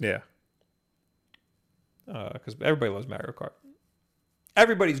money. Yeah. Because everybody loves Mario Kart.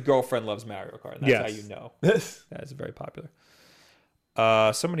 Everybody's girlfriend loves Mario Kart. And that's how you know. That is very popular.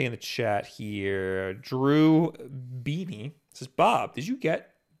 Somebody in the chat here, Drew Beanie, says, Bob, did you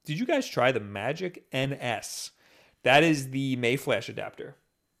guys try the Magic NS? That is the Mayflash adapter.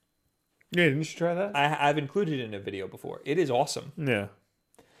 Yeah, didn't you try that? I've included it in a video before. It is awesome. Yeah.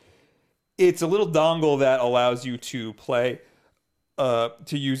 It's a little dongle that allows you to play, to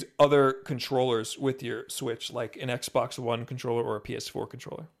use other controllers with your Switch, like an Xbox One controller or a PS4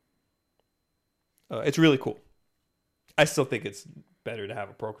 controller. It's really cool. I still think it's better to have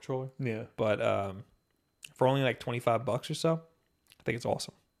a Pro controller. Yeah. But for only like $25 or so, I think it's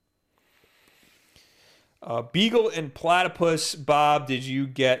awesome. Beagle and Platypus, Bob, did you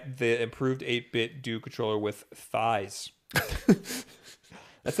get the improved 8-bit Duke controller with thighs?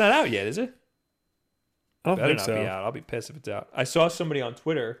 That's not out yet, is it? I don't Better think not so. be out. I'll be pissed if it's out. I saw somebody on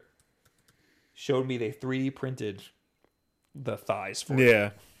Twitter showed me they 3D printed the thighs for it.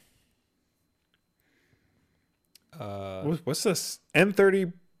 Yeah. What's this?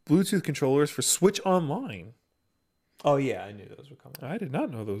 M30 Bluetooth controllers for Switch Online. Oh, yeah, I knew those were coming out. I did not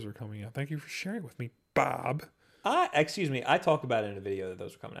know those were coming out. Thank you for sharing with me, Bob. Excuse me, I talked about it in a video that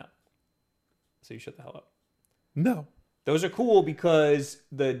those were coming out. So you shut the hell up. No. Those are cool because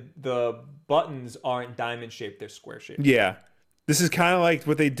the buttons aren't diamond shaped; they're square shaped. Yeah. This is kind of like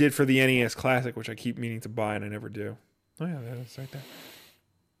what they did for the NES Classic, which I keep meaning to buy and I never do. Oh, yeah, that's right there.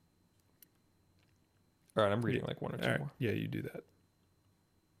 All right, I'm reading like one or two All right. more. Yeah, you do that.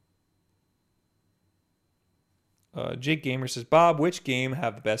 Jake Gamer says, Bob, which game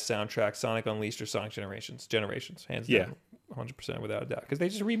have the best soundtrack, Sonic Unleashed or Sonic Generations? Generations, hands down, 100% without a doubt. Because they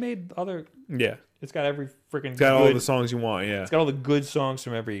just remade other. Yeah. It's got every freaking. It's got all the songs you want, yeah. It's got all the good songs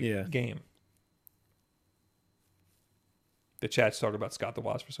from every game. The chat's talking about Scott the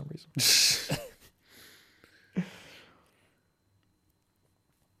Wasp for some reason.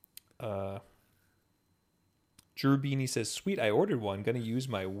 Drew Beanie says, sweet, I ordered one. Gonna use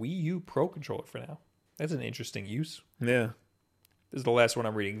my Wii U Pro controller for now. That's an interesting use. Yeah. This is the last one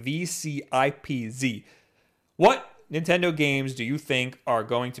I'm reading. VCIPZ. What Nintendo games do you think are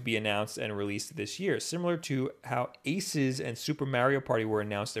going to be announced and released this year? Similar to how Aces and Super Mario Party were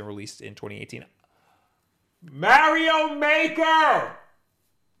announced and released in 2018. Mario Maker!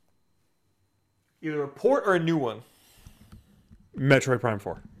 Either a port or a new one. Metroid Prime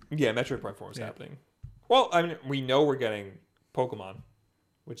 4. Yeah, Metroid Prime 4 is happening. Well, I mean, we know we're getting Pokemon,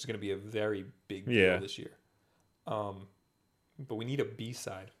 which is going to be a very big deal this year. But we need a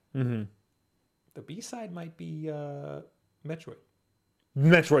B-side. Mm-hmm. The B-side might be Metroid.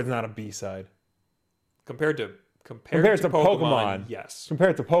 Metroid's not a B-side. Compared to Pokemon, yes.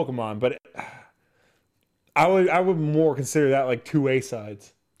 Compared to Pokemon, but I would more consider that like two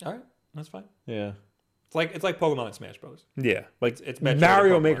A-sides. All right, that's fine. Yeah. It's like Pokemon and Smash Bros. Yeah. Like it's Metroid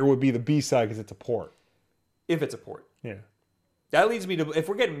Mario Maker would be the B-side because it's a port. If it's a port. Yeah. That leads me to, if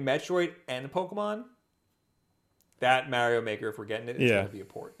we're getting Metroid and Pokemon, that Mario Maker, if we're getting it, it's going to be a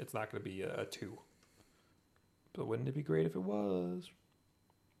port. It's not going to be a 2. But wouldn't it be great if it was?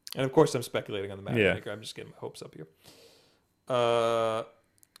 And of course, I'm speculating on the Mario Maker. I'm just getting my hopes up here.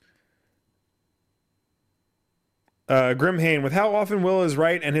 Grimhane, with how often Will is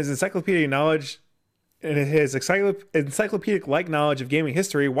right and his encyclopedic knowledge and his encyclopedic-like knowledge of gaming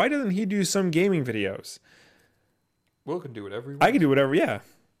history, why doesn't he do some gaming videos? Will can do whatever he wants. I can do whatever, yeah.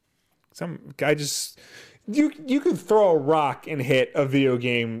 Some guy just... You can throw a rock and hit a video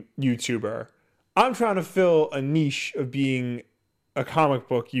game YouTuber. I'm trying to fill a niche of being a comic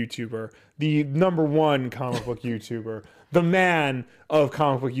book YouTuber, the #1 comic book YouTuber, the man of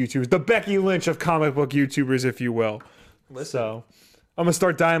comic book YouTubers, the Becky Lynch of comic book YouTubers, if you will. Listen. So I'm going to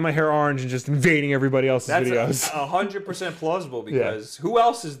start dyeing my hair orange and just invading everybody else's videos. That's 100% plausible because who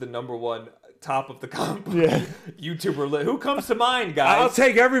else is the #1 top of the comic book YouTuber list? Who comes to mind, guys? I'll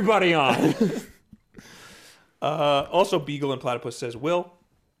take everybody on. Also, Beagle and Platypus says, Will,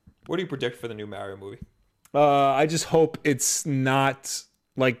 what do you predict for the new Mario movie? I just hope it's not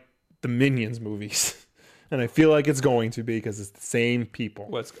like the Minions movies. And I feel like it's going to be because it's the same people.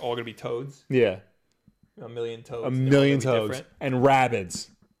 Well, it's all going to be toads? Yeah. A million toads. A million toads. Different. And rabbids.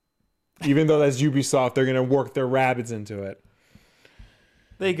 Even though that's Ubisoft, they're going to work their rabbids into it.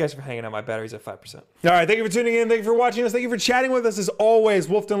 Thank you guys for hanging out. My battery's at 5%. All right. Thank you for tuning in. Thank you for watching us. Thank you for chatting with us. As always,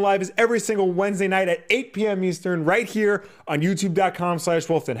 Wolfden Live is every single Wednesday night at 8 p.m. Eastern right here on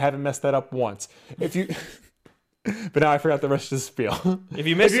youtube.com/Wolfden. Haven't messed that up once. If you... But now I forgot the rest of the spiel. If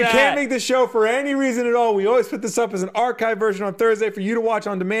you missed If you that, can't make the show for any reason at all, we always put this up as an archive version on Thursday for you to watch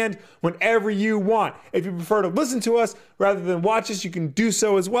on demand whenever you want. If you prefer to listen to us rather than watch us, you can do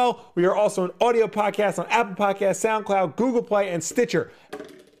so as well. We are also an audio podcast on Apple Podcasts, SoundCloud, Google Play, and Stitcher.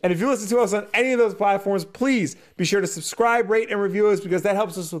 And if you listen to us on any of those platforms, please be sure to subscribe, rate, and review us because that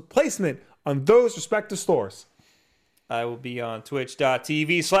helps us with placement on those respective stores. I will be on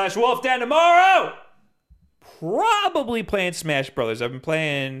twitch.tv/WolfDen tomorrow. Probably playing Smash Brothers. I've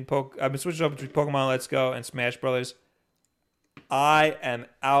been switching up between Pokemon Let's Go and Smash Brothers. I am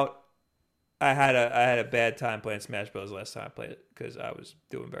out. I had a bad time playing Smash Brothers last time I played it because I was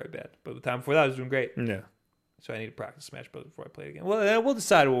doing very bad. But the time before that I was doing great. Yeah. So I need to practice Smash Brothers before I play it again. Well, we'll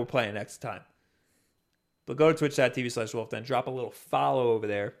decide what we're playing next time. But go to twitch.tv/WolfDen. Drop a little follow over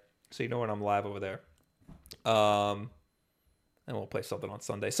there so you know when I'm live over there. And we'll play something on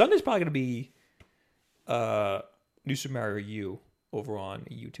Sunday. Sunday's probably going to be New Super Mario U over on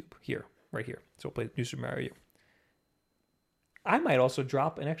YouTube. Right here. So we'll play New Super Mario U. I might also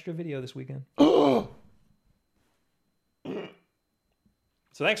drop an extra video this weekend. So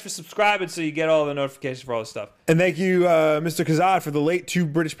thanks for subscribing so you get all the notifications for all this stuff. And thank you, Mr. Kazad, for the late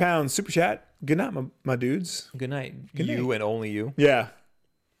 £2 super chat. Good night, my dudes. Good night. Good you night. and only you. Yeah.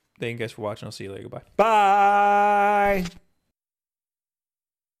 Thank you guys for watching. I'll see you later. Goodbye. Bye.